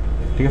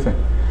 ঠিক আছে।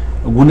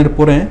 গুণের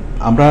পরে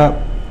আমরা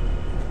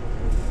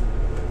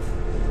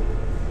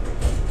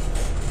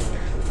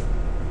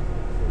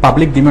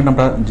পাবলিক ডিমান্ড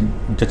আমরা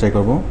যাচাই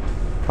করব,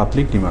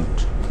 পাবলিক ডিমান্ড।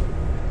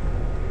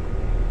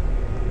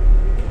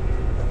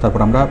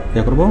 তারপর আমরা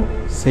ইয়ে করব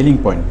সেলিং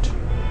পয়েন্ট।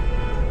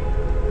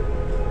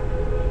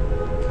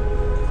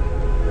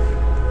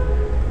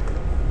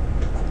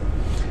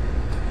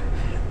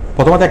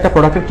 প্রথমত একটা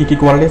প্রোডাক্টের কি কি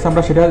কোয়ালিটি আছে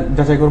আমরা সেটা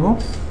যাচাই করব।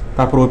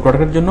 তারপর ওই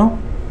প্রোডাক্টের জন্য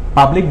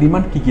পাবলিক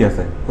ডিমান্ড কি কি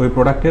আছে, ওই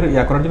প্রোডাক্টের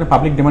করার জন্য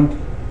পাবলিক ডিমান্ড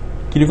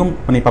কীরকম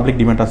পাবলিক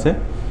ডিমান্ড আছে,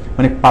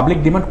 পাবলিক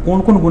ডিমান্ড কোন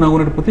কোন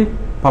গুণাগুণের প্রতি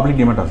পাবলিক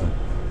ডিমান্ড আছে।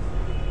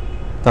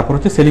 তারপর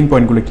হচ্ছে সেলিং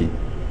পয়েন্টগুলো কি,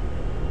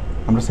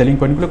 আমরা সেলিং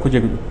পয়েন্টগুলো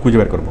খুঁজে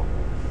বের করবো।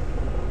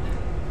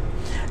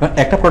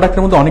 একটা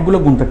প্রোডাক্টের মধ্যে অনেকগুলো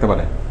গুণ থাকতে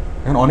পারে,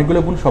 এখন অনেকগুলো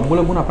গুণ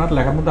সবগুলো গুণ আপনার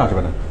লেখার মধ্যে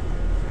আসবে না।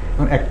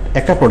 এখন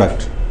একটা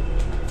প্রোডাক্ট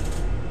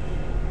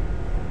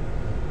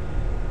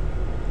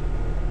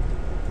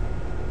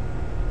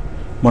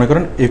মনে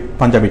করেন এই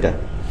পাঞ্জাবিটা,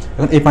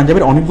 এখন এই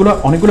পাঞ্জাবির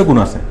অনেকগুলো গুণ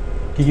আছে।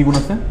 কি কি গুণ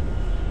আছে?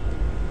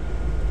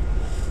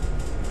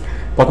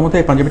 প্রথমত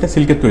এই পাঞ্জাবিটা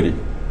সিল্কের তৈরি,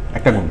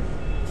 একটা গুণ,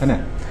 তাই না?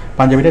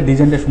 পাঞ্জাবিটার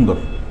ডিজাইনটা সুন্দর।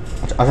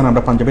 আচ্ছা এখন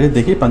আমরা পাঞ্জাবিটা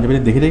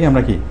দেখে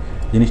আমরা কি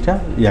জিনিসটা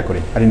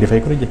করি, আইডেন্টিফাই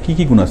করি যে কি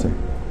কি গুণ আছে।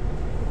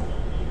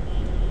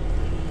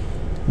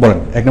 বলেন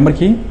 1 নম্বর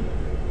কি?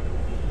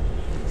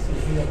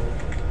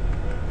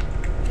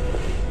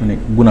 মানে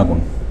গুণাগুণ।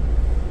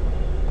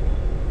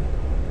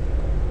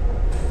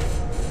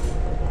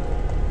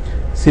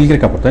 সিল্কের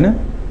কাপড়, তাই না?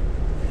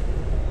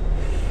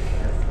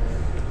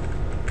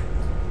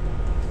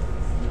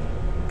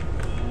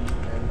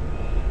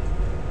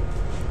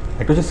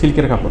 একটা হচ্ছে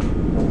সিল্কের কাপড়,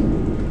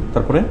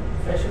 তারপরে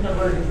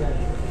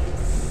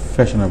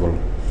ফ্যাশনেবল,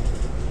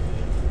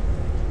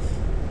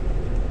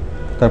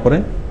 তারপরে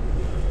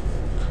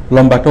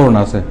লম্বা একটা ওড়না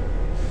আছে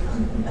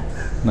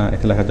না,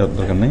 এটা লেখা যাওয়ার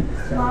দরকার নেই।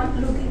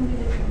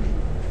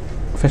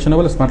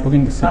 ফ্যাশনেবল, স্মার্ট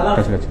লুকিং,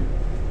 কাছাকাছি।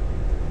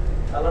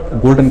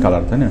 গোল্ডেন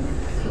কালার, তাই না?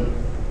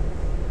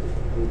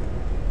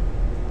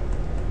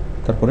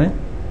 তারপরে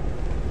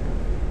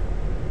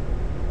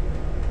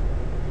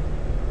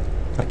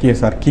আর কি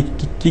আছে? আর কি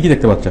কি কি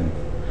দেখতে পাচ্ছেন?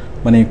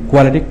 মানে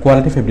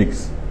কোয়ালিটি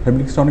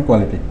ফেব্রিক্সটা অনেক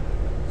কোয়ালিটি।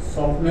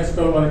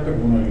 সফটনেসটাও অনেকটা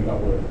গুণ হয়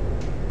কাপড়ের।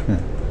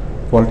 হ্যাঁ,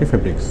 কোয়ালিটি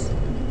ফেব্রিক্স।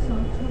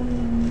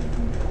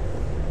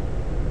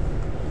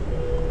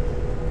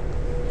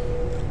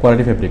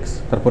 কোয়ালিটি ফেব্রিক্স,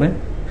 তারপরে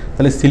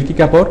তাহলে সিল্কি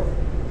কাপড়,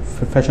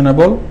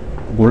 fashionable,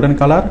 golden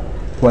colour,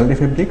 quality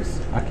fabrics,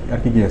 আর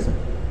কি কি আছে?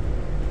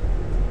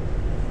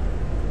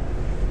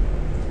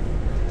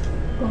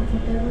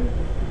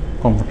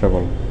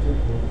 কমফোর্টেবল।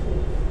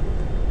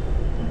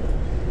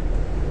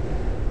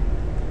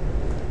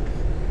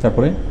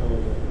 তারপরে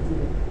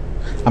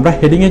আমরা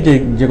হেডিংয়ে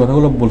যে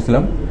কথাগুলো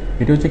বলছিলাম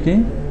এটা হচ্ছে কি,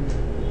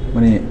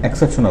 মানে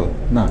এক্সেপশনাল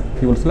না,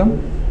 কি বলছিলাম?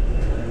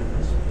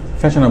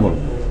 ফ্যাশনেবল,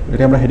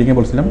 এটা আমরা হেডিংয়ে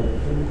বলছিলাম।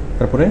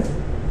 তারপরে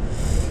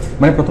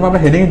মানে প্রথমে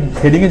আমরা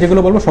হেডিংয়ে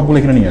যেগুলো বলবো সবগুলো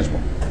এখানে নিয়ে আসবো।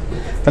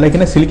 তাহলে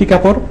এখানে সিল্কি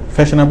কাপড়,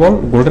 fashionable,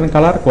 golden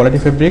colour, quality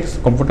fabrics,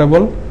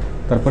 comfortable,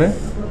 তারপরে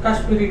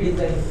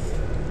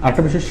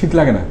আরেকটা বিষয়, শীত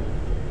লাগে না।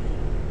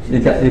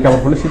 এই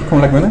কাপড় পরলে শীত কম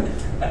লাগবে না,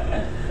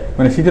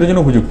 মানে শীতের জন্য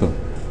উপযুক্ত।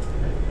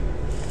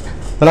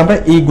 তাহলে আমরা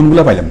এই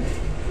গুণগুলো পাইলাম,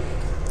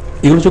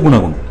 এগুলো হচ্ছে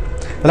গুণাগুণ।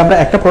 তাহলে আমরা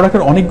একটা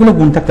প্রোডাক্টের অনেকগুলো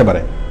গুণ থাকতে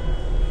পারে,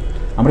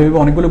 আমরা এভাবে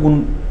অনেকগুলো গুণ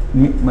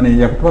মানে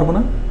ইয়ে করতে পারবো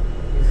না।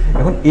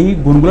 এখন এই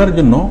গুণগুলোর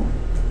জন্য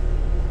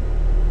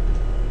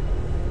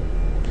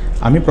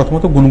আমি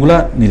প্রথমত গুণগুলা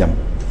নিলাম,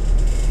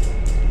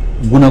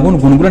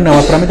 গুণগুলো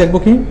নেওয়ার পর আমি দেখবো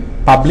কি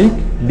পাবলিক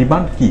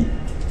ডিমান্ড কি,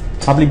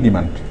 পাবলিক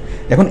ডিমান্ড।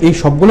 এখন এই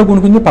সবগুলো গুণ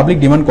কিন্তু পাবলিক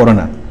ডিমান্ড করে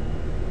না,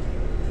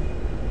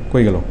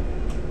 কই গেল?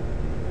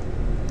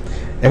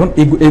 এখন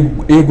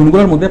এই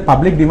গুণগুলোর মধ্যে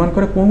পাবলিক ডিমান্ড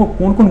করে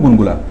কোন কোন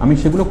গুণগুলা, আমি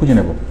সেগুলো খুঁজে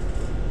নেব।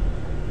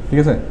 ঠিক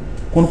আছে,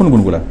 কোন কোন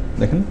গুণগুলা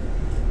দেখেন।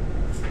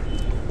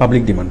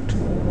 পাবলিক ডিমান্ড,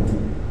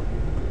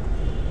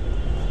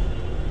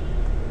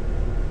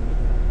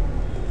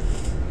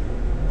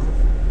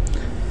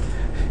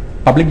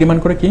 পাবলিক ডিমান্ড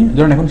করে কি,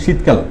 ধরেন এখন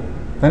শীতকাল,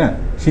 তাই না?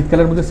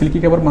 শীতকালের মধ্যে সিল্কি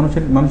কাপড়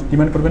মানুষ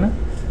ডিমান্ড করবে না,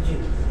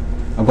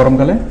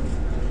 গরমকালে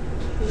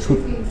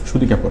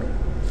সুতি কাপড়।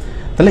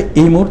 তাহলে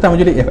এই মুহূর্তে আমি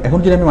যদি এখন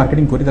যদি আমি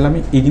মার্কেটিং করি, তাহলে আমি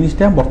এই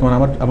জিনিসটা বর্তমানে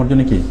আমার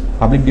জন্য কি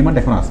পাবলিক ডিমান্ড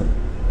এখন আছে।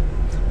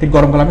 ঠিক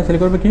গরমকালে আমি সেল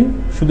করবো কি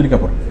সুতির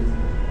কাপড়,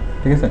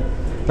 ঠিক আছে?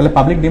 তাহলে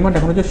পাবলিক ডিমান্ড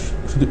এখন হচ্ছে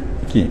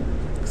কি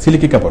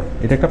সিল্কি কাপড়,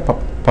 এটা একটা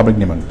পাবলিক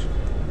ডিমান্ড।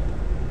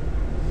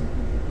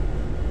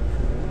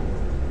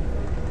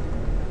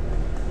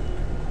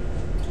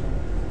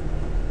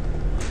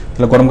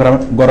 তাহলে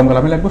গরমকালে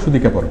আমি লাগবো সুতি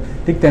কাপড়।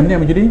 ঠিক তেমনি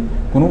আমি যদি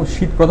কোনো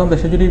শীত প্রধান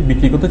দেশে যদি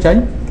বিক্রি করতে চাই,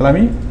 তাহলে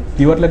আমি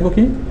কিওয়ার্ড লাগবো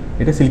কি,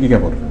 এটা সিল্কি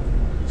কাপড়।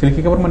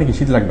 সিল্কি কাপড় মানে কি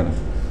শীত লাগবে না।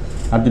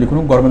 আর যদি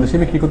কোনো গরমের দেশে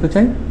বিক্রি করতে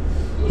চাই,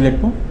 কি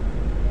লিখবো,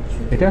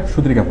 এটা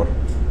সুতির কাপড়।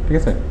 ঠিক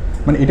আছে,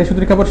 মানে এটা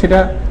সুতির কাপড়, সেটা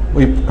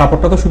ওই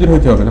কাপড়টা তো সুতির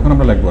হইতে হবে, তখন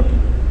আমরা লাগবো আর কি।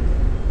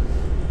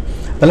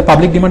 তাহলে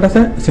পাবলিক ডিমান্ড আছে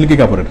সিল্কি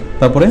কাপড়ের।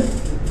 তারপরে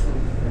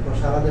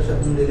সারা দেশে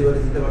হোম ডেলিভারি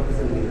দিতে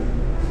পারতেছেন কিনা?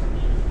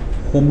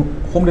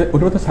 হোম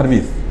ওটা তো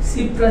সার্ভিস,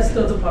 চিপ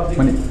প্রাইসটা তো পাবলিক,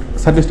 মানে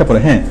সার্ভিসটা পরে।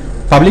 হ্যাঁ,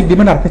 পাবলিক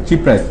ডিমান্ড আর একটা চিপ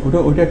প্রাইস,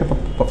 ওইটা একটা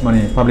মানে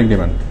পাবলিক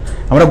ডিমান্ড।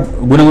 আমরা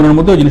গুণাগুণের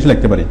মধ্যে ওই জিনিস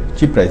লিখতে পারি,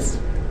 চিপ প্রাইস।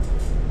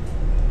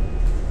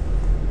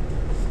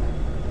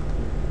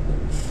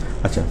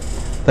 আচ্ছা,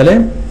 তাহলে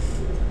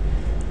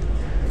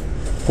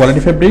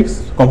quality fabrics,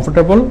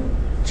 comfortable,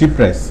 chip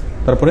price.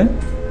 তারপরে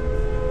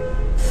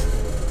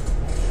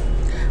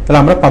তাহলে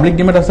আমরা পাবলিক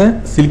ডিমান্ড আছে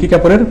সিল্কি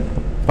কাপড়ের,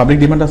 পাবলিক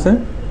ডিমান্ড আছে।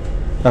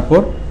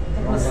 তারপর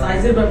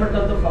সাইজের ব্যাপারটা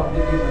তো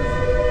পাবলিক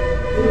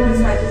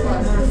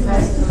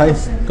সাইজ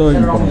তো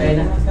ইম্পর্টেন্ট।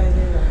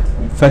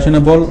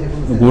 Fashionable,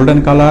 golden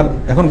colour.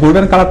 এখন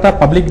গোল্ডেন কালারটা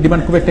পাবলিক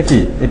ডিমান্ড খুব একটা কি,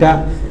 এটা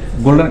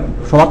গোল্ডেন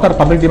সবার তো আর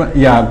পাবলিক ডিমান্ড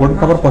গোল্ডেন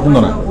কাপড়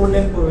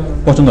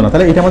পছন্দ না,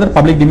 তাহলে এটা আমাদের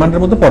পাবলিক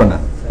ডিমান্ডের মধ্যে পড়ে না,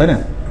 তাই না?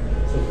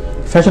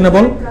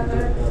 ফ্যাশনেবল,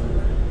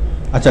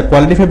 আচ্ছা,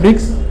 কোয়ালিটি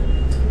ফেব্রিক্স,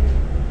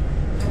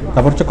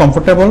 তারপর হচ্ছে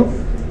কমফোর্টেবল,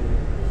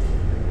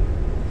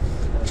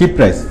 চিপ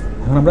প্রাইস।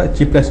 এখন আমরা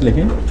চিপ প্রাইস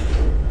লিখি,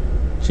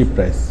 চিপ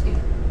প্রাইস।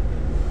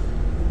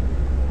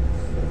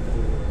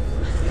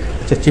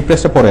 আচ্ছা, চিপ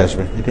প্রাইসটা পরে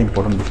আসবে, এটা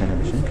ইম্পর্টেন্ট বিষয় না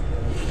বেশি।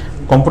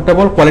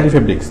 কমফোর্টেবল, কোয়ালিটি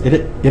ফেব্রিক্স,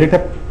 এটা একটা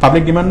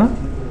পাবলিক ডিমান্ড না?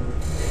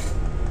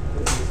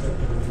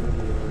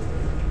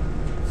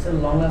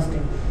 Long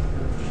lasting.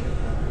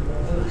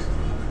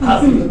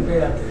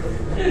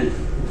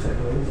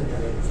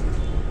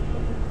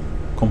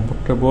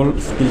 কমফোর্টেবল,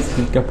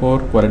 সিল্ক কাপড়,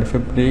 কোয়ালিটি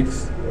ফেব্রিক্স,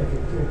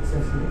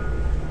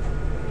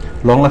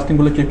 লং লাস্টিং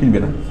গুলো কেউ কিনবে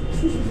না,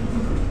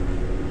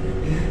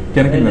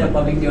 কেন কিনবে না?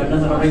 পাবলিক ডিমান্ড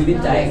না অনেকদিন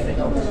চাই একটা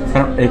কাপড়।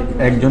 কারণ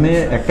একজনে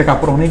একটা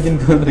কাপড় অনেকদিন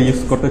ধরে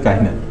ইউজ করতে চায়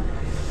না।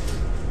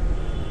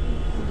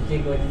 যে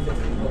কোয়ালিটি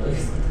কত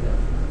ইউজ করতে হবে।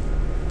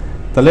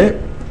 তাহলে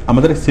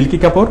আমাদের সিল্কি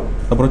কাপড়,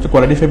 তারপর হচ্ছে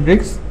কোয়ালিটি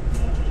ফেব্রিক্স,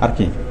 আর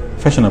কি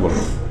ফ্যাশনেবল।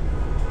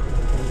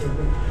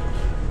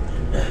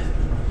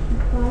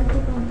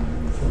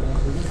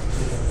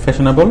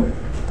 ফ্যাশনেবল,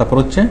 তারপর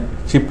হচ্ছে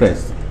চিপ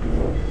প্রাইস।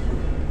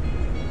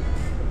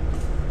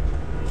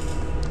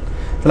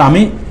 তাহলে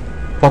আমি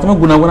প্রথমে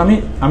গুণাগুণ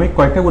আমি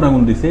কয়েকটা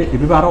গুণাগুণ দিছি,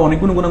 এভাবে আরো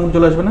অনেকগুলো গুণাগুণ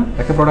চলে আসবে না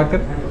একটা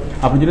প্রোডাক্টের।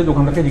 আপনি যদি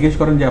দোকানদারকে জিজ্ঞেস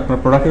করেন যে আপনার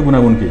প্রোডাক্টের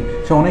গুণাগুণ কি,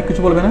 সে অনেক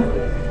কিছু বলবে না,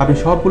 আপনি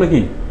সবগুলো কি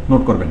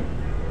নোট করবেন।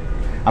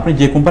 আপনি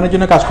যে কোম্পানির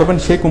জন্য কাজ করবেন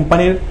সেই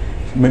কোম্পানির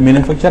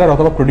ম্যানুফ্যাকচারার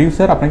অথবা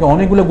প্রডিউসার আপনাকে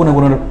অনেকগুলো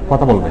গুণাগুণের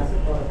কথা বলবে,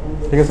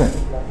 ঠিক আছে?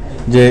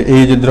 যে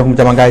এই যে যেরকম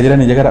জামা গায়ে দিলে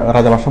নিজেকে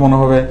রাজা বাদশা মনে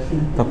হবে,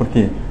 তারপর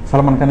কি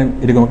সালমান খান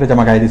এরকম একটা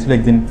জামা গায়ে দিয়েছিল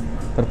একদিন,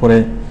 তারপরে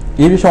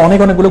এই বিষয়ে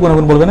অনেকগুলো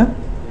গুণাগুণ বলবে না।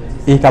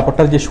 এই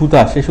কাপড়টার যে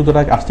সুতা, সেই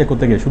সুতোটা আসছে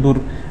কোথা থেকে, সুদূর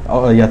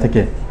ইয়া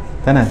থেকে,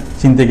 তাই না,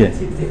 চীন থেকে।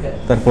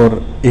 তারপর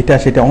এটা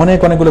সেটা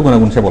অনেকগুলো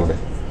গুণাগুণ সে বলবে।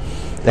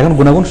 এখন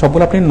গুণাগুণ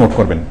সবগুলো আপনি নোট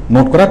করবেন।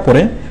 নোট করার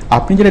পরে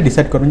আপনি যেটা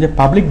ডিসাইড করবেন যে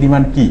পাবলিক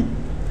ডিমান্ড কি।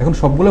 এখন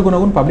সবগুলো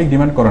গুণাগুণ পাবলিক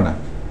ডিমান্ড করে না,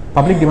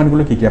 পাবলিক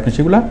ডিমান্ডগুলো কি কি আপনি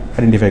সেগুলো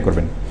আইডেন্টিফাই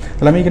করবেন।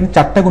 তাহলে আমি এখানে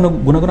 4টা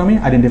গুণাগুণ আমি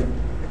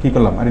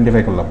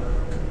আইডেন্টিফাই করলাম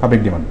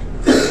পাবলিক ডিমান্ড।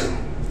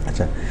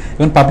 আচ্ছা,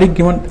 এখন পাবলিক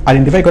ডিমান্ড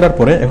আইডেন্টিফাই করার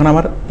পরে এখন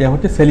আমার ইয়া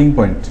হচ্ছে সেলিং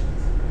পয়েন্ট।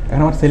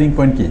 এখন আমার সেলিং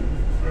পয়েন্ট কি?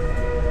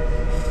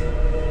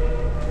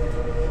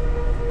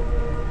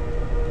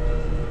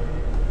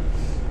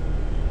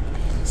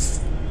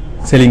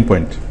 Selling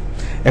point.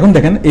 এখন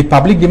দেখেন এই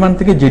পাবলিক ডিমান্ড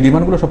থেকে যে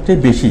ডিমান্ডগুলো সবচেয়ে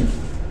বেশি,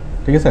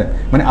 ঠিক আছে,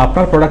 মানে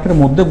আপনার প্রোডাক্টের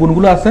মধ্যে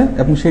গুণগুলো আছে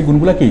এবং সেই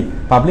গুণগুলো কি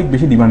পাবলিক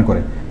বেশি ডিমান্ড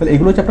করে, তাহলে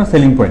এগুলো হচ্ছে আপনার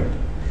সেলিং পয়েন্ট।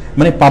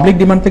 মানে পাবলিক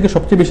ডিমান্ড থেকে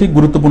সবচেয়ে বেশি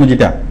গুরুত্বপূর্ণ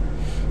যেটা,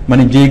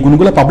 মানে যে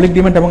গুণগুলো পাবলিক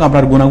ডিমান্ড এবং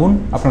আপনার গুণাগুণ,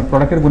 আপনার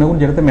প্রোডাক্টের গুণাগুণ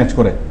যেটাতে ম্যাচ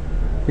করে,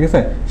 ঠিক আছে,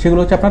 সেগুলো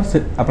হচ্ছে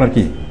আপনার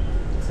কি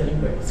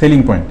সেলিং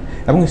পয়েন্ট।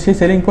 এবং সেই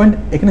সেলিং পয়েন্ট,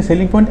 এখানে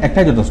সেলিং পয়েন্ট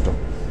একটাই যথেষ্ট।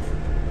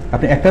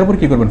 আপনি একটার উপর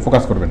কি করবেন,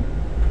 ফোকাস করবেন।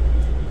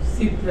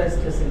 চিপ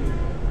প্রাইসটা সেলিং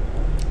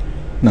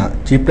না,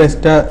 চিপ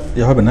প্রাইসটা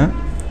হবে না।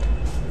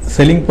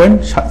 সেলিং পয়েন্ট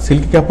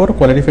সিল্কি কাপড়,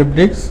 কোয়ালিটি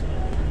ফেব্রিক্স,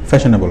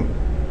 ফ্যাশনেবল।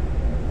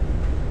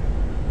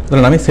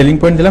 ধরুন আমি সেলিং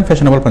পয়েন্ট দিলাম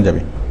ফ্যাশনেবল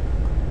পাঞ্জাবি।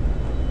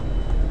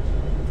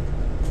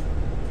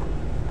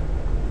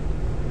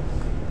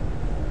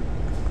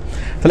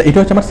 তাহলে এটা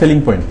হচ্ছে আমার সেলিং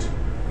পয়েন্ট।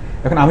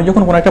 এখন আমি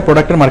যখন কোনো একটা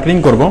প্রোডাক্টের মার্কেটিং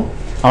করব,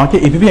 আমাকে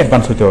এইভাবেই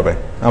অ্যাডভান্স হতে হবে।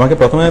 আমাকে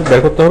প্রথমে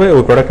বের করতে হবে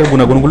ওই প্রোডাক্টের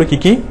গুণাগুণগুলো কী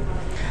কী,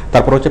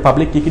 তারপর হচ্ছে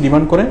পাবলিক কী কী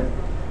ডিমান্ড করে।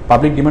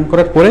 পাবলিক ডিমান্ড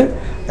করার পরে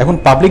এখন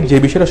পাবলিক যে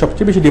বিষয়টা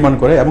সবচেয়ে বেশি ডিমান্ড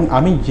করে এবং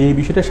আমি যে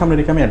বিষয়টার সামনে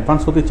রেখে আমি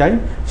অ্যাডভান্স হতে চাই,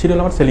 সেটা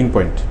হলো আমার সেলিং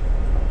পয়েন্ট।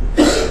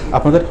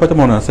 আপনাদের হয়তো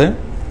মনে আছে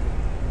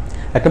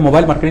একটা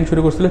মোবাইল মার্কেটিং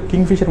শুরু করছিল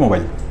কিংফিশার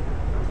মোবাইল,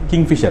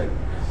 কিংফিশার।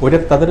 ওইটা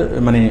তাদের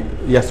মানে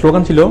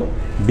স্লোগান ছিল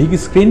বিগ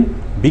স্ক্রিন,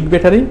 বিগ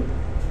ব্যাটারি,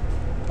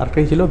 আর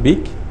কি ছিল বিগ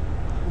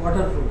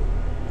ওয়াটারপ্রুফ,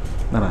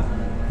 না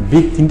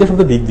বিগ, 3টে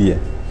শব্দ বিগ দিয়ে।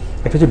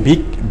 একটা হচ্ছে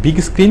বিগ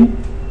স্ক্রিন,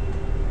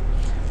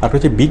 আর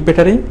হচ্ছে বিগ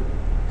ব্যাটারি,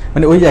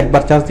 মানে ওই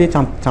একবার চার্জ দিয়ে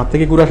চাঁদ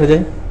থেকে ঘুরে আসা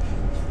যায়।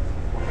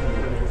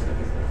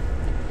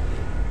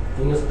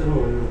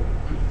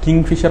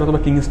 কিংফিশার অথবা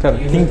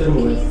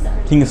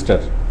কিংস্টার।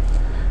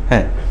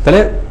 হ্যাঁ,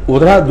 তাহলে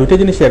ওরা দুইটা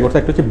জিনিস শেয়ার করছে,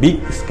 একটা হচ্ছে বিগ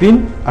স্ক্রিন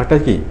আর একটা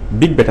কি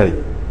বিগ ব্যাটারি।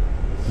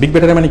 বিগ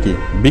ব্যাটারি মানে কি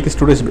বিগ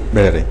স্টোরেজ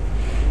ব্যাটারি।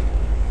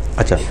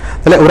 আচ্ছা,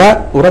 তাহলে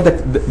ওরা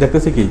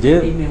দেখতেছে কি যে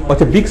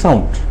হচ্ছে বিগ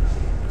সাউন্ড,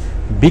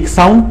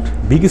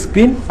 বিগ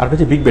স্ক্রিন আর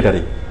হচ্ছে বিগ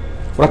ব্যাটারি।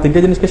 ওরা 3টে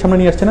জিনিসকে সামনে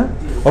নিয়ে আসছে না।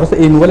 ওরা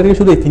এই মোবাইলের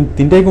শুধু এই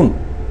 3টাই গুণ,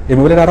 এই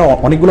মোবাইলের আরো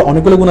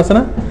অনেকগুলো গুণ আছে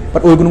না,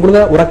 বাট ওই গুণগুলো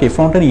ওরা কি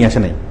ফ্রন্টে নিয়ে আসে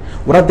নাই।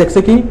 ওরা দেখছে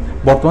কি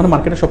বর্তমানে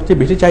মার্কেটে সবচেয়ে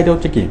বেশি চাহিদা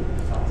হচ্ছে কি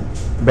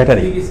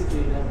ব্যাটারি,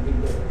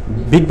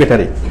 বিগ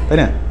ব্যাটারি, তাই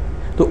না?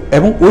 তো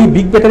এবং ওই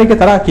বিগ ব্যাটারিকে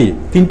তারা কি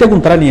 3টে গুণ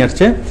তারা নিয়ে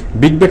আসছে,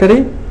 বিগ ব্যাটারি,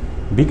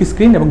 বিগ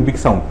স্ক্রিন এবং বিগ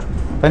সাউন্ড,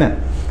 তাই না?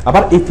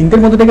 আবার এই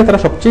 3টের মধ্যে থেকে তারা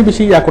সবচেয়ে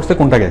বেশি করছে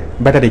কোনটাকে,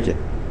 ব্যাটারিকে।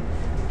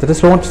 তাতে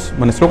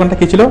স্লোগানটা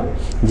কি ছিল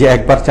যে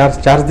একবার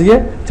চার্জ দিয়ে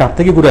চাঁদ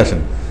থেকে ঘুরে আসেন।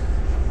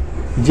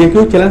 যে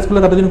কেউ চ্যালেঞ্জ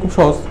করলে তাদের জন্য খুব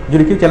সহজ।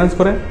 যদি কেউ চ্যালেঞ্জ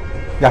করে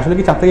যে আসলে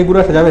কি চাঁদ থেকে ঘুরে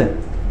আসা যাবে,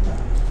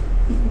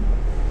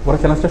 ওরা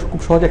চ্যালেঞ্জটা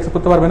খুব সহজে অ্যাকসেপ্ট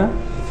করতে পারবে না?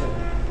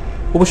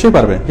 অবশ্যই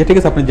পারবে, যে ঠিক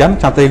আছে আপনি যান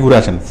চাঁদ থেকে ঘুরে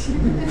আসেন।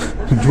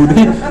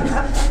 যদি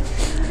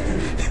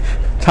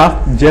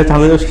যে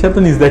চাঁদে যাবে সে তো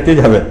নিজ দায়িত্বে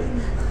যাবে,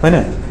 তাই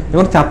না?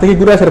 এবং চাঁদ থেকে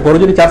ঘুরে আসার পরে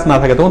যদি চার্জ না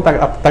থাকে তখন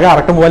তাকে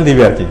আরেকটা মোবাইল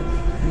দিবে আর কি,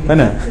 তাই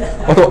না?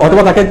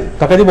 অথবা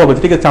তাকে যদি বলবে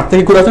ঠিক আছে চাঁদ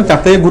থেকে ঘুরে আসেন,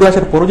 চাঁদ থেকে ঘুরে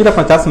আসার পরে যদি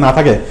আপনার চার্জ না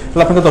থাকে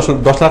তাহলে আপনাকে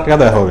 10 লাখ টাকা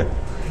দেওয়া হবে,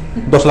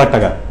 10 লাখ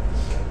টাকা।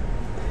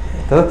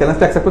 তাহলে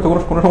চ্যালেঞ্জটা অ্যাকসেপ্ট করতে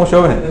কোনো সমস্যা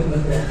হবে না।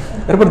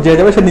 এরপর যে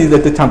যাবে সে নিজ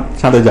দায়িত্বে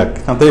চাঁদে যাক,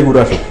 চাঁদ থেকে ঘুরে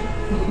আসুক।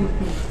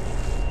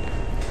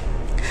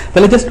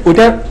 তাহলে জাস্ট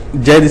ওইটা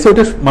যে দিছে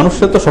ওইটা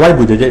মানুষের তো সবাই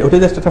বুঝে যে ওইটা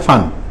জাস্ট একটা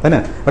ফান, তাই না?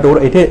 বাট ওরা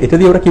এটা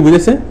দিয়ে ওরা কি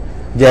বুঝেছে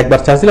যে একবার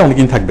চার্জ দিলে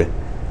অনেকদিন থাকবে,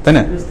 তাই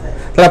না?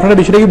 তাহলে আপনারা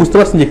বিষয়টা কি বুঝতে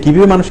পারছেন যে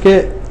কিভাবে মানুষকে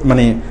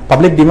মানে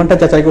পাবলিক ডিমান্ডটা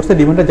যাচাই করছে,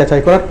 ডিমান্ডটা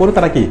যাচাই করার পরে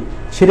তারা কি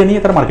সেটা নিয়ে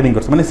তারা মার্কেটিং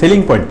করছে, মানে সেলিং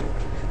পয়েন্ট।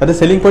 তাদের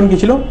সেলিং পয়েন্ট কি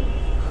ছিল?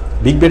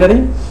 বিগ ব্যাটারি,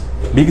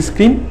 বিগ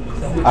স্ক্রিন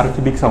আর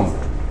হচ্ছে বিগ সাউন্ড,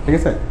 ঠিক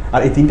আছে।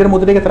 আর এই তিনটার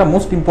মধ্যে থেকে তারা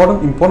মোস্ট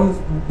ইম্পর্টেন্ট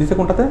দিচ্ছে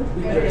কোনটাতে?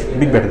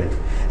 Big battery.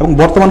 এবং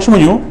বর্তমান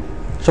সময়ও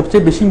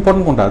সবচেয়ে বেশি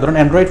ইম্পর্টেন্ট কোনটা? ধরুন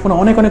অ্যান্ড্রয়েড ফোনে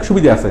অনেক অনেক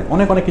সুবিধা আছে,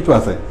 অনেক অনেক কিছু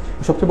আছে,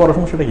 সবচেয়ে বড়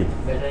সমস্যাটা কি?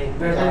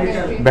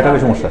 ব্যাটারি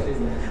সমস্যা।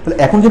 তাহলে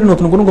এখন যদি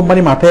নতুন কোনো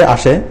কোম্পানি মাঠে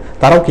আসে,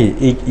 তারাও কি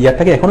এই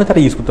ইয়ারটাকে এখনই তারা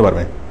ইউজ করতে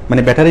পারবে,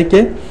 মানে ব্যাটারিকে,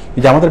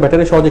 যে আমাদের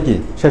ব্যাটারি সহজে কি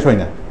শেষ হয়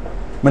না,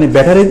 মানে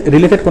ব্যাটারি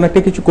রিলেটেড কোনো একটা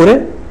কিছু করে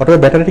অথবা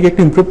ব্যাটারিটিকে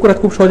একটু ইমপ্রুভ করে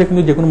খুব সহজে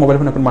কিন্তু যে কোনো মোবাইল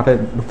ফোন এখন মাঠে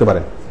ঢুকতে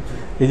পারে।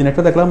 এই দিন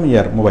একটা দেখলাম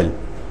মোবাইল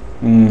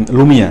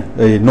লুমিয়া,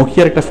 এই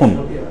নোকিয়ার একটা ফোন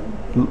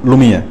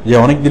লুমিয়া, যে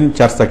অনেক দিন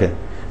চার্জ থাকে,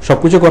 সব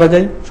কিছু করা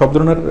যায়, সব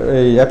ধরনের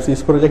অ্যাপস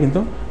ইউজ করা যায়, কিন্তু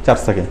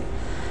চার্জ থাকে।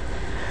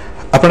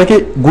 আপনারা কি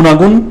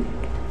গুণাগুণ,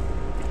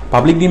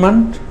 পাবলিক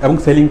ডিমান্ড এবং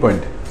সেলিং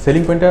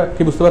পয়েন্টটা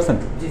কি বুঝতে পারছেন?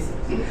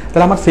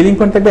 তাহলে আমার সেলিং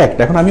পয়েন্ট থাকবে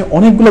একটা। এখন আমি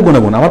অনেকগুলো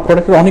গুণাগুণ, আমার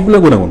প্রোডাক্টের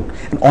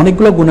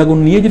অনেকগুলো গুণাগুণ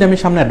নিয়ে যদি আমি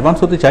সামনে অ্যাডভান্স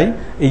হতে চাই,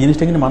 এই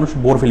জিনিসটা কিন্তু মানুষ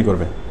বোর ফিল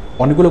করবে,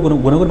 অনেকগুলো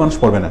গুণাগুণ মানুষ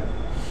পড়বে না।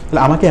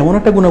 তাহলে আমাকে এমন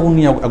একটা গুণাগুণ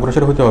নিয়ে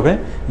অগ্রসর হতে হবে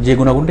যে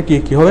গুণাগুণটা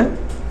কি হবে,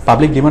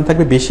 পাবলিক ডিমান্ড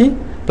থাকবে বেশি,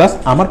 প্লাস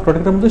আমার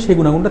প্রোডাক্টের মধ্যে সেই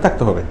গুণাগুণটা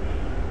থাকতে হবে।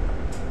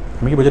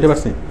 আমি কি বোঝাতে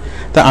পারছি?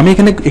 তা আমি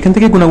এখান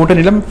থেকে গুণাগুণটা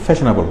নিলাম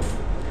ফ্যাশনেবল,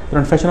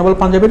 কারণ ফ্যাশনেবল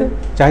পাঞ্জাবির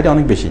চাহিদা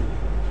অনেক বেশি,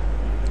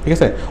 ঠিক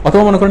আছে।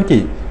 অথবা মনে করেন কি,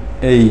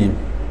 এই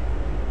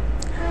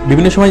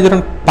বিভিন্ন সময়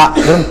ধরুন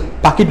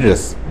পাখি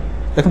ড্রেস,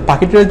 এখন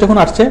পাখি ড্রেস যখন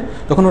আসছে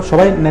তখন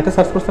সবাই নেটে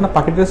সার্চ করছে না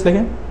পাখি ড্রেস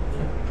লেগে,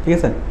 ঠিক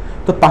আছে।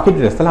 তো পাখি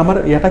ড্রেস, তাহলে আমার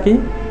এটা কি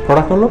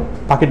প্রোডাক্ট হলো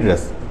পাখি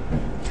ড্রেস,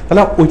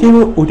 তাহলে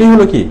ওইটাই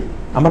হলো কি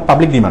আমার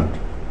পাবলিক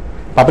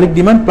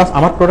ডিমান্ড প্লাস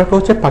আমার প্রোডাক্ট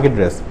হচ্ছে পাখি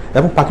ড্রেস,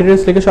 এবং পাখি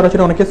ড্রেস লেগে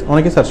সরাসরি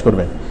অনেকে সার্চ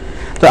করবে।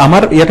 তো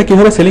আমার এটা কি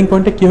হবে, সেলিং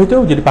পয়েন্টটা কি হতো,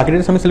 যদি পাখি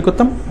ড্রেস আমি সেল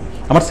করতাম,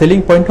 আমার সেলিং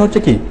পয়েন্টটা হচ্ছে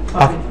কি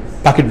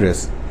পাখি ড্রেস।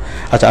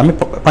 আচ্ছা, আমি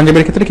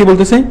পাঞ্জাবের ক্ষেত্রে কি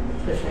বলতেছি,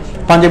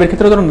 পাঞ্জাবের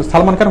ক্ষেত্রে ধরুন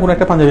সালমান খান কোনো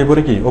একটা পাঞ্জাবি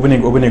পরে কি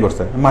অভিনয়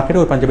করছে, মার্কেটে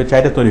ওই পাঞ্জাবির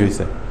চাহিদা তৈরি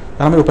হয়েছে,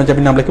 তাহলে আমি ওই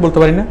পাঞ্জাবির নাম লিখে বলতে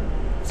পারি না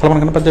সালমান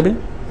খান পাঞ্জাবি।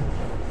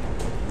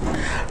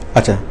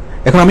 আচ্ছা,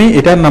 এখন আমি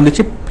এটার নাম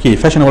দিচ্ছি কি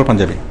ফ্যাশনেবল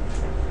পাঞ্জাবি।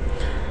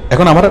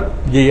 এখন আমার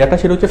যে এটা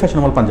সেটা হচ্ছে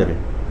ফ্যাশনেবল পাঞ্জাবি।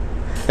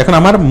 এখন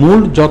আমার মূল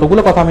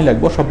যতগুলো কথা আমি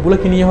লিখবো সবগুলো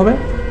কি নিয়ে হবে,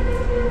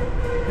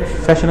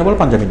 ফ্যাশনেবল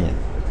পাঞ্জাবি নিয়ে,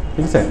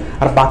 ঠিক আছে।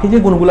 আর বাকি যে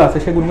গুণগুলো আছে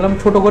সেই গুণগুলো আমি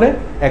ছোট করে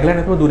 1 লাইন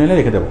অথবা 2 লাইনে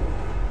লিখে দেবো।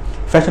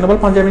 ফ্যাশনেবল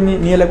পাঞ্জাবি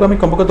নিয়ে লিখবো আমি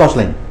কমপক্ষে 10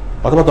 লাইন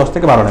অথবা 10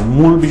 থেকে 12 লাইন।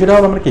 মূল বিষয়টা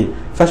হবে আমার কি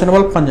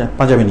ফ্যাশনেবল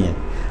পাঞ্জাবি নিয়ে,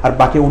 আর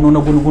বাকি অন্য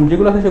গুণ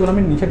যেগুলো আছে সেগুলো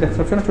আমি নিচে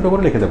ডেসক্রিপশনে ছোট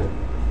করে লিখে দেবো,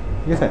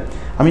 ঠিক আছে।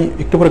 আমি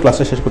একটু পরে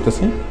ক্লাসটা শেষ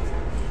করতেছি।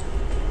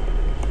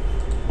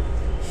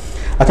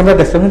 আচ্ছা, আমরা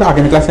ডেসক্রিপশনটা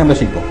আগামী ক্লাসে আমরা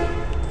শিখবো।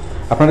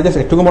 আপনারা জাস্ট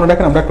একটু মনে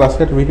রাখেন, আমরা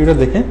ক্লাসের ভিডিওটা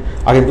দেখে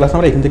আগামী ক্লাসে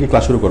আমরা এখান থেকে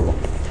ক্লাস শুরু করবো,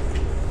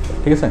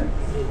 ঠিক আছে।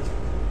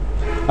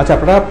 আচ্ছা,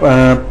 আপনারা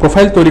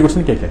প্রোফাইল তৈরি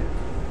করছেন কে কে?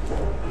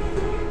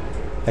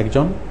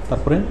 একজন,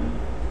 তারপরে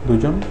 2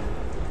 জন,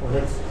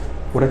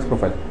 ওরেক্স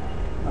প্রোফাইল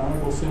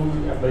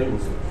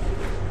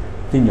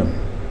 3 জন।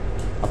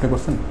 আপনি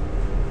করছেন?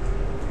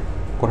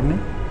 করেননি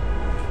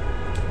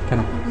কেন?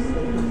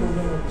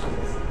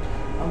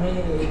 আমি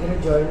এখানে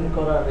জয়েন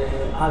করার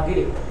আগে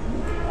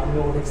আমি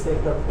ওডেক্সে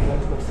একটা প্রোগ্রাম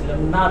করছিলাম,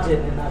 না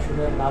জেনে না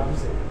শুনে না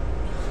বুঝে।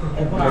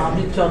 এখন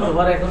আমি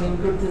যতবার এখন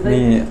ইনক্লুড দিতে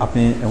যাই,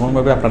 আপনি এমন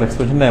ভাবে আপনার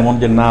এক্সপ্রেশন না এমন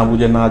যে না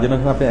বুঝে না জেনে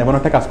আপনি এমন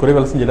একটা কাজ করে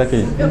ফেলছেন যেটাকে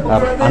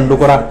আর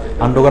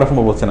আন্ডু করা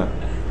সম্ভব হচ্ছে না,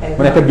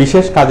 মানে একটা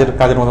বিশেষ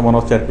কাজের মতো মনে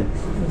হচ্ছে আর কি।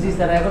 জি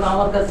স্যার, এখন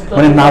আমার কাছে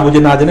মানে না বুঝে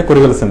না জেনে করে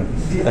ফেলেছেন,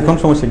 এখন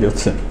সমস্যা কি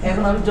হচ্ছে?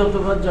 এখন আমি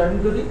যতবার জয়েন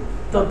করি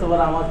ততবার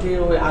আমাকে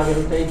ওই আগের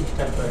ওটাই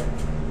ডিস্টার্ব করে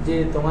যে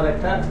তোমার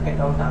একটা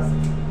অ্যাকাউন্ট আছে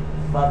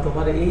বা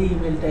তোমার এই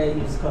ইমেলটা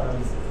ইউজ করা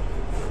হয়েছে।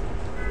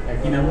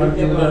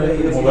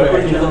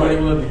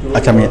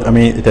 আচ্ছা,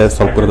 আমি এটা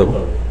সলভ করে দেবো।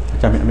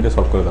 আচ্ছা, আমি এটা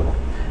সলভ করে দেবো।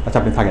 আচ্ছা,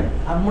 আপনি থাকেন।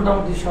 আর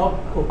মোটামুটি সব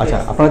আচ্ছা,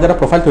 আপনারা যারা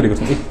প্রোফাইল তৈরি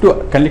করছেন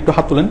একটু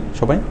হাত তোলেন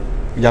সবাই,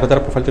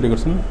 যারা প্রোফাইল তৈরি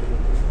করছেন।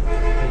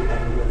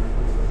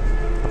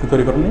 আপনি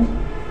তৈরি করেননি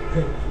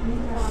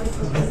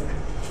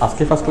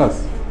আজকে ফার্স্ট ক্লাস?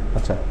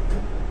 আচ্ছা,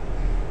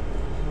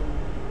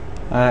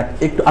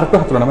 আরেকটু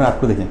হাত তোলেন, আমি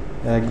আরেকটু দেখি।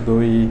 1 2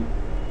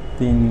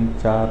 3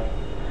 4।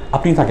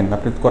 আপনি থাকেন,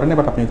 আপনি করেন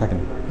বাট আপনি থাকেন,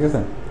 ঠিক আছে।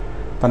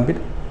 তানভীর?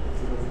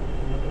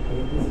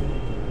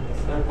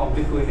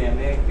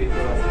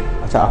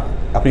 আচ্ছা,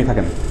 আপনি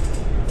থাকেন।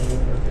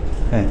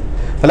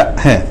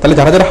 তাহলে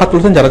যারা হাত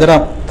তুলছেন, যারা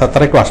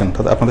তারা একটু আসেন,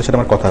 আপনাদের সাথে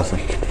আমার কথা আছে।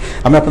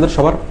 আমি আপনাদের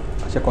সবার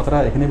কথাটা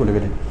এখানেই বলে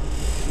ফেলি।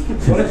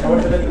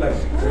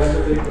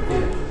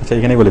 আচ্ছা,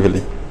 এখানেই বলে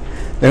ফেলি।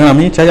 দেখুন,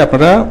 আমি চাই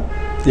আপনারা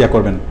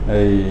করবেন,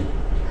 এই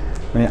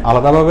মানে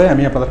আলাদাভাবে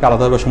আমি আপনাদেরকে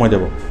আলাদাভাবে সময়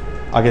দেবো,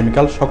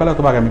 আগামীকাল সকালে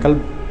অথবা আগামীকাল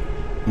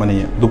মানে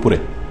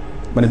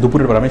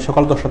দুপুরের পর। আমি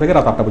সকাল 10টা থেকে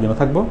রাত 8টা পর্যন্ত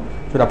থাকবো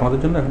সেটা আপনাদের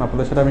জন্য। এখন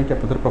আপনাদের সাথে আমি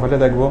আপনাদের প্রোফাইলে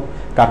দেখবো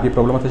কার কী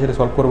প্রবলেম আছে সেটা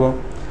সলভ করবো।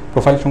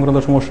 প্রোফাইল সংক্রান্ত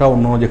সমস্যা,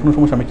 অন্য যে কোনো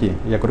সমস্যা আমি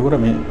করে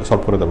আমি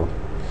সলভ করে দেবো।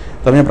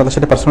 তো আমি আপনাদের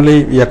সাথে পার্সোনালি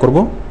করব,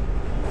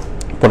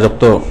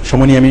 পর্যাপ্ত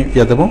সময় নিয়ে আমি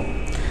দেবো।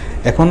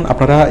 এখন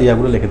আপনারা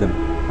ইয়াগুলো লিখে দেন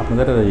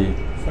আপনাদের। এই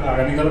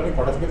আগামীকাল আপনি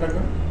কটা থেকে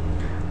থাকবেন?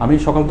 আমি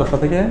সকাল 10টা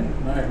থেকে,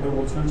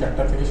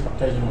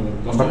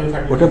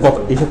 ওটা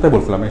এই সপ্তাহে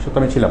বলছিলাম, এই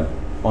সপ্তাহে আমি ছিলাম,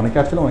 অনেকে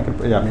আসছিল, অনেকের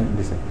আমি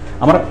দিছে।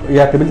 আমার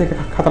টেবিল থেকে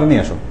খাতাটা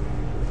নিয়ে আসো।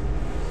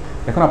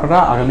 এখন আপনারা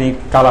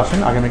আগামীকাল আসেন,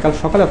 আগামীকাল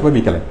সকালে অথবা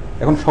বিকেলে।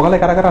 এখন সকালে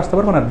কারা কারা আসতে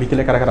পারবেন আর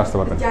বিকেলে কারা কারা আসতে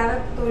পারবেন? যারা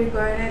তৈরি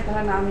করে না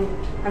তারা নামে,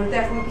 আমি তো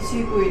এখনো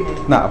কিছুই করি নাই।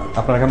 না,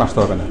 আপনারা এখন আসতে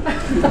পারবেন না।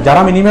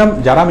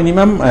 যারা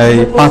মিনিমাম এই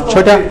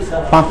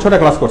 5-6টা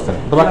ক্লাস করছেন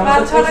অথবা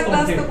 5-6টা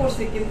ক্লাস তো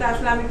করছি, কিন্তু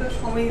আসলে আমি তো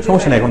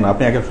সমস্যা নেই, এখন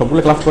আপনি আগে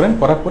সবগুলো ক্লাস করেন,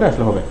 করার পরে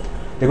আসলে হবে।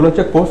 এগুলো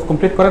হচ্ছে কোর্স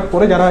কমপ্লিট করার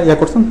পরে যারা ইয়া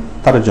করছেন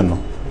তাদের জন্য।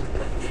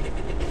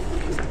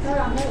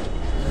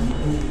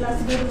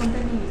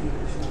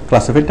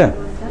 ক্লাসিফাইডটা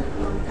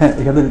হ্যাঁ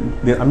এখানে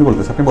আমি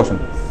বলতেছি, আপনি বসেন।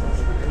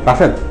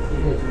 রাফেদ,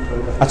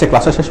 আচ্ছা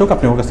ক্লাসটা শেষ হোক,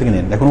 আপনি ওর কাছ থেকে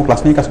নিন। এখন ও ক্লাস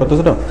নিয়ে কাজ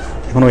করতেছে তো,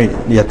 এখন ওই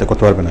ইয়াতে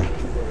করতে পারবে না।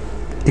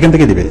 এখান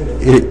থেকে দিবে,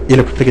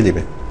 ইলেকট্রিক থেকে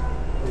দিবে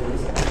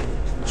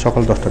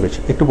সকাল 10টা বেশি।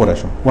 একটু পরে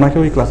আসো, ওনাকে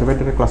ওই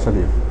ক্লাসিফাইডের ক্লাসটা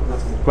দিও।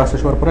 ক্লাস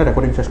শেষ হওয়ার পরে,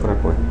 রেকর্ডিং শেষ করার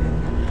পরে।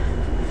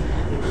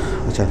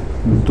 আচ্ছা,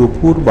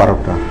 দুপুর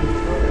 12টা।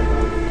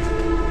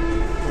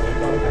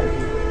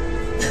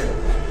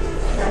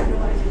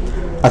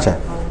 আচ্ছা,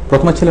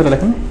 প্রথমে ছেলেটা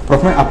লেখেন।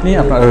 প্রথমে আপনি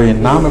আপনার ওই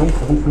নাম এবং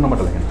ফোন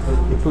নাম্বারটা লেখেন।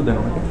 একটু দেন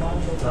ওনাকে।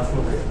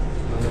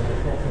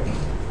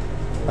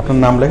 আপনার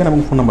নাম লেখেন এবং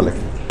ফোন নাম্বার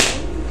লেখেন,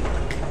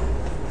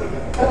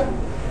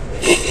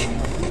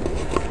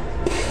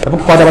 এবং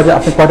কয়টা বাজে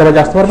আপনি কয়টা বাজে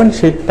আসতে পারবেন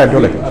সেই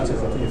টাইমটাও লেখেন। আচ্ছা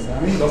ঠিক আছে,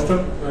 আমি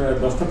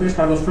 10টা থেকে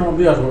 10:30টার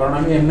মধ্যেই আসবো, কারণ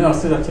আমি এমনি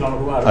আসতে যাচ্ছিলাম।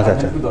 আচ্ছা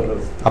আচ্ছা,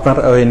 আপনার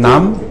ওই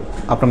নাম,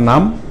 আপনার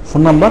নাম,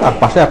 ফোন নাম্বার আর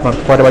পাশে আপনার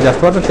কয়টা বাজে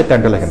আসতে পারবেন সেই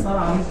টাইমটা লেখেন। স্যার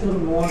আমি তো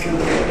নোয়াখালী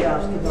থেকে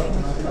আসতে পারবো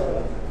না।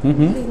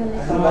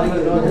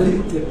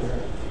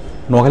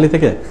 নোয়াখালী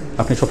থেকে?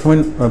 আপনি সবসময়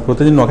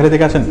প্রতিদিন নোয়াখালী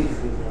থেকে আসেন?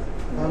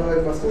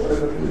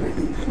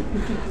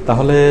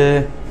 তাহলে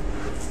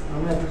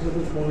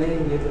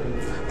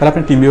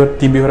আপনি টিম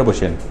ভিউয়ারে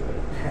বসেন।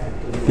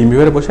 টিম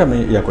ভিউয়ারে বসে আপনি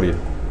ইয়া করিয়ে,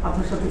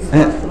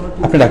 হ্যাঁ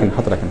আপনি রাখেন,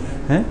 হাতে রাখেন।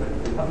 হ্যাঁ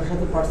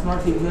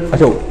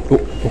আচ্ছা,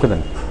 ওকে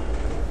দেন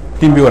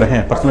টিম ভিউয়ারে।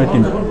 হ্যাঁ পার্সোনাল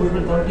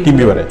টিম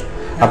ভিউয়ারে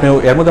আপনি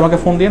এর মধ্যে আমাকে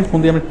ফোন দিন, ফোন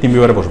দিয়ে আমি টিম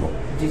ভিউয়ারে বসবো।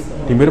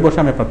 টিম ভিউয়ারে বসে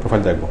আমি আপনার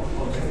প্রোফাইল দেখবো।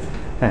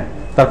 হ্যাঁ,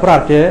 তারপর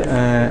আর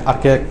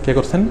কে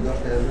করছেন?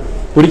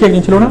 পরীক্ষা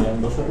একদিন ছিল না?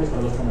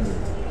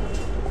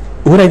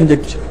 ওখানে একদিন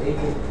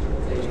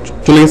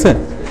চলে গেছে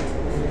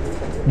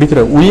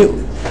ভিতরে, উনি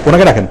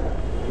ওনাকে রাখেন,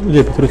 যে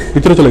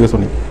ভিতরে চলে গেছে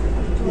উনি।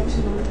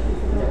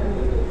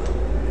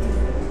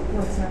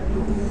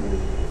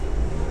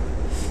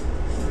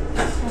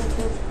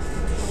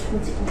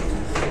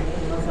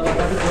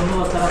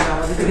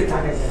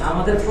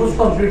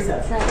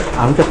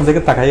 আমি তো এখন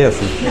থেকে তাকাই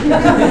আছি,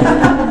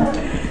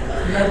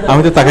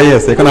 আমি তো তাকাই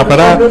আছি। এখন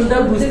আপনারা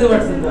বুঝতে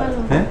পারছেন?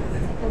 হ্যাঁ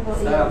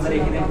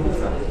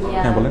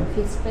হ্যাঁ বলেন।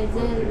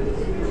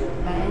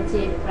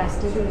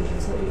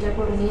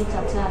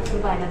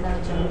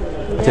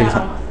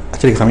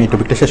 আচ্ছা ঠিক আছে, আমি এই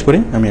টপিকটা শেষ করি,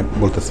 আমি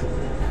বলতেছি।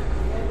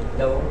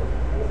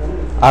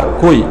 আর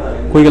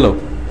কই গেল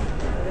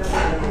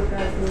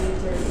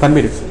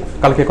তানবীর?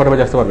 কালকে কটা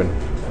বাজে আসতে পারবেন?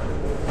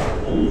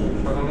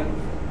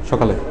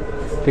 সকালে?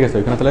 ঠিক আছে,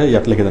 ওইখানে তাহলে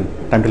ইয়াত লিখে দেন,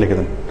 টাইমটা লিখে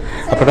দেন।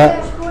 আপনারা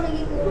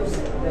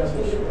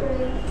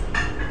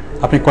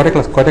আপনি কয়টা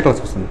ক্লাস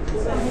করছেন?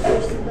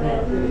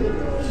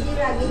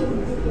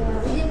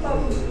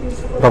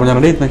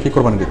 রমজানের ঈদ নাকি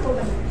কোরবানির ঈদ?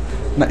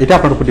 না, এটা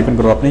আপনার উপর ডিপেন্ড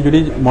করবে। আপনি যদি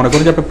মনে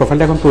করেন যে আপনার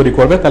প্রোফাইলটা এখন তৈরি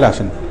করবেন তাহলে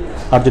আসেন,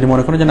 আর যদি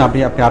মনে করেন যে না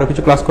আপনি আরো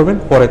কিছু ক্লাস করবেন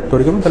পরে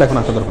তৈরি করবেন তাহলে এখন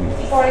আসার দরকার নেই।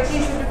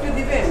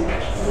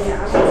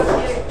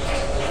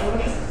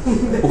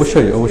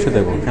 অবশ্যই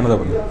দেবো, কেন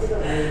দেবো না?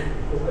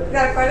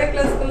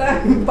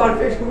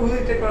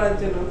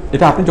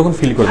 এটা আপনি যখন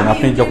ফিল করবেন,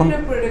 আপনি যখন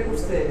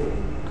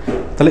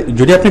তাহলে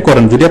যদি আপনি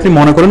করেন, যদি আপনি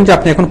মনে করেন যে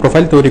আপনি এখন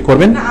প্রোফাইল তৈরি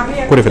করবেন,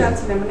 করে ফেলেন।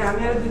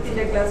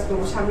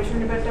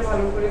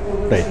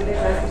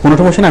 কোনো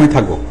সমস্যা না, আমি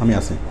থাকবো, আমি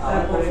আছি।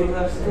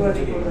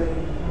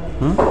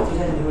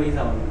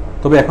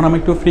 তবে এখন আমি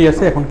একটু ফ্রি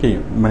আছি, এখন কি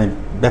মানে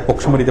ব্যাপক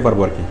সময় দিতে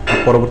পারবো আর কি।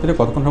 পরবর্তীতে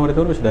কতক্ষণ সময়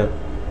দিতে পারবো সেটা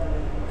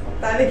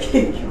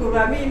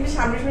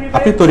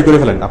আপনি তৈরি করে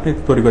ফেলেন,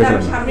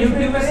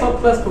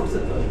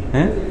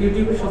 হ্যাঁ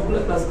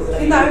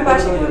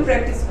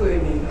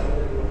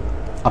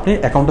আপনি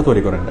অ্যাকাউন্টটা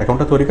তৈরি করেন,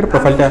 অ্যাকাউন্টটা তৈরি করে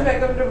প্রোফাইলটা।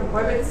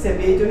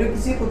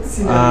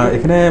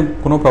 এখানে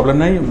কোনো প্রবলেম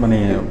নাই, মানে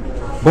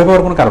ভয়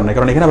পাওয়ার কোনো কারণ নেই,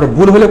 কারণ এখানে আপনার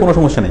ভুল হলে কোনো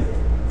সমস্যা নেই,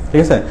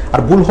 ঠিক আছে? আর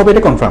ভুল হবে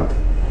এটা কনফার্ম,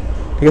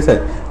 ঠিক আছে?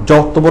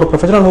 যত বড়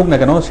প্রফেশনাল হোক না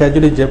কেন, সে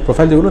যদি যে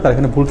প্রোফাইল যেগুলো তার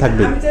এখানে ভুল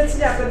থাকবে।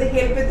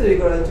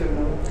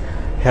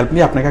 হেল্প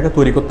নিয়ে আপনাকে আগে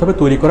তৈরি করতে হবে,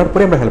 তৈরি করার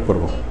পরে আমরা হেল্প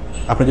করবো।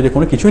 আপনি যদি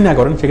কোনো কিছুই না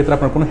করেন সেক্ষেত্রে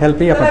আপনার কোনো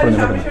হেল্পই আপনার করে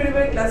নেবেন না।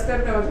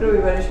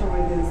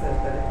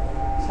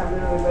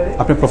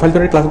 আপনি প্রোফাইল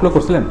তৈরির ক্লাসগুলো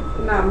করছিলেন?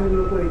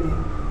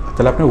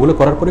 তাহলে আপনি ওগুলো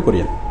করার পরে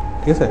করিয়েন,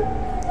 ঠিক আছে?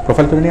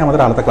 প্রোফাইল তৈরি নিয়ে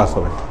আমাদের আলাদা ক্লাস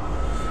হবে,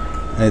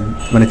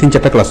 মানে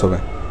 3-4টা ক্লাস হবে।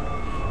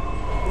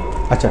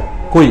 আচ্ছা,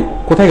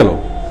 কোথায় গেল?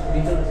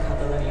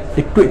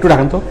 একটু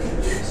রাখেন তো,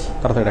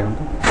 তাড়াতাড়ি রাখেন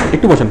তো,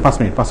 একটু বসেন। 5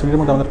 মিনিটের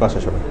মধ্যে আমাদের ক্লাস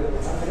শেষ হবে।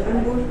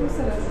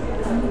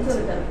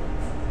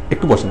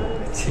 একটু বসেন,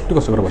 একটু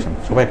কষ্ট করে বসেন,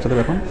 সবাই একসাথে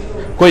দেখুন।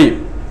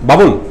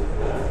 বাবুল,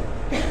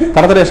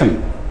 তাড়াতাড়ি আসেন।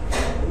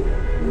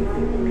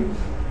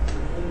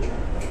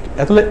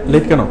 এত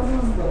লেট কেন?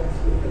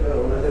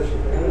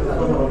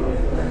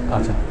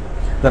 আচ্ছা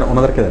দেন,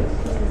 ওনাদেরকে দেন।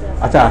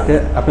 আচ্ছা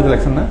আপনি তো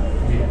লেখছেন না,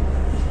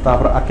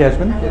 তারপর আগে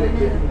আসবেন।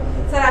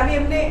 স্যার আমি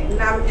এমনি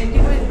নাম এন্ট্রি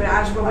করে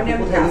আসবো মানে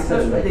আমি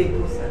আসলে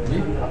দেখবো স্যার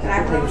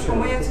এখন আমার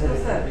সময় আছে তো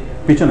স্যার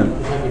পিছনে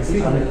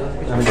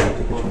আমি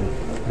যাচ্ছি পিছনে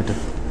এটা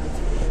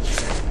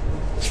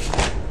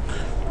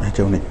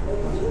আচ্ছা উনি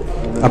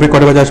আপনি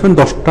কটা বাজে আসবেন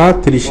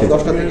 10:30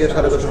 10টা থেকে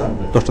 10:30টার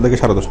মধ্যে। 10টা থেকে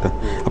 10:30।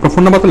 আপনার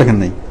ফোন নাম্বার তো লেখেন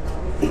নাই,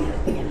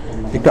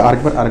 একটু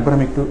আরেকবার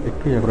আমি একটু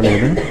ইয়ে করে লিখে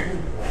দিন।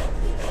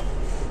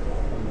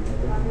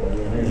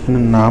 এখানে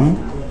নাম,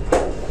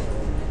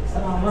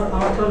 স্যার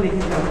আমারটা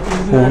লিখে দিন,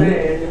 ফোন,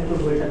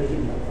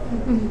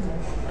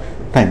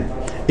 টাইম।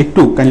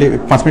 একটু কাইন্ডলি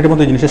 5 মিনিটের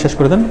মধ্যে এই জিনিসটা শেষ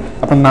করে দেন।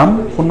 আপনার নাম,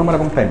 ফোন নাম্বার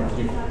এবং টাইম,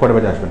 কটা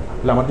বাজে আসবেন,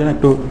 তাহলে আমার জন্য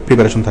একটু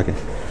প্রিপারেশন থাকে।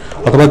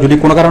 অথবা যদি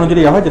কোনো কারণে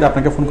যদি ইয়ে হয় যেটা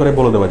আপনাকে ফোন করে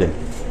বলে দেওয়া যায়,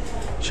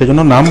 সেই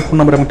জন্য নাম, ফোন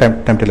নাম্বার এবং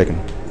টাইমটা লেখেন।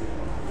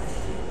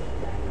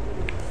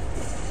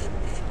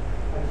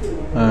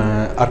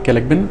 আর কে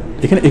লিখবেন?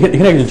 এখানে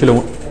এখানে একজন ছিল,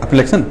 আপনি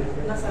লেখছেন?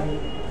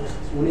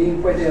 উনি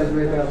কয়টায় আসবে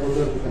এটা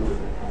বলতে পারছেন না।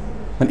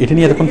 মানে এটা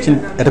নিয়ে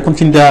এতক্ষণ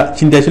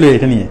চিন্তা ছিল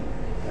এটা নিয়ে।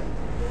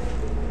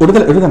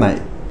 ওটাতে নাই,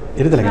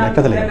 এটাতে লেখেন,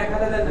 একটাতে লেখেন।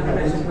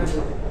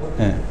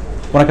 হ্যাঁ,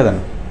 ওনাকে দেন।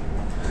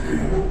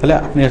 তাহলে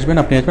আপনি আসবেন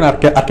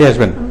আর কে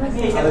আসবেন?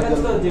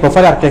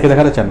 প্রোফাইলে আর কে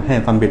দেখাতে চান?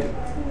 হ্যাঁ, তানবীর,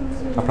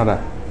 আপনারা।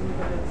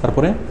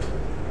 তারপরে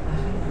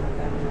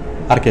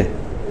আর কে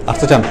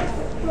আসতে চান?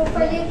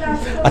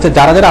 আচ্ছা,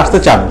 যারা আসতে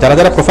চান,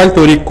 যারা প্রোফাইল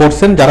তৈরি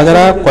করছেন,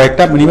 যারা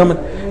কয়েকটা মিনিমাম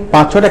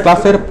 5-6টা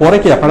ক্লাসের পরে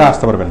কি আপনারা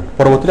আসতে পারবেন,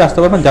 পরবর্তীতে আসতে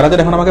পারবেন। যারা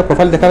এখন আমাকে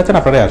প্রোফাইল দেখাচ্ছেন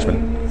আপনারাই আসবেন,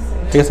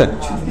 ঠিক আছে?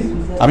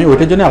 আমি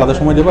ওইটার জন্য আলাদা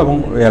সময় দেবো এবং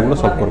এগুলো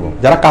সলভ করবো।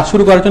 যারা কাজ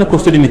শুরু করার জন্য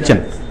প্রস্তুতি নিচ্ছেন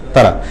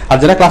তারা, আর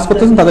যারা ক্লাস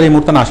করতেছেন তাদের এই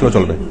মুহূর্তে না আসলেও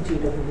চলবে।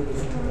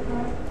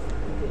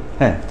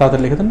 হ্যাঁ,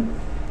 তাড়াতাড়ি লিখে দেন।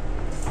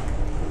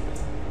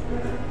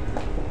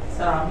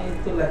 স্যার আমি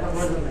তো লেখা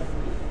প্রয়োজন নাই,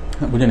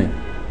 বুঝেনি?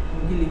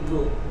 আমি কি লিখবো?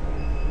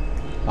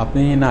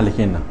 আপনি না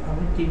লিখেন না,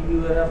 আমি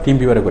টিম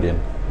ভিউয়ারে করিয়েন।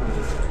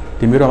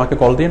 টিম ভিউয়ারে আমাকে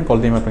কল দিন, কল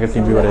দিয়ে আমি আপনাকে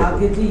টিম ভিউয়ারে।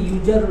 আগে যে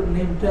ইউজার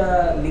নেমটা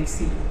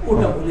লিখছি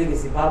ওটা ভুলে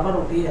গেছি, বারবার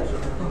ওটাই আসে।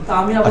 তো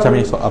আমি আচ্ছা,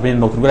 আপনি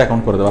নতুন করে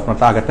অ্যাকাউন্ট করে দেবো।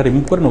 আপনারটা আগেরটা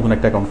রিমুভ করে নতুন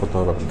একটা অ্যাকাউন্ট করতে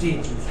হবে, জি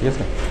ঠিক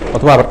আছে?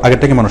 অথবা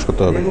আগেরটাকে মানুষ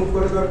করতে হবে। রিমুভ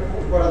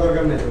করা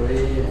দরকার নেই তো,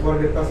 এই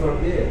ফরগেট পাসওয়ার্ড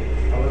দিয়ে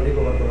আবার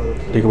রিকভার করা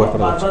দরকার। রিকভার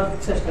করা যাচ্ছে,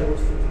 বারবার চেষ্টা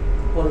করছি,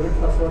 ফরগেট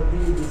পাসওয়ার্ড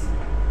দিয়ে দিছি,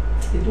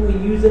 কিন্তু ওই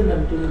ইউজার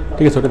নেমটা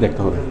ঠিক আছে, ওটা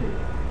দেখতে হবে।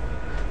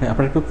 হ্যাঁ,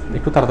 আপনারা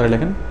একটু তাড়াতাড়ি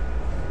লেখেন।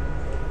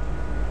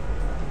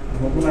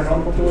 নতুন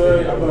অ্যাকাউন্ট করতে হলে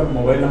আপনার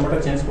মোবাইল নাম্বারটা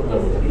চেঞ্জ করতে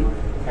হবে,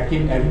 একই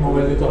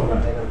মোবাইল দিতে হবে না।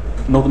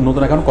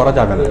 নতুন অ্যাকাউন্ট করা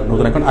যাবে না।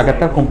 নতুন অ্যাকাউন্ট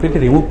আগেরটা কমপ্লিটলি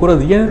রিমুভ করে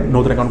দিয়ে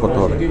নতুন অ্যাকাউন্ট করতে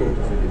হবে।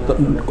 তো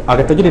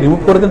আগেরটা যদি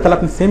রিমুভ করে দেন তাহলে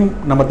আপনি সেম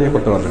নাম্বার দিয়ে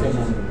করতে পারবেন,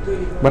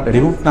 বাট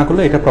রিমুভ না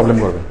করলে এটা প্রবলেম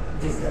করবে,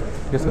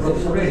 ঠিক আছে?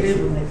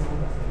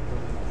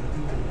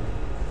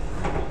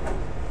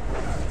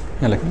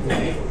 হ্যাঁ, লেখেন।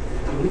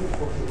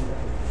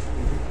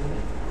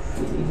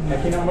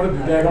 একই নাম্বারে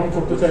দুটো অ্যাকাউন্ট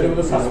করতে চাইলে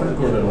ওটা সাসপেন্ড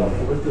করে দেবো।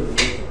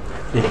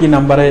 একই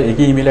নাম্বারে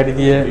একই ইমেল আইডি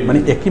দিয়ে, মানে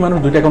একই মানুষ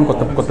দুইটা অ্যাকাউন্ট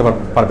করতে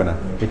পারবে না,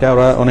 এটা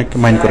ওরা অনেক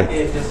মাইন্ড করে।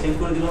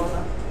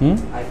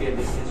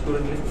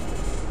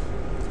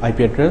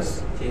 আইপি অ্যাড্রেস,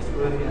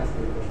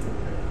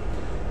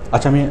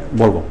 আচ্ছা আমি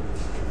বলবো,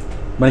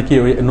 মানে কি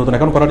ওই নতুন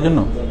অ্যাকাউন্ট করার জন্য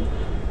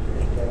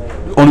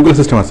অনেকগুলো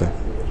সিস্টেম আছে।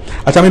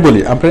 আচ্ছা আমি বলি,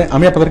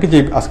 আমি আপনাদেরকে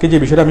আজকে যে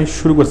বিষয়টা আমি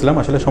শুরু করছিলাম,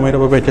 আসলে সময়ের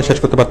অভাবে এটা শেষ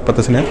করতে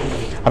পারতেছি না।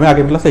 আমি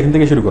আগের ক্লাসে এখান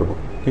থেকে শুরু করবো,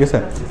 ঠিক আছে?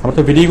 আমরা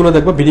তো ভিডিওগুলো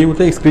দেখবো,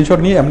 ভিডিওতে স্ক্রিনশট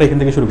নিয়ে আমরা এখান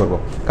থেকে শুরু করবো,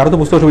 কারো তো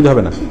বুঝতে অসুবিধা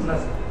হবে না।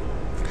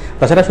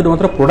 তাছাড়া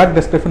শুধুমাত্র প্রোডাক্ট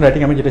ডেসক্রিপশন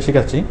রাইটিং আমি যেটা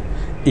শেখাচ্ছি,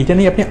 এইটা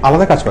নিয়ে আপনি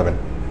আলাদা কাজ পাবেন।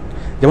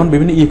 যেমন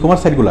বিভিন্ন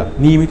ই-কমার্স সাইটগুলো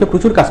নিয়মিত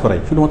প্রচুর কাজ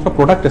করায় শুধুমাত্র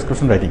প্রোডাক্ট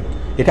ডেসক্রিপশন রাইটিং,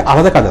 এটা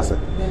আলাদা কাজ আছে।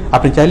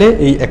 আপনি চাইলে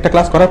এই একটা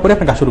ক্লাস করার পরে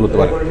আপনি কাজ শুরু করতে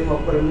পারেন।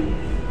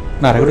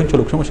 না, রেকর্ডিং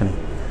চলুক, সমস্যা নেই,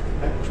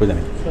 অসুবিধা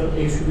নেই।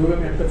 এই সুযোগে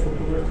আমি একটা ছোট্ট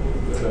করে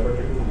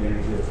ব্যাপারটা একটু জেনে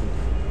নিতে চাচ্ছি।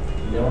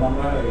 যেমন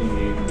আমরা এই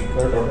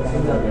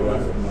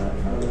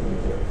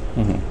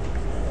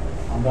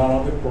আমরা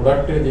আমাদের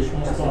প্রোডাক্টের যে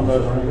সমস্ত আমরা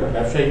ধরনের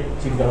ব্যবসায়িক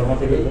চিন্তা ভাবনা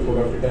থেকে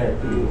প্রোডাক্টটা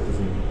অ্যাক্টিভ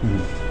করতেছি,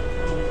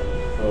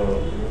 তো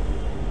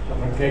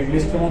আপনার ট্র্যাক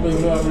লিস্টের মতো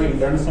এগুলো আমরা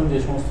ইন্টারন্যাশনাল যে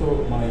সমস্ত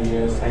মানে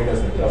সাইট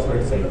আছে,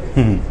 ক্লাসিফাইড সাইট,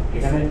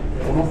 এখানে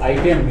কোনো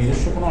আইটেম,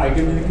 নিজস্ব কোনো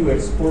আইটেম যদি কেউ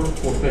এক্সপোর্ট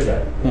করতে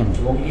চায়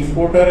এবং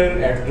ইম্পোর্টারের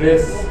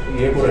অ্যাড্রেস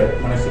করে,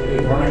 মানে এই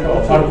ধরনের একটা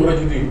অফার করে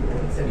যদি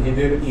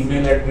নিজেদের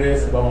ইমেল অ্যাড্রেস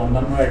বা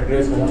অন্যান্য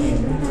অ্যাড্রেস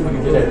ইনপুট করে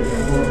দিতে চায়,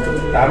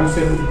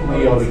 টার্মসের কোনো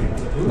হবে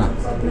না,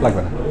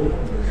 লাগবে না।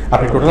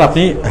 আপনি টোটাল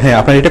হ্যাঁ,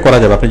 আপনার এটা করা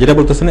যাবে। আপনি যেটা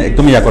বলতেছেন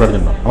একদম করার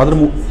জন্য আমাদের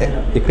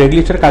ক্রেডিট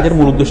লিস্টের কাজের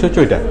মূল উদ্দেশ্য হচ্ছে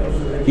ওইটা,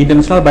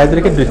 ইন্টারন্যাশনাল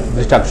বাইরেকে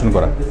দৃষ্টি আকর্ষণ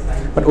করা,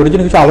 বাট ওর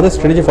জন্য কিছু আলাদা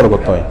স্ট্র্যাটেজি ফলো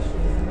করতে হয়,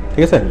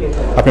 ঠিক আছে?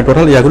 আপনি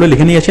টোটাল ইয়াগুলো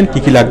লিখে নিয়ে আসেন,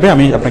 কী লাগবে,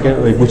 আমি আপনাকে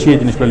ওই গুছিয়ে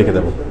জিনিসগুলো লিখে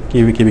দেবো,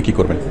 কী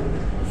করবেন।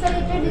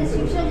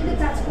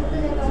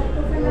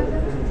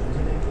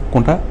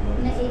 কোনটা?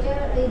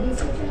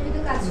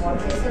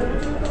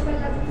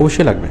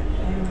 অবশ্যই লাগবে,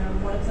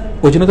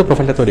 ওই জন্য তো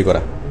প্রোফাইলটা তৈরি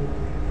করা।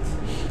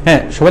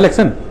 হ্যাঁ, সবাই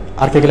লাগছেন?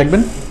 আর কে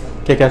লাগবেন?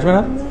 কে আসবেন?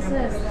 আর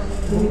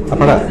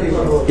আপনারা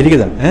এদিকে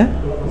যান। হ্যাঁ,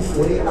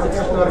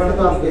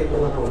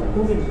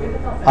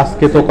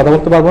 আজকে তো কথা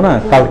বলতে পারবো না,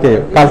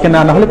 কালকে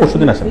না হলে পরশু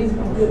দিন আসেন।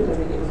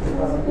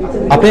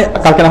 আপনি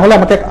কালকে না হলে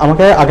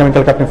আমাকে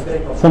আগামীকালকে আপনি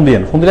ফোন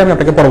দিলে আমি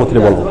আপনাকে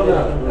পরবর্তীতে বলবো।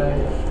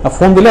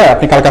 ফোন দিলে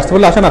আপনি কালকে আসতে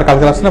বললে আসেন, আর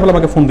কালকে আসতে না বলে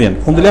আমাকে ফোন দিন,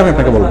 ফোন দিলে আমি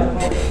আপনাকে বলবো।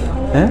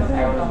 হ্যাঁ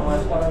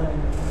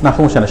না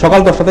সমস্যা নেই, সকাল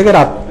 10টা থেকে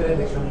রাত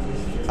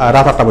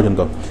 8টা পর্যন্ত।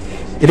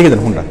 এদিকে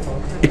দেন ফোনটা,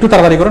 একটু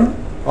তাড়াতাড়ি করেন,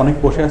 অনেক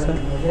বসে আছে,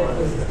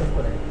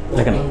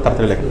 লেখেন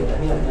তাড়াতাড়ি লেখেন।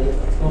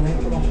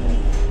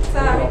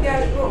 স্যার আমি কি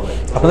আসবো?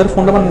 আপনাদের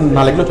ফোন নাম্বার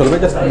না লিখলেও চলবে,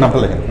 জাস্ট নামটা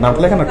লেখেন, নামটা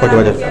লেখেন আর কয়টা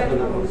বাজে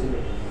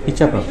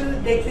ইচ্ছা আপনার। শুধু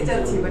দেখতে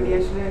চাচ্ছি, মানে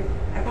আসলে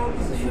এখন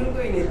কিছু শুরু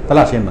করিনি।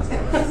 তাহলে আসেন না,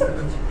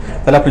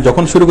 তাহলে আপনি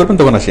যখন শুরু করবেন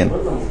তখন আসেন।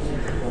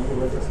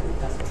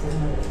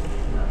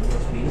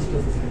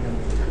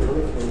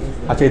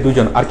 আচ্ছা এই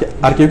দুইজন,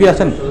 আর কেউ কি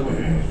আছেন?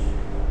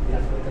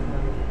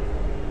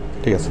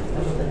 ঠিক আছে,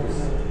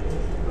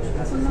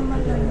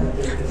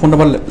 ফোন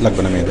নাম্বার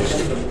লাগবে না মেয়েদের।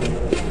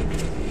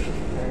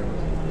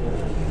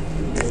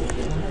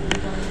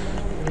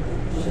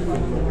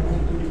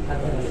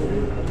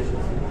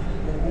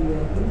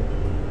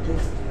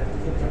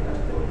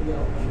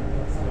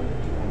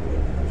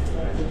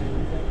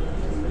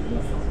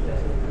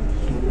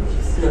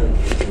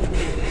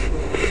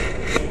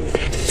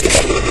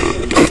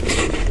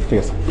 ঠিক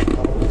আছে,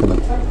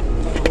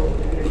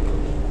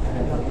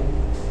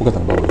 ওকে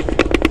দেন বাবু।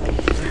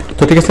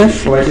 তো ঠিক আছে,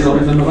 সবাইকে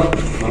অনেক ধন্যবাদ,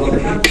 ভালো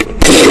থাকবেন।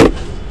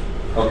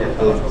 ওকে,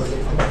 আল্লাহ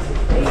হাফেজ।